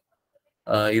treatment,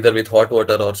 either with hot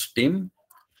water or steam.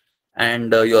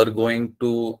 And you are going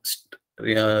to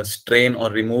strain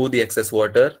or remove the excess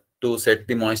water to set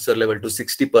the moisture level to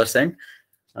 60%.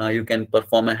 You can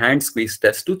perform a hand squeeze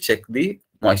test to check the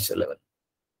moisture level.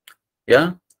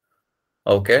 Yeah.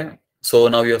 Okay. So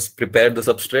now you have prepared the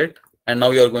substrate, and now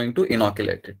you are going to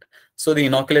inoculate it. So the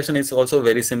inoculation is also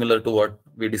very similar to what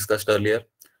we discussed earlier.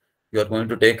 You are going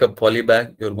to take a poly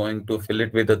bag. You're going to fill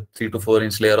it with a 3 to 4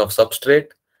 inch layer of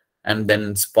substrate, and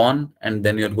then spawn, and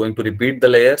then you're going to repeat the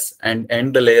layers and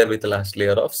end the layer with the last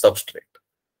layer of substrate.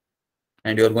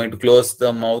 And you're going to close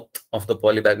the mouth of the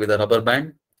poly bag with a rubber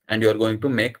band, and you're going to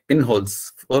make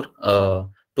pinholes to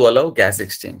allow gas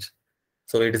exchange.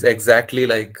 So it is exactly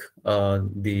like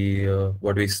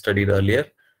what we studied earlier.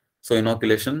 So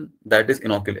inoculation, that is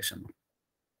inoculation.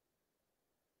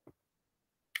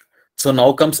 So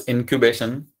now comes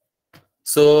incubation.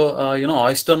 So,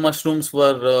 oyster mushrooms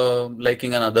were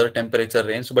liking another temperature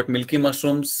range, but milky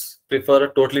mushrooms prefer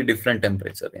a totally different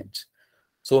temperature range.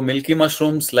 So milky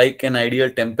mushrooms like an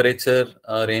ideal temperature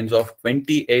range of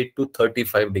 28 to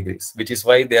 35 degrees, which is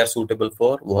why they are suitable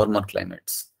for warmer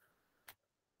climates.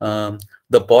 Um,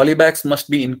 the polybags must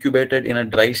be incubated in a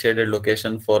dry shaded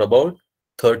location for about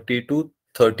 30 to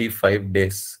 35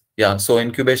 days. Yeah, so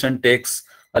incubation takes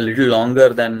a little longer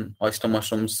than oyster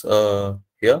mushrooms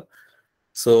here.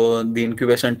 So the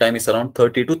incubation time is around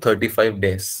 30 to 35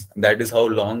 days. That is how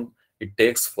long it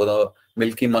takes for the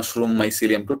milky mushroom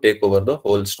mycelium to take over the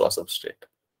whole straw substrate.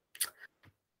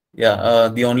 Yeah,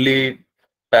 the only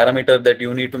parameter that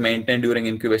you need to maintain during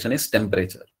incubation is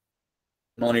temperature.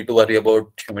 No need to worry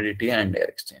about humidity and air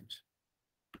exchange.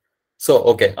 So,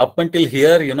 okay, up until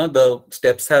here, the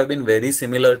steps have been very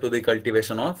similar to the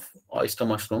cultivation of oyster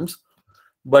mushrooms.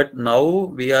 But now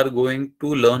we are going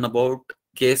to learn about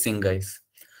casing, guys.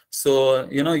 So,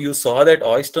 you saw that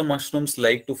oyster mushrooms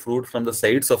like to fruit from the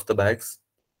sides of the bags,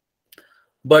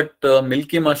 but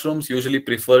milky mushrooms usually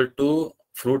prefer to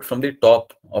fruit from the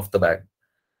top of the bag.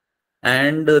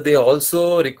 And they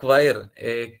also require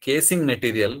a casing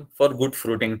material for good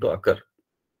fruiting to occur.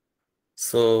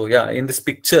 So yeah, in this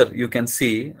picture, you can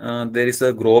see there is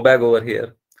a grow bag over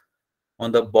here.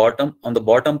 On the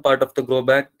bottom part of the grow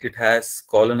bag, it has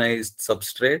colonized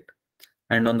substrate,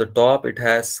 and on the top, it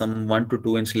has some 1 to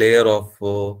 2 inch layer of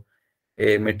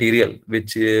a material,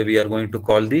 which we are going to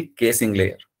call the casing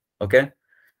layer. Okay.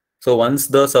 So once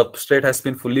the substrate has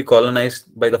been fully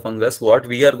colonized by the fungus, what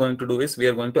we are going to do is we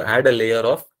are going to add a layer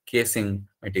of casing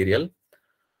material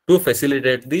to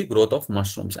facilitate the growth of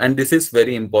mushrooms. And this is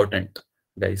very important,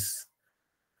 guys,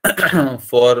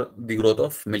 for the growth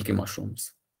of milky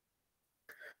mushrooms.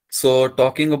 So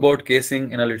talking about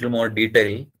casing in a little more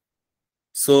detail.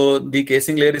 So the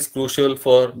casing layer is crucial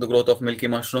for the growth of milky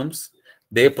mushrooms.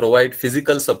 They provide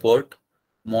physical support,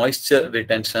 moisture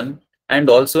retention, and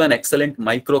also an excellent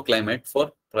microclimate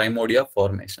for primordia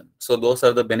formation. So those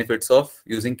are the benefits of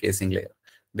using casing layer.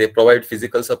 They provide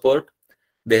physical support,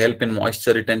 they help in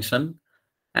moisture retention,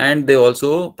 and they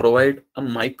also provide a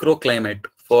microclimate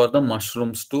for the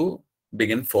mushrooms to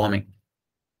begin forming.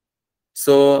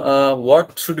 So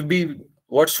what should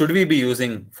we be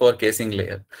using for casing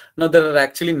layer? Now there are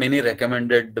actually many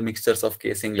recommended mixtures of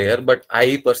casing layer, but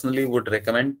I personally would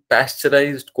recommend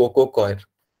pasteurized cocoa coir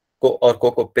or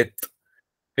cocoa pith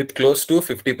with close to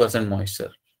 50% moisture.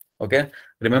 Okay,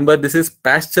 remember this is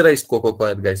pasteurized cocoa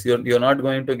coir, guys. You're not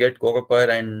going to get cocoa coir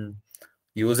and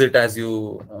use it as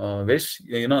you wish.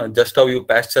 Just how you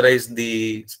pasteurize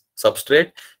the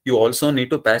substrate, you also need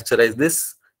to pasteurize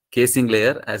this casing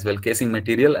layer as well, casing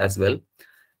material as well.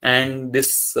 And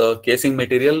this casing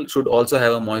material should also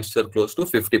have a moisture close to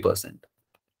 50%.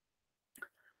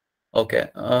 Okay.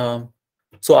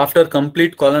 So after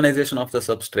complete colonization of the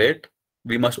substrate,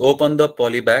 we must open the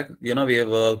poly bag. We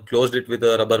have closed it with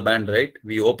a rubber band, right?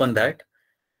 We open that.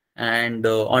 And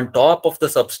on top of the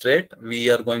substrate, we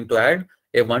are going to add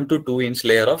a 1 to 2 inch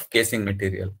layer of casing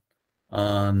material,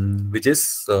 which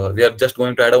is, we are just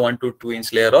going to add a 1 to 2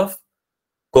 inch layer of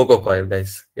cocoa coir,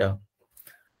 guys. Yeah.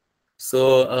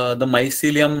 So the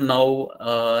mycelium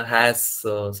now has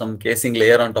some casing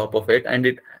layer on top of it, and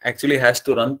it actually has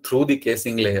to run through the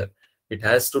casing layer. It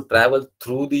has to travel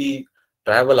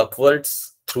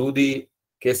upwards through the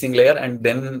casing layer, and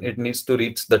then it needs to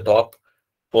reach the top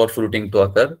for fruiting to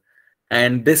occur.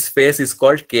 And this phase is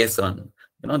called case run.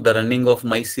 The running of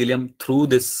mycelium through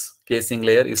this casing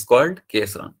layer is called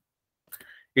case run.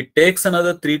 It takes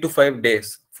another 3 to 5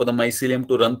 days for the mycelium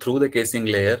to run through the casing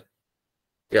layer.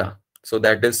 Yeah. So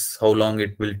that is how long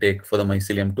it will take for the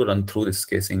mycelium to run through this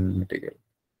casing material.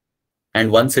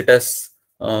 And once it has,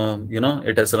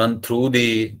 it has run through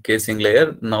the casing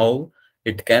layer, now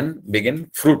it can begin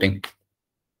fruiting.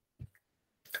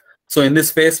 So in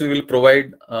this phase, we will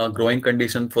provide a growing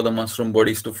condition for the mushroom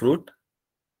bodies to fruit,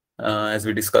 as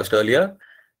we discussed earlier.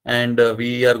 And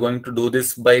we are going to do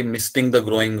this by misting the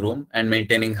growing room and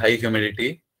maintaining high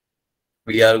humidity.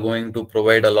 We are going to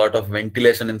provide a lot of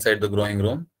ventilation inside the growing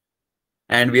room.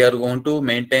 And we are going to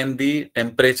maintain the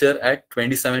temperature at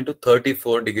 27 to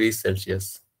 34 degrees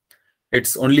Celsius.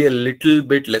 It's only a little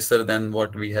bit lesser than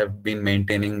what we have been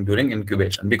maintaining during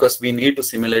incubation, because we need to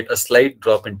simulate a slight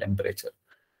drop in temperature.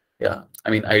 Yeah, I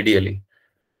mean, ideally.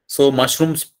 So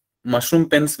mushroom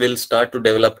pens will start to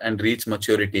develop and reach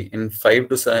maturity in 5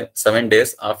 to 7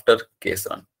 days after case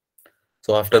run.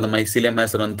 So after the mycelium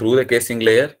has run through the casing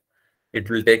layer, it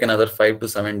will take another 5 to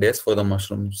 7 days for the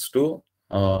mushrooms to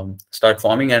start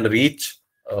forming and reach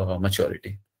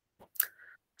maturity.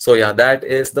 So yeah, that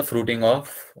is the fruiting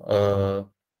of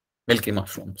milky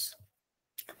mushrooms.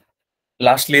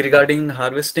 Lastly, regarding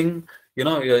harvesting,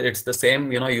 it's the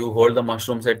same. You hold the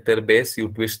mushrooms at their base, you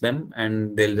twist them,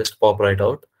 and they'll just pop right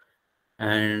out.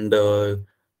 And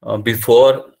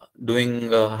before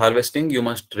doing harvesting, you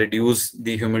must reduce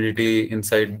the humidity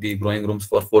inside the growing rooms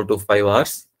for 4 to 5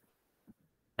 hours.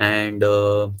 And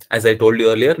as I told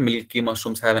you earlier, milky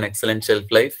mushrooms have an excellent shelf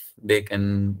life. They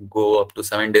can go up to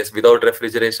 7 days without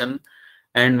refrigeration,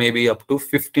 and maybe up to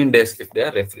 15 days if they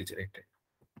are refrigerated.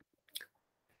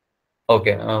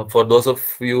 Okay, for those of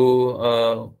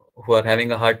you who are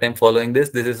having a hard time following this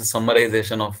is a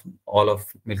summarization of all of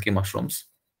milky mushrooms.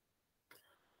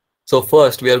 So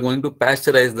first, we are going to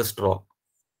pasteurize the straw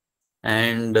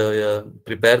and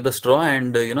prepare the straw,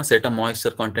 and set a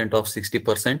moisture content of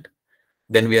 60%.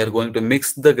 Then we are going to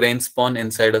mix the grain spawn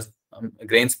inside a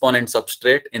grain spawn and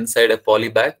substrate inside a poly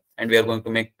bag, and we are going to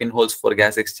make pinholes for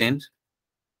gas exchange.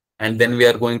 And then we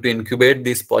are going to incubate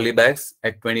these poly bags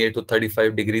at 28 to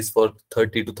 35 degrees for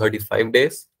 30 to 35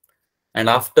 days. And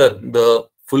after the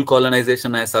full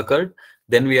colonization has occurred,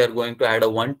 then we are going to add a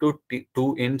 1 to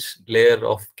 2 inch layer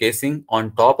of casing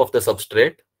on top of the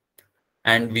substrate,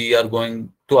 and we are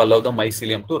going to allow the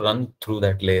mycelium to run through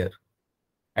that layer.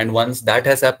 And once that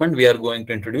has happened, we are going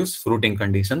to introduce fruiting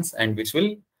conditions, and which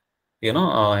will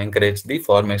encourage the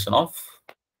formation of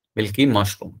milky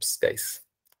mushrooms, guys.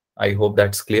 I hope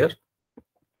that's clear.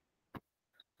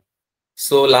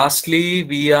 So lastly,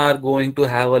 we are going to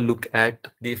have a look at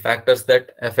the factors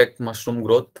that affect mushroom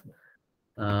growth.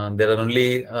 There are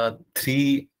only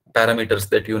 3 parameters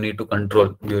that you need to control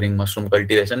during mushroom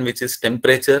cultivation, which is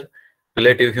temperature,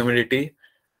 relative humidity,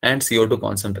 and CO2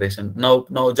 concentration. Now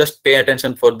just pay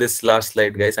attention for this last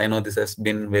slide, guys. I know this has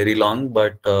been very long,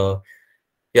 but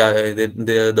yeah,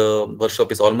 the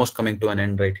workshop is almost coming to an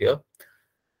end right here.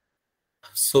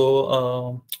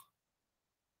 So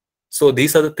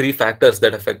these are the 3 factors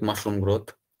that affect mushroom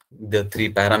growth, the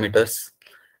 3 parameters.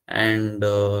 And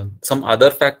some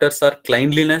other factors are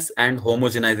cleanliness and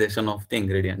homogenization of the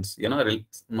ingredients.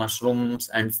 Mushrooms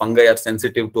and fungi are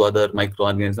sensitive to other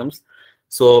microorganisms.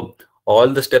 So all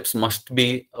the steps must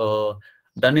be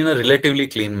done in a relatively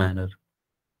clean manner.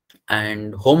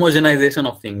 And homogenization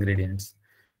of the ingredients.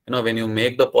 When you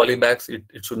make the poly bags, it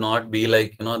should not be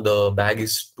like, the bag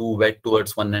is too wet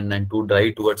towards one end and too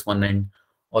dry towards one end,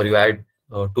 or you add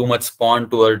too much spawn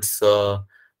towards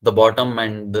the bottom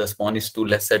and the spawn is too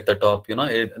less at the top.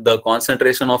 The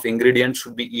concentration of ingredients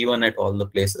should be even at all the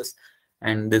places.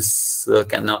 And this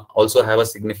can also have a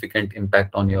significant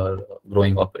impact on your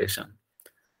growing operation.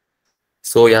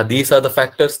 So yeah, these are the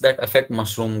factors that affect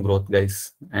mushroom growth,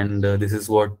 guys. And this is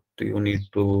what you need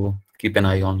to keep an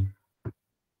eye on.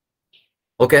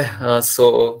 Okay,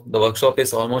 so the workshop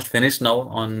is almost finished now.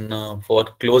 On for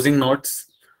closing notes,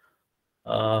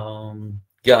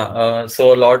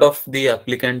 so a lot of the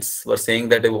applicants were saying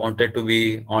that they wanted to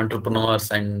be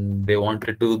entrepreneurs and they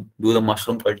wanted to do the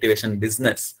mushroom cultivation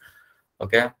business.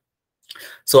 Okay,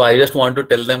 so I just want to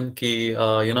tell them ki,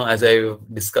 as I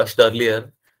discussed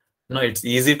earlier, it's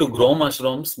easy to grow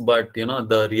mushrooms, but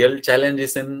the real challenge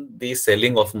is in the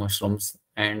selling of mushrooms,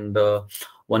 and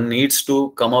one needs to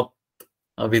come up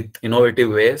with innovative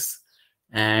ways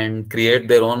and create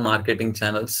their own marketing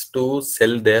channels to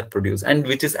sell their produce, and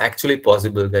which is actually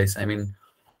possible, guys. I mean,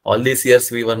 all these years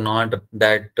we were not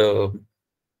that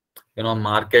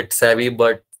market savvy,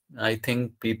 but I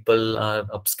think people are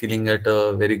upskilling at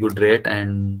a very good rate,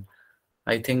 and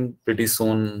I think pretty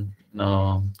soon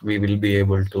we will be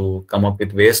able to come up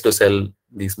with ways to sell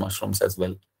these mushrooms as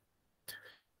well.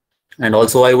 And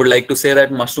also I would like to say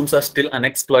that mushrooms are still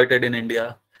unexploited in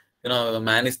India.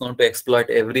 Man is known to exploit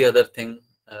every other thing.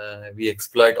 We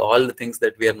exploit all the things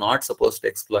that we are not supposed to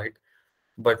exploit.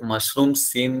 But mushrooms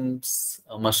seem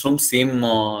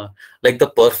like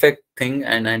the perfect thing,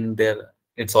 and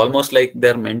it's almost like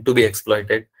they're meant to be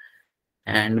exploited.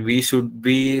 And we should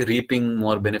be reaping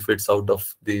more benefits out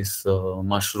of these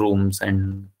mushrooms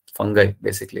and fungi,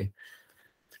 basically.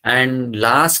 And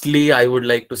lastly, I would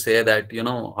like to say that,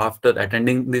 after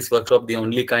attending this workshop, the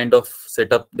only kind of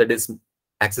setup that is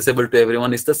accessible to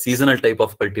everyone is the seasonal type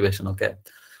of cultivation. Okay,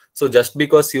 so just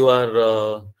because you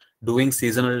are doing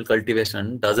seasonal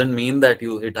cultivation doesn't mean that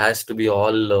it has to be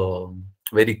all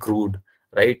very crude,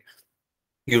 right?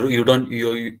 You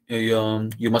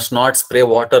must not spray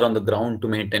water on the ground to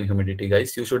maintain humidity,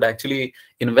 guys. You should actually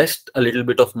invest a little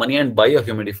bit of money and buy a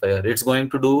humidifier. It's going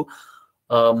to do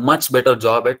a much better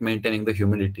job at maintaining the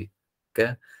humidity.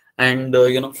 Okay, and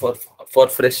for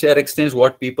fresh air exchange,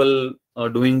 what people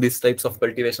doing these types of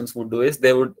cultivations would do is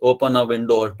they would open a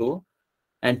window or two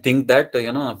and think that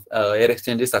air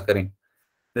exchange is occurring.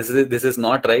 This is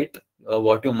not right.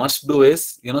 What you must do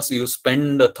is, so you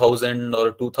spend 1,000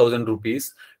 or 2,000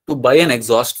 rupees to buy an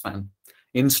exhaust fan,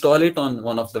 install it on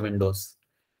one of the windows.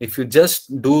 If you just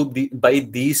buy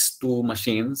these two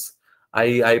machines,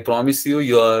 I promise you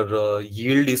your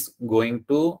yield is going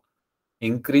to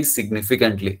increase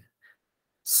significantly.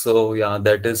 So yeah,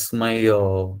 that is my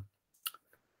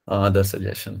other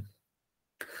suggestion.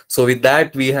 So with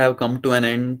that, we have come to an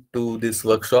end to this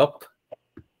workshop.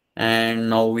 And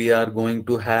now we are going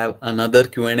to have another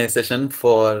Q&A session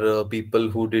for people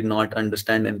who did not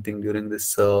understand anything during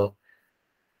this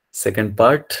second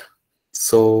part.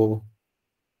 So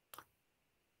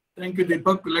Thank you,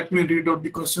 Deepak. Let me read out the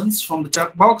questions from the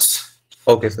chat box.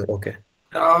 okay, sir. Okay.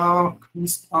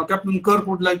 Captain Kirk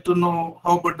would like to know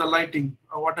how about the lighting?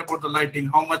 What about the lighting?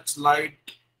 How much light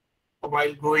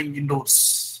while growing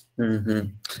indoors?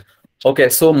 Okay,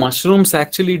 so mushrooms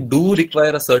actually do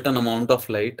require a certain amount of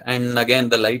light, and again,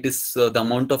 the light is the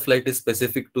amount of light is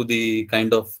specific to the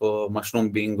kind of mushroom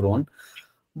being grown.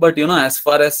 But as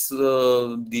far as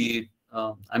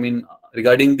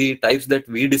regarding the types that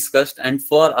we discussed, and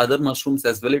for other mushrooms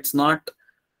as well, it's not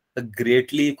a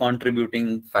greatly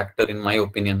contributing factor in my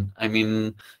opinion. I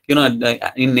mean,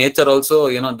 in nature also,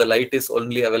 the light is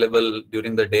only available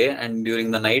during the day, and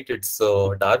during the night it's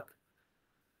dark.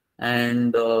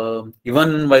 And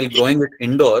even while growing it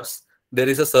indoors, there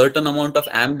is a certain amount of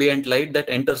ambient light that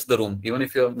enters the room. Even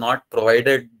if you have not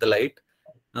provided the light,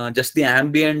 just the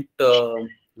ambient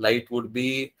light would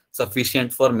be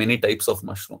sufficient for many types of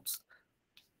mushrooms.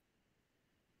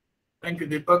 Thank you,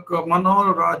 Deepak.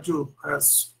 Manohar Raju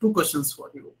has two questions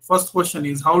for you. First question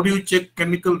is, how do you check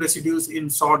chemical residues in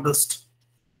sawdust?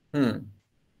 Well,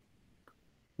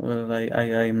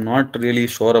 I'm not really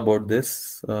sure about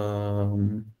this.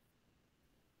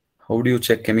 How do you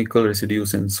check chemical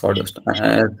residues in sawdust?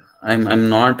 I'm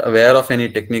not aware of any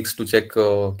techniques to check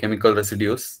chemical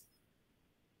residues.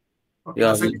 Okay,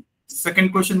 Yeah.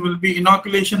 Second question will be,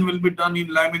 inoculation will be done in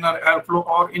laminar airflow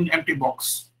or in empty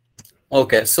box?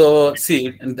 Okay, so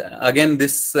see, again,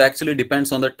 this actually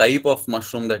depends on the type of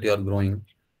mushroom that you are growing.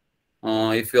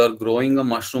 If you are growing a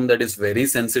mushroom that is very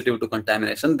sensitive to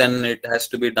contamination, then it has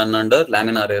to be done under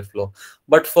laminar airflow.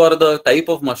 But for the type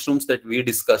of mushrooms that we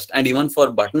discussed, and even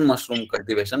for button mushroom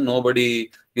cultivation,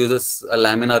 nobody uses a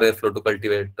laminar airflow to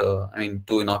cultivate,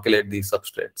 to inoculate these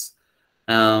substrates.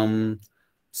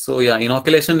 So yeah,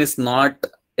 inoculation is not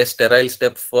a sterile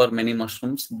step for many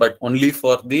mushrooms, but only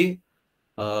for the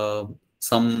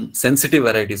some sensitive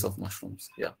varieties of mushrooms.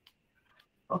 Yeah.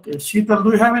 Okay, Sheetal,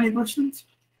 do you have any questions?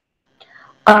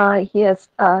 Yes,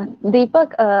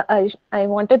 Deepak, I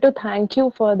wanted to thank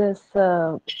you for this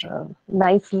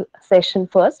nice session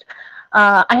first.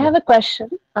 I have a question.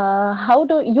 How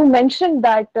do you mentioned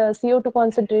that CO2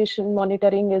 concentration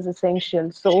monitoring is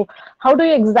essential? So, how do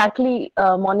you exactly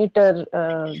monitor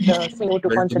the CO2 Well, to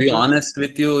be concentration? honest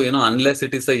with you, unless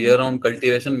it is a year-round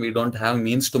cultivation, we don't have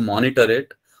means to monitor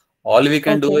it. All we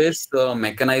can do is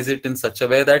mechanize it in such a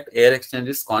way that air exchange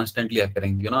is constantly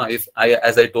occurring.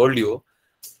 As I told you,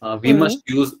 we must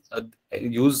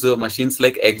use machines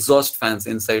like exhaust fans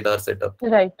inside our setup.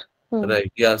 Right.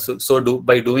 Right. Yeah. So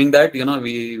by doing that,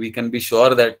 we can be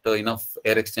sure that enough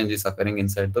air exchange is occurring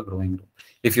inside the growing room.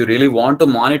 If you really want to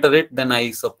monitor it, then I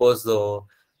suppose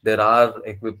there are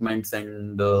equipments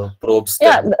and probes.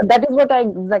 Yeah, that is what I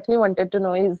exactly wanted to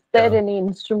know. Is there any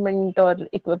instrument or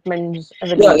equipment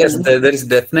available? Yeah, yes, there is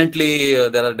definitely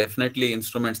there are definitely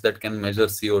instruments that can measure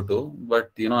CO2,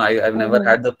 but I've never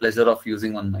had the pleasure of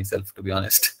using one myself, to be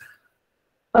honest.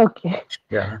 Okay.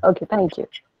 Yeah. Okay. Thank you.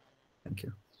 Thank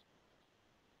you.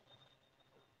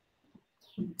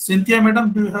 Cynthia,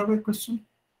 madam, do you have a question?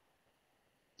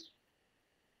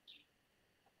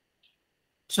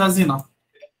 Shazina.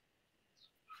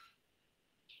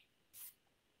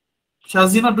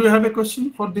 Shazina, do you have a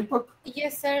question for Deepak?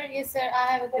 Yes, sir. Yes, sir.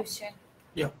 I have a question.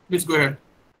 Yeah, please go ahead.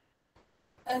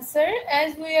 Sir,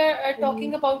 as we are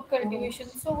talking about cultivation,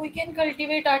 so we can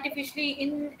cultivate artificially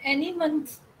in any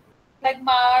month, like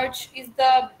March is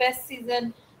the best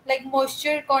season, like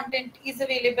moisture content is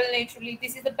available naturally.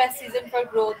 This is the best season for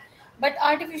growth. But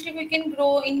artificially, we can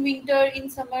grow in winter, in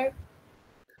summer.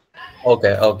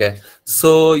 Okay.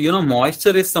 So,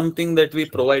 moisture is something that we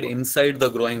provide inside the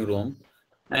growing room.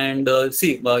 And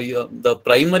the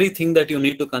primary thing that you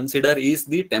need to consider is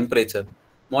the temperature.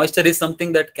 Moisture is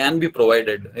something that can be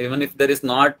provided, even if there is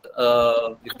not,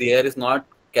 if the air is not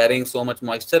carrying so much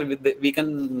moisture, we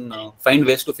can find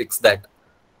ways to fix that.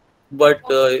 But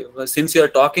since you are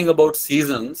talking about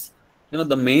seasons,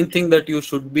 the main thing that you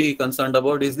should be concerned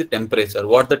about is the temperature,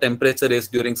 what the temperature is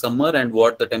during summer and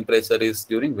what the temperature is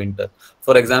during winter.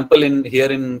 For example, here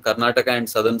in Karnataka and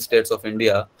southern states of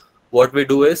India, what we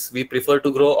do is we prefer to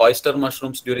grow oyster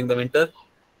mushrooms during the winter,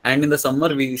 And in the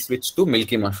summer, we switch to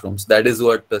milky mushrooms. That is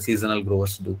what seasonal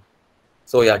growers do.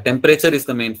 So yeah, temperature is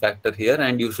the main factor here,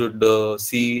 and you should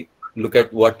look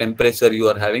at what temperature you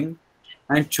are having,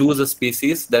 and choose a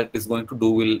species that is going to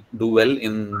do well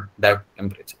in that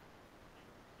temperature.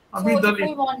 So Abhi, if we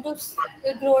the want to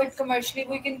grow it commercially,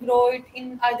 we can grow it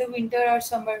in either winter or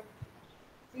summer,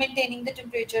 maintaining the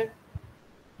temperature.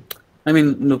 I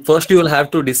mean, no, first you will have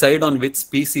to decide on which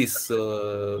species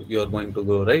you are going to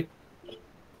grow, right?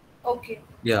 Okay.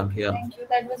 Yeah, Okay. yeah. Thank you.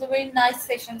 That was a very nice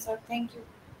session, sir. Thank you.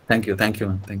 Thank you,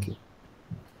 man. Thank you.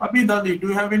 Abhi Dadi, do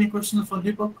you have any questions for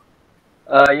Deepak?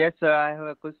 Yes, sir. I have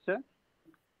a question.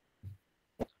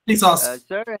 Please ask.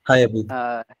 Sir, Hi, Abhi.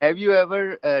 have you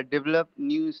ever developed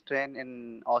new strain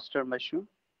in oyster mushroom?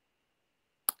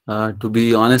 To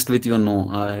be honest with you,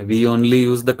 no. We only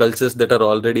use the cultures that are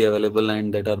already available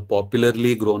and that are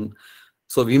popularly grown.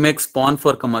 So we make spawn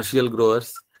for commercial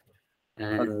growers,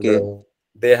 and Okay.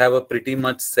 they have a pretty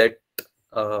much set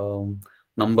um,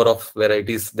 number of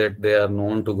varieties that they are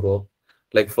known to grow.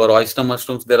 Like for oyster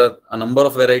mushrooms, there are a number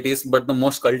of varieties, but the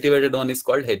most cultivated one is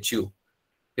called HU,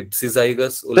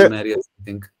 Ipsizygus Sir, ulmarius, I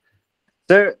think.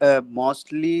 Sir,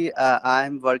 mostly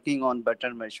I'm working on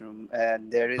butter mushroom,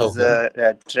 and Okay.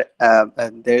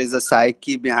 there is a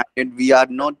psyche behind it. We are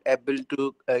not able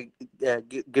to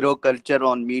grow culture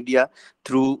on media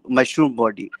through mushroom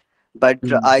body, but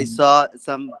I Mhm. saw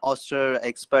some oyster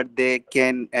expert they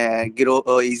can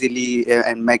grow easily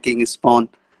and making spawn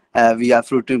via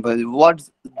fruiting body.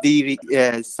 What's the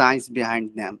science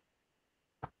behind them?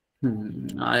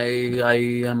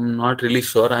 I am not really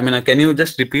sure. I mean, can you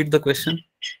just repeat the question?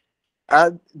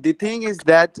 The thing is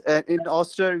that in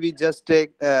oyster we just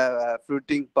take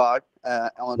fruiting part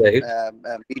on Right.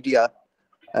 media,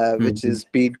 which Mm-hmm. is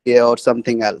PDA or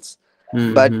something else.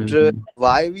 But Mm-hmm.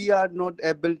 why we are not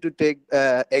able to take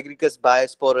Agaricus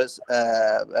biosporus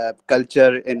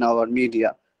culture in our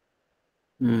media?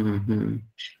 Mm-hmm.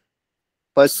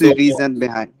 What's So, the reason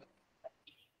behind?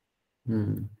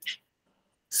 hmm.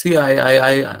 See,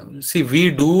 see. We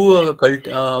do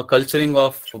culturing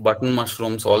of button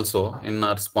mushrooms also in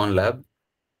our spawn lab.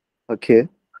 Okay,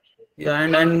 Yeah,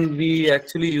 and we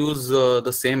actually use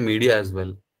the same media as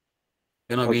well.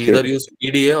 You know, we okay, either use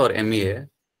PDA or MEA.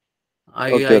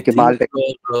 okay, I okay. think Maltec.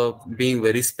 you are being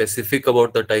very specific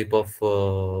about the type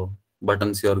of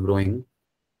buttons you are growing.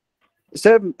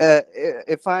 Sir,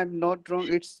 if I'm not wrong,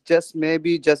 it's just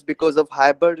maybe just because of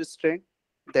hybrid strain.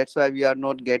 That's why we are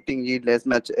not getting yield as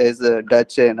much as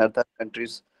Dutch and other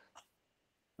countries.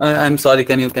 I'm sorry.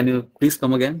 Can you please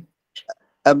come again?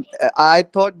 I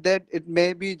thought that it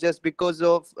may be just because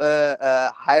of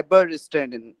hybrid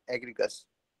strain in Agaricus.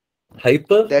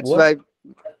 Hyper? That's What?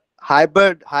 why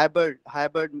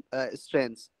hybrid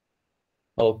strains.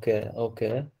 Okay,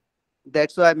 okay.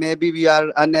 That's why maybe we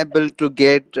are unable to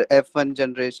get F1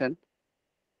 generation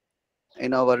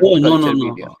in our Oh, no, no, culture no.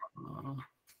 media.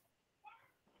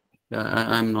 Yeah,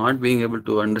 I'm not being able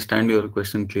to understand your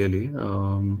question clearly.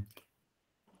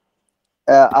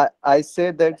 I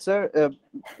say that, sir.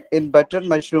 In butter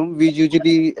mushroom, we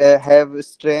usually have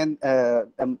strain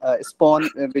spawn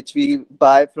which we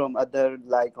buy from other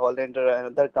like Hollander and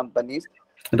other companies.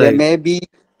 They Right. may be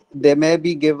they may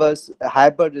be give us a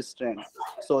hybrid strain,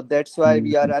 so that's why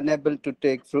we are Mhm. unable to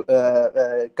take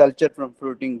culture from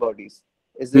fruiting bodies.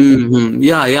 Is it?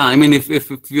 Yeah, yeah. I mean, if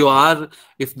you are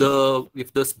if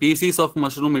the species of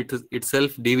mushroom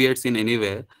itself deviates in any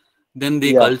way, then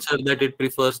the Yeah. culture that it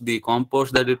prefers, the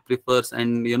compost that it prefers,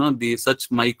 and the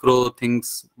such micro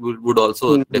things would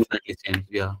also Mhm. definitely change.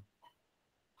 Yeah.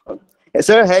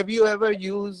 Sir, have you ever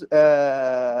used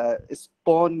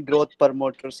spawn growth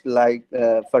promoters like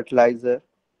fertilizer?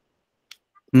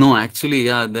 No, actually,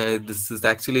 yeah. This is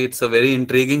actually it's a very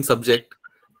intriguing subject,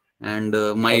 and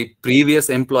my previous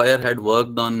employer had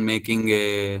worked on making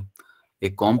a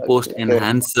compost Okay.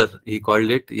 enhancer, he called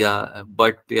it. Yeah,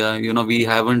 but yeah, we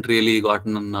haven't really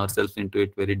gotten ourselves into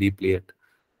it very deeply yet.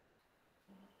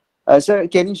 Sir,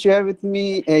 can you share with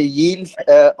me a yield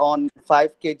on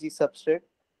 5 kg substrate?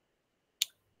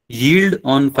 Yield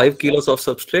on Of 5 kilos of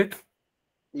substrate,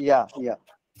 yeah, yeah.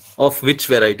 of which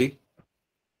variety?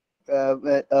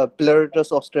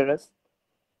 Pleurotus australis.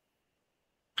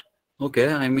 Okay,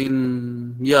 I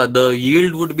mean, yeah, the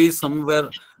yield would be somewhere.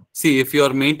 See, if you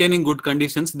are maintaining good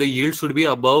conditions, the yield should be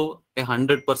above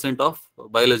 100% of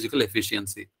biological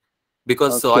efficiency,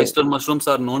 because Okay. oyster mushrooms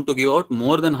are known to give out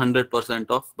more than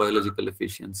 100% of biological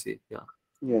efficiency. Yeah.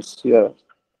 Yes, yeah.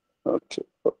 Okay.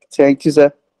 Okay. Thank you,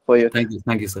 sir, for your time.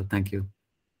 Thank you, sir. Thank you.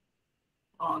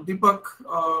 Deepak,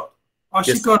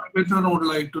 Yes. Ashika Rebecca would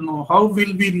like to know how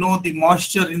will we know the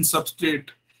moisture in substrate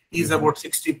is about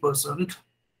 60%?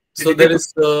 Did So you there get?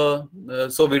 is,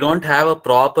 so we don't have a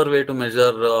proper way to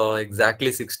measure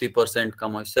exactly 60%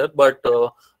 moisture, but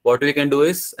what we can do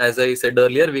is, as I said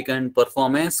earlier, we can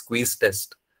perform a squeeze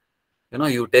test.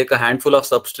 You take a handful of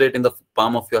substrate in the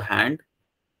palm of your hand.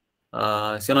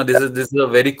 So, this is a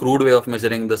very crude way of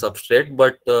measuring the substrate,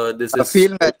 but this A is,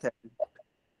 field method.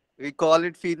 We call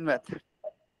it field method.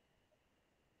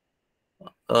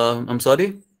 I'm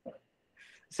sorry,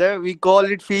 Sir, we call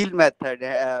it field method.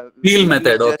 peel We use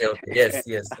method. just Okay, okay, yes,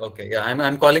 yes, okay, yeah,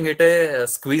 I'm calling it a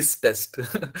squeeze test.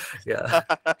 Yeah,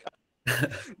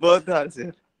 both are,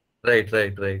 sir. right,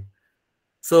 right, right.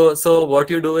 So what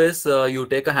you do is you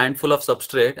take a handful of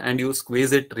substrate and you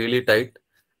squeeze it really tight.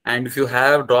 And if you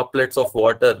have droplets of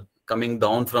water coming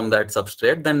down from that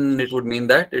substrate, then it would mean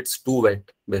that it's too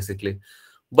wet, basically.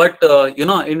 But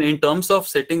in terms of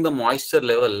setting the moisture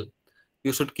level,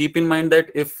 you should keep in mind that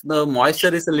if the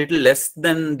moisture is a little less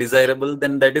than desirable,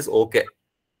 then that is okay.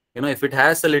 If it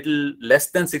has a little less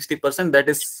than 60%, that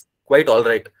is quite all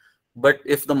right. But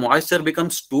if the moisture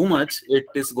becomes too much, it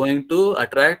is going to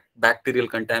attract bacterial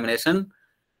contamination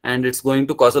and it's going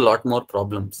to cause a lot more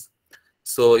problems.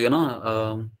 So,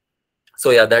 so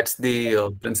yeah, that's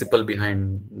the principle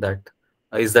behind that.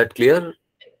 Is that clear?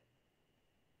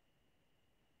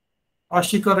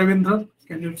 Ashika Ravindra,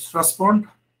 can you respond?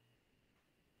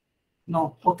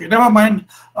 No. Okay, never mind.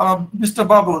 Mr.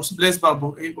 Babu, Blaze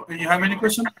Babu, you have any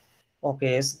question?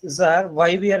 Okay, sir,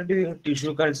 why we are doing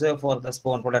tissue culture for the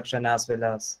spawn production as well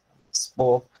as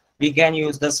spore? We can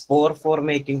use the spore for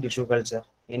making tissue culture.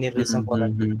 Any reason for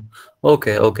that? Mhm.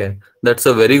 Okay, okay. That's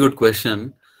a very good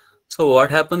question. So what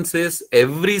happens is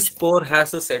every spore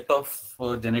has a set of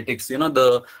genetics.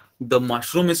 The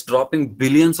mushroom is dropping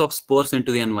billions of spores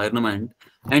into the environment,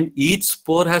 and each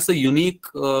spore has a unique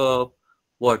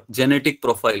what genetic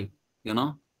profile. You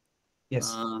know,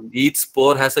 Yes. each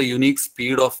spore has a unique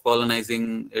speed of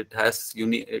colonizing. It has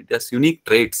unique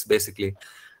traits basically,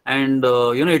 and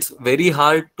it's very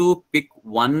hard to pick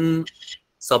one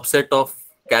subset of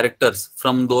characters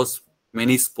from those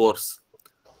many spores.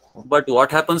 But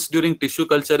what happens during tissue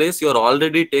culture is you're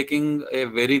already taking a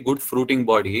very good fruiting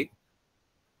body,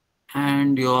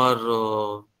 and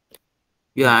you're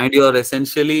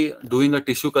essentially doing a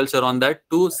tissue culture on that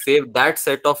to save that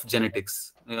set of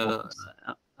genetics.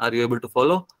 Are you able to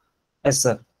follow? Yes,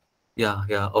 sir. Yeah,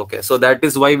 yeah. Okay. So that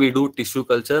is why we do tissue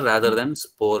culture rather than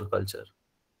spore culture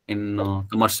in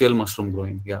commercial mushroom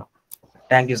growing. Yeah.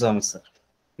 Thank you so much, sir.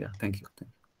 Yeah. Thank you.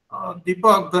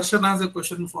 Deepak, Darshan has a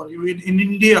question for you. In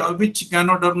India, which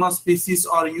Ganoderma species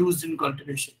are used in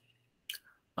cultivation?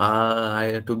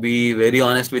 To be very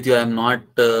honest with you, I'm not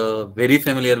very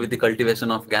familiar with the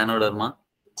cultivation of Ganoderma.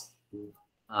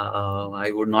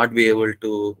 I would not be able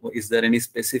to. Is there any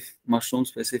specific mushroom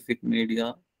specific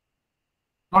media?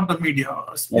 Not the media.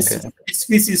 Okay.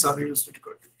 Species are used in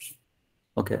cultivation.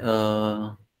 Okay.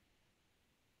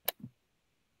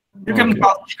 You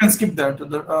can skip that.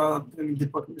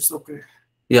 Deepak, it's okay.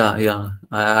 Yeah, yeah.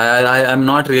 I'm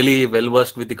not really well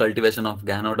versed with the cultivation of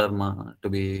Ganoderma, to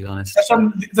be honest.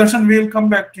 Darshan, we'll come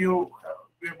back to you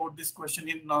about this question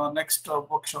in next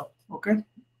workshop. Okay.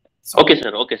 So, Okay,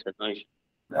 sir. Okay, sir. No issue.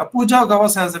 Pooja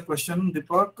Gavas has a question,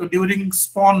 Deepak. During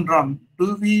spawn run,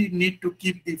 do we need to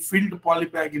keep the filled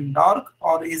polybag in dark,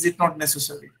 or is it not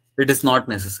necessary? It is not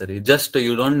necessary. Just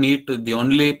you don't need to. The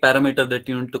only parameter that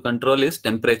you need to control is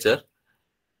temperature.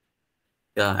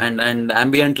 Yeah, and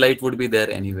ambient light would be there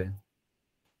anyway.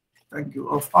 Thank you.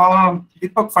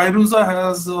 Deepak Fairuza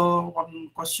has one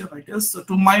question, I guess.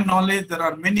 To my knowledge, there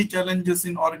are many challenges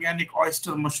in organic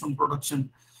oyster mushroom production.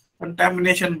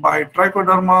 Contamination by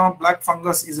trichoderma, black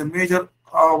fungus is a major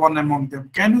one among them.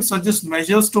 Can you suggest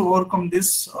measures to overcome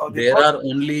this? There are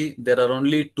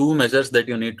only two measures that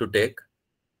you need to take.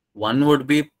 One would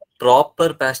be proper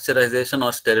pasteurization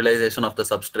or sterilization of the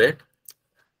substrate,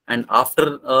 and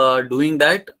after doing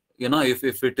that, if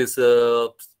it is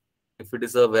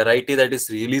a variety that is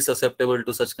really susceptible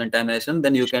to such contamination,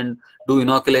 then you can do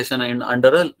inoculation under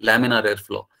a laminar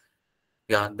airflow.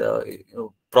 Yeah, the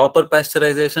proper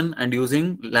pasteurization and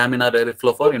using laminar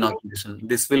airflow for inoculation.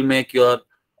 This will make your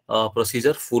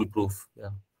procedure foolproof. Yeah.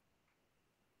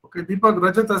 Okay, Deepak,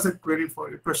 Rajat has a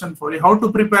question for you. How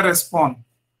to prepare a spawn?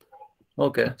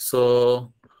 Okay,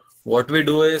 so what we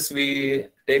do is we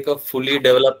take a fully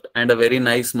developed and a very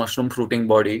nice mushroom fruiting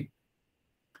body.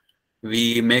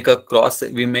 We make a cross.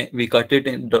 We cut it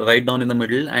right down in the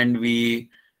middle, and we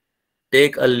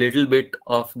take a little bit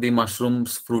of the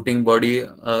mushroom's fruiting body,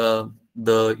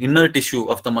 the inner tissue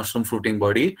of the mushroom fruiting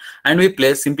body, and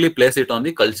we simply place it on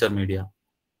the culture media.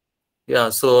 Yeah,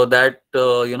 so that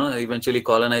eventually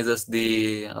colonizes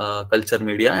the culture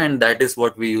media, and that is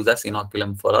what we use as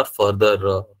inoculum for our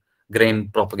further grain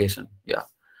propagation. Yeah.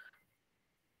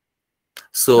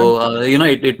 So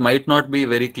it might not be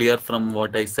very clear from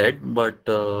what I said, but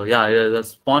yeah, the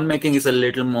spawn making is a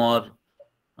little more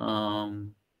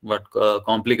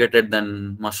complicated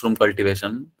than mushroom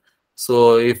cultivation.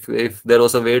 So if there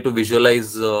was a way to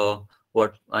visualize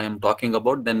what I am talking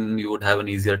about, then you would have an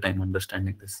easier time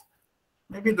understanding this.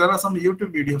 Maybe there are some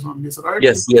YouTube videos on this, right?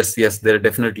 Yes. There are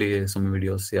definitely some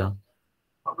videos. Yeah.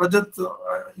 Rajat,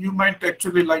 you might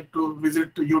actually like to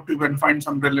visit YouTube and find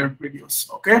some relevant videos.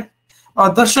 Okay.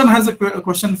 Darshan has a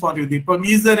question for you, Deepak.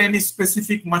 Is there any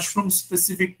specific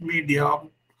mushroom-specific media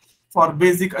for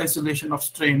basic isolation of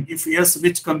strain? If yes,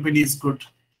 which company is good?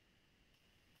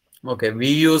 Okay, we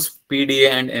use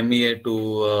PDA and MEA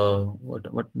to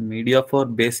what media for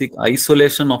basic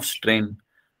isolation of strain.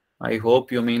 I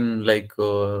hope you mean like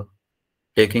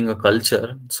taking a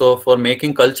culture. So for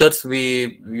making cultures,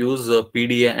 we use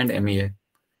PDA and MEA.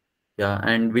 Yeah,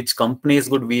 and which company is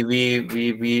good?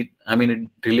 We. I mean, it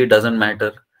really doesn't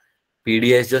matter.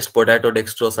 PDA is just potato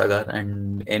dextrose agar,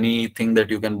 and anything that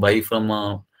you can buy from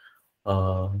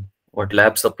uh, what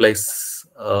lab supplies,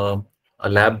 a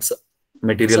lab's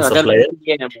material So other than supplier.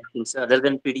 PDA, other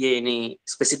than PDA, any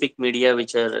specific media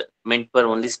which are meant for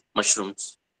only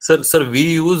mushrooms? Sir,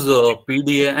 we use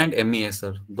PDA and MEA,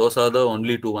 sir. Those are the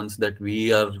only two ones that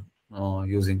we are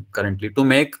using currently to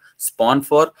make spawn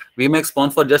for. We make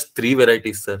spawn for just three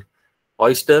varieties, sir: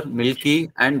 oyster,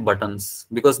 milky, and buttons,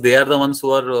 because they are the ones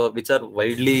who are which are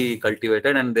widely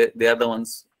cultivated, and they are the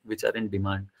ones which are in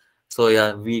demand. So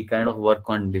yeah, we kind of work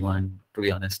on demand, to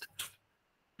be honest.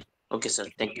 Okay, sir.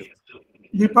 Thank you.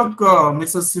 Deepak,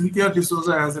 Mrs. Cynthia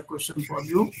D'Souza has a question for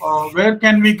you. Where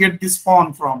can we get this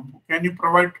spawn from? Can you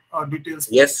provide details?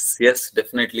 Yes,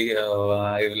 definitely.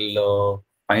 I will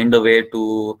find a way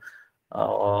to.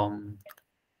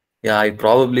 Yeah, I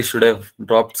probably should have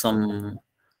dropped some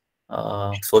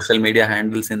social media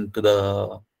handles into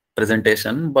the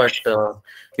presentation, but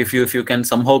if you can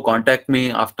somehow contact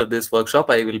me after this workshop,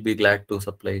 I will be glad to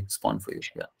supply spawn for you.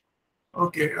 Yeah.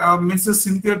 Okay, Mrs.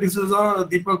 Cynthia D'Souza,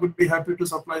 Deepak would be happy to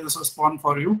supply this spawn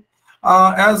for you.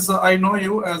 As I know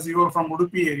you, as you are from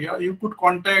Udupi area, you could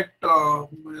contact a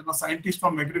scientist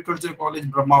from Agriculture College,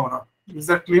 Brahmavara. Is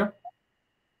that clear?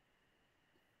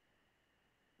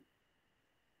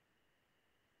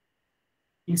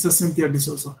 Mrs. Cynthia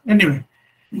D'Souza. Anyway,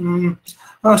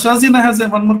 Shazina has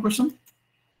one more question.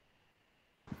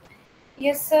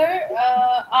 Yes, sir.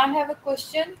 I have a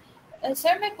question.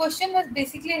 Sir, my question was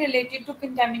basically related to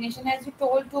contamination. As you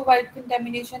told, to avoid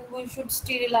contamination, we should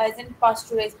sterilize and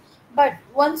pasteurize. But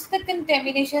once the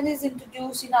contamination is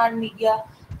introduced in our media,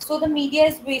 so the media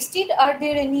is wasted. Are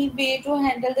there any way to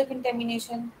handle the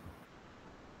contamination?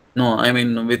 No, I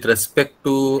mean with respect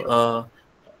to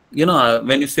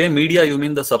when you say media, you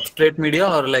mean the substrate media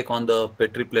or like on the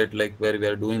petri plate, like where we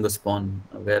are doing the spawn?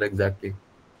 Where exactly?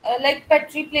 Like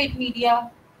petri plate media.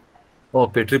 Oh,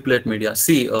 petri plate media.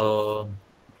 See, if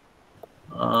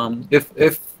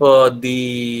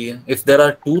there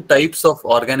are two types of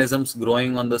organisms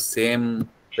growing on the same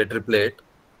petri plate,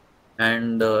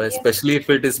 and Yes. especially if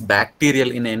it is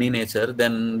bacterial in any nature,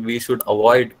 then we should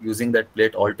avoid using that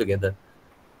plate altogether.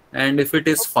 And if it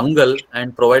is fungal,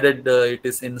 and provided it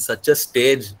is in such a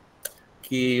stage,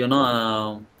 there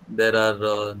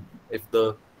are if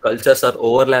the cultures are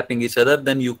overlapping each other,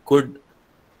 then you could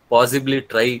possibly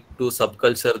try to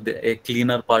subculture a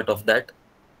cleaner part of that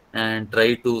and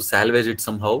try to salvage it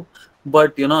somehow.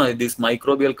 But these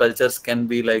microbial cultures can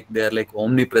be like, they are like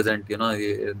omnipresent.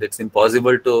 It's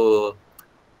impossible to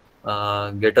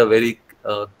get a very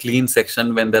clean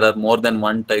section when there are more than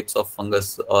one types of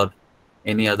fungus or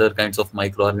any other kinds of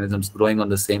microorganisms growing on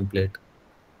the same plate.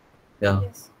 Yeah.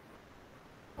 Yes.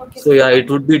 Okay, So sir. yeah, it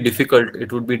would be difficult.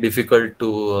 It would be difficult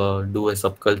to do a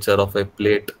subculture of a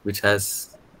plate which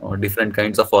has different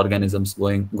kinds of organisms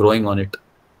growing on it.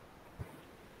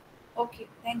 Okay,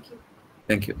 thank you.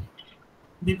 Thank you.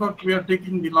 Deepak, we are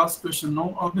taking the last question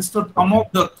now. Mr.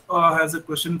 Amok Dutt has a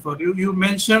question for you. You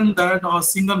mentioned that a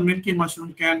single milky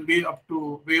mushroom can weigh up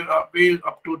to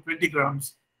 20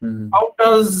 grams. Mhm. How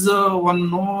does one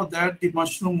know that the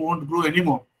mushroom won't grow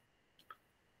anymore?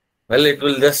 Well, it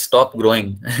will just stop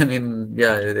growing. I mean,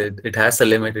 yeah, it has a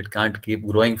limit. It can't keep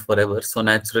growing forever. So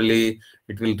naturally,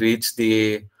 it will reach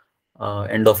the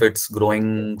end of its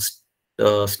growing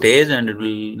stage, and it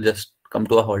will just come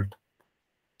to a halt.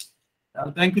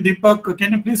 Thank you, Deepak.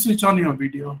 Can you please switch on your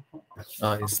video?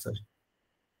 Yes, sir.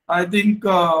 I think,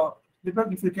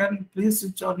 Deepak, if you can please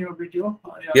switch on your video.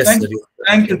 Yeah, Yes, thank sir. you.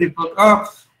 Thank you, Deepak.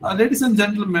 Ladies and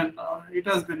gentlemen, it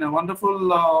has been a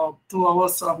wonderful 2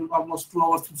 hours, almost 2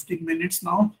 hours 15 minutes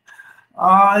now.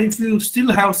 If you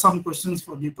still have some questions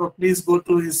for Deepak, please go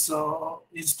to his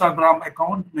Instagram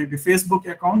account, maybe Facebook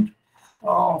account,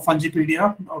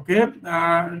 Fungipedia, okay,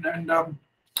 and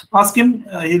ask him.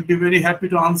 He'll be very happy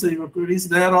to answer your queries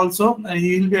there also.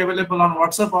 He'll be available on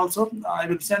WhatsApp also. I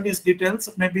will send his details.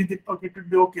 Maybe Deepak, it will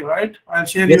be okay, right? I'll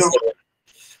share Yes, your. sir.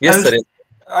 Yes, sir.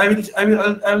 I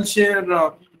will share.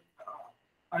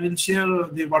 I will share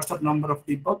the WhatsApp number of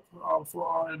Deepak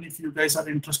and if you guys are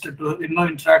interested to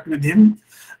interact with him.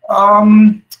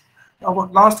 Our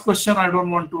last question, I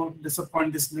don't want to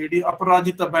disappoint this lady.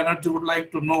 Aparajita Banerjee would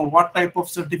like to know what type of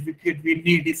certificate we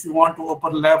need if you want to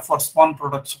open lab for spawn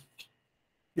production.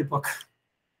 Deepak.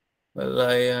 Well,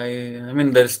 I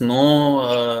mean, there's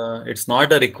no, it's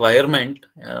not a requirement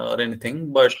or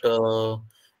anything, but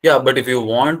yeah, but if you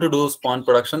want to do spawn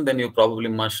production, then you probably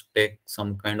must take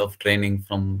some kind of training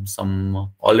from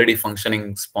some already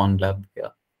functioning spawn lab. Yeah.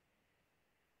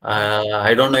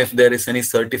 I don't know if there is any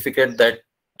certificate that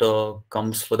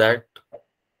comes for that,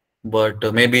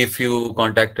 but maybe if you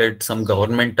contacted some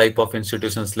government type of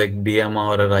institutions like DMA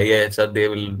or IIHR, they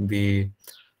will be,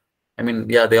 I mean,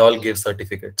 yeah, they all give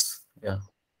certificates. Yeah.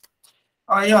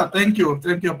 Yeah, thank you,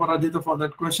 Aparajita, for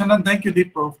that question, and thank you,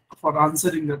 Deepak, for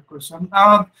answering that question.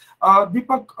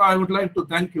 Deepak, I would like to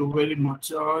thank you very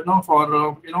much,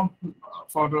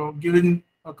 for giving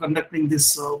conducting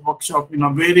this workshop in a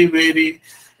very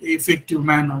effective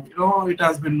manner. It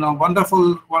has been a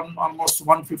wonderful one, almost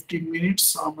 115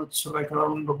 minutes, much like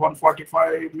around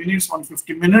 145 minutes,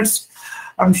 150 minutes.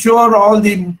 I'm sure all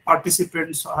the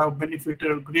participants have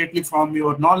benefited greatly from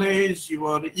your knowledge,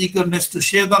 your eagerness to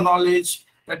share the knowledge.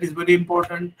 That is very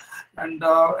important, and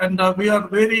we are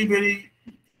very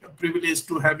privileged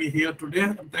to have you here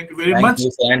today. Thank you very much. Thank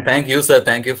you, sir. And thank you, sir.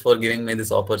 Thank you for giving me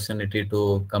this opportunity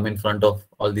to come in front of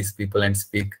all these people and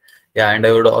speak. Yeah, and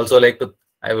I would also like to,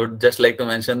 I would just like to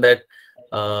mention that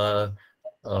Belle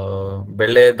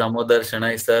Damodar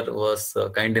Shanai sir was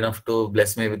kind enough to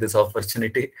bless me with this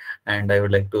opportunity, and I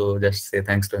would like to just say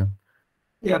thanks to him.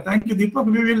 Yeah, thank you, Deepak.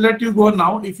 We will let you go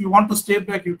now. If you want to stay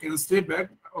back, you can stay back.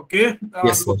 Okay.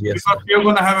 Yes, sir. Yes, because sir. we are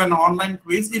going to have an online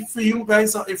quiz. If you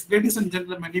guys, ladies and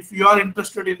gentlemen, if you are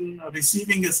interested in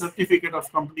receiving a certificate of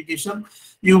completion,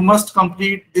 you must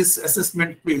complete this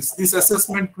assessment quiz. This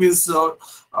assessment quiz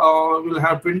will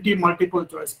have 20 multiple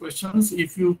choice questions.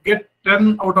 If you get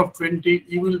 10 out of 20,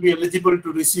 you will be eligible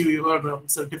to receive your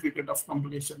certificate of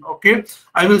completion. Okay.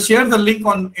 I will share the link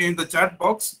in the chat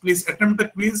box. Please attempt the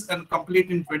quiz and complete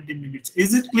in 20 minutes.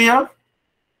 Is it clear?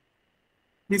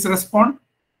 Please respond.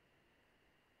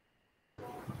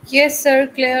 Yes, sir,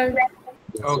 clear.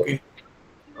 Okay.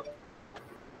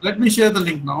 Let me share the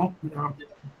link now. Yeah.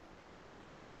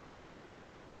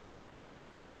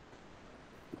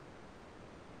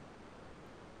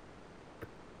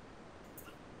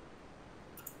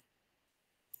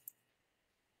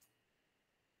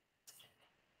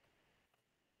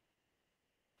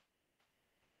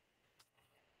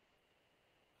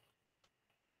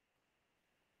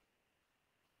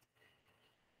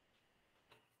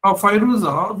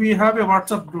 Fairuza, we have a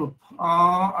WhatsApp group.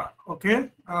 Okay.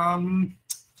 I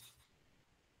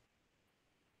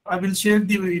will share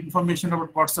the information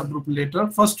about WhatsApp group later.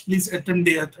 First, please attend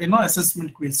the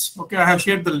assessment quiz. Okay, I have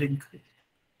shared the link.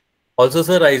 Also,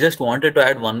 sir, I just wanted to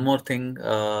add one more thing.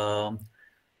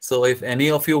 So if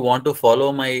any of you want to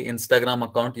follow my Instagram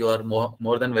account, you are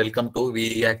more than welcome to.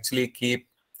 We actually keep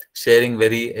sharing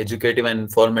very educative and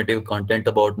informative content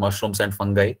about mushrooms and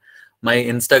fungi. My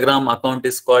Instagram account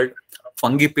is called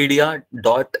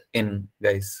fungipedia.in,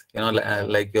 guys.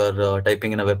 Like you're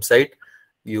typing in a website,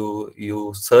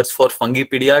 you search for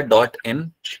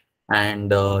fungipedia.in,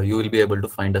 and you will be able to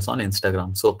find us on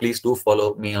Instagram. So please do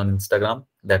follow me on Instagram.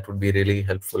 That would be really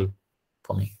helpful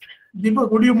for me.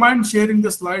 Deepak, would you mind sharing the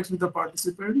slides with the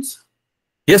participants?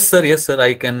 Yes, sir. Yes, sir.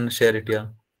 I can share it. Yeah.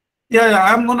 Yeah,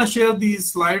 I'm going to share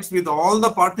these slides with all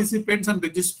the participants and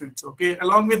registrants. Okay.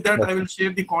 Along with that, I will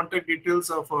share the contact details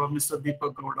of Mr.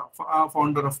 Deepak Gowda,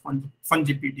 founder of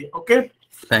Fungipedia. Okay.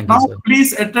 Thank you. Now, sir.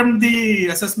 Please attempt the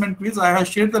assessment quiz. I have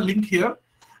shared the link here.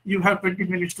 You have 20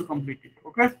 minutes to complete it.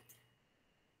 Okay.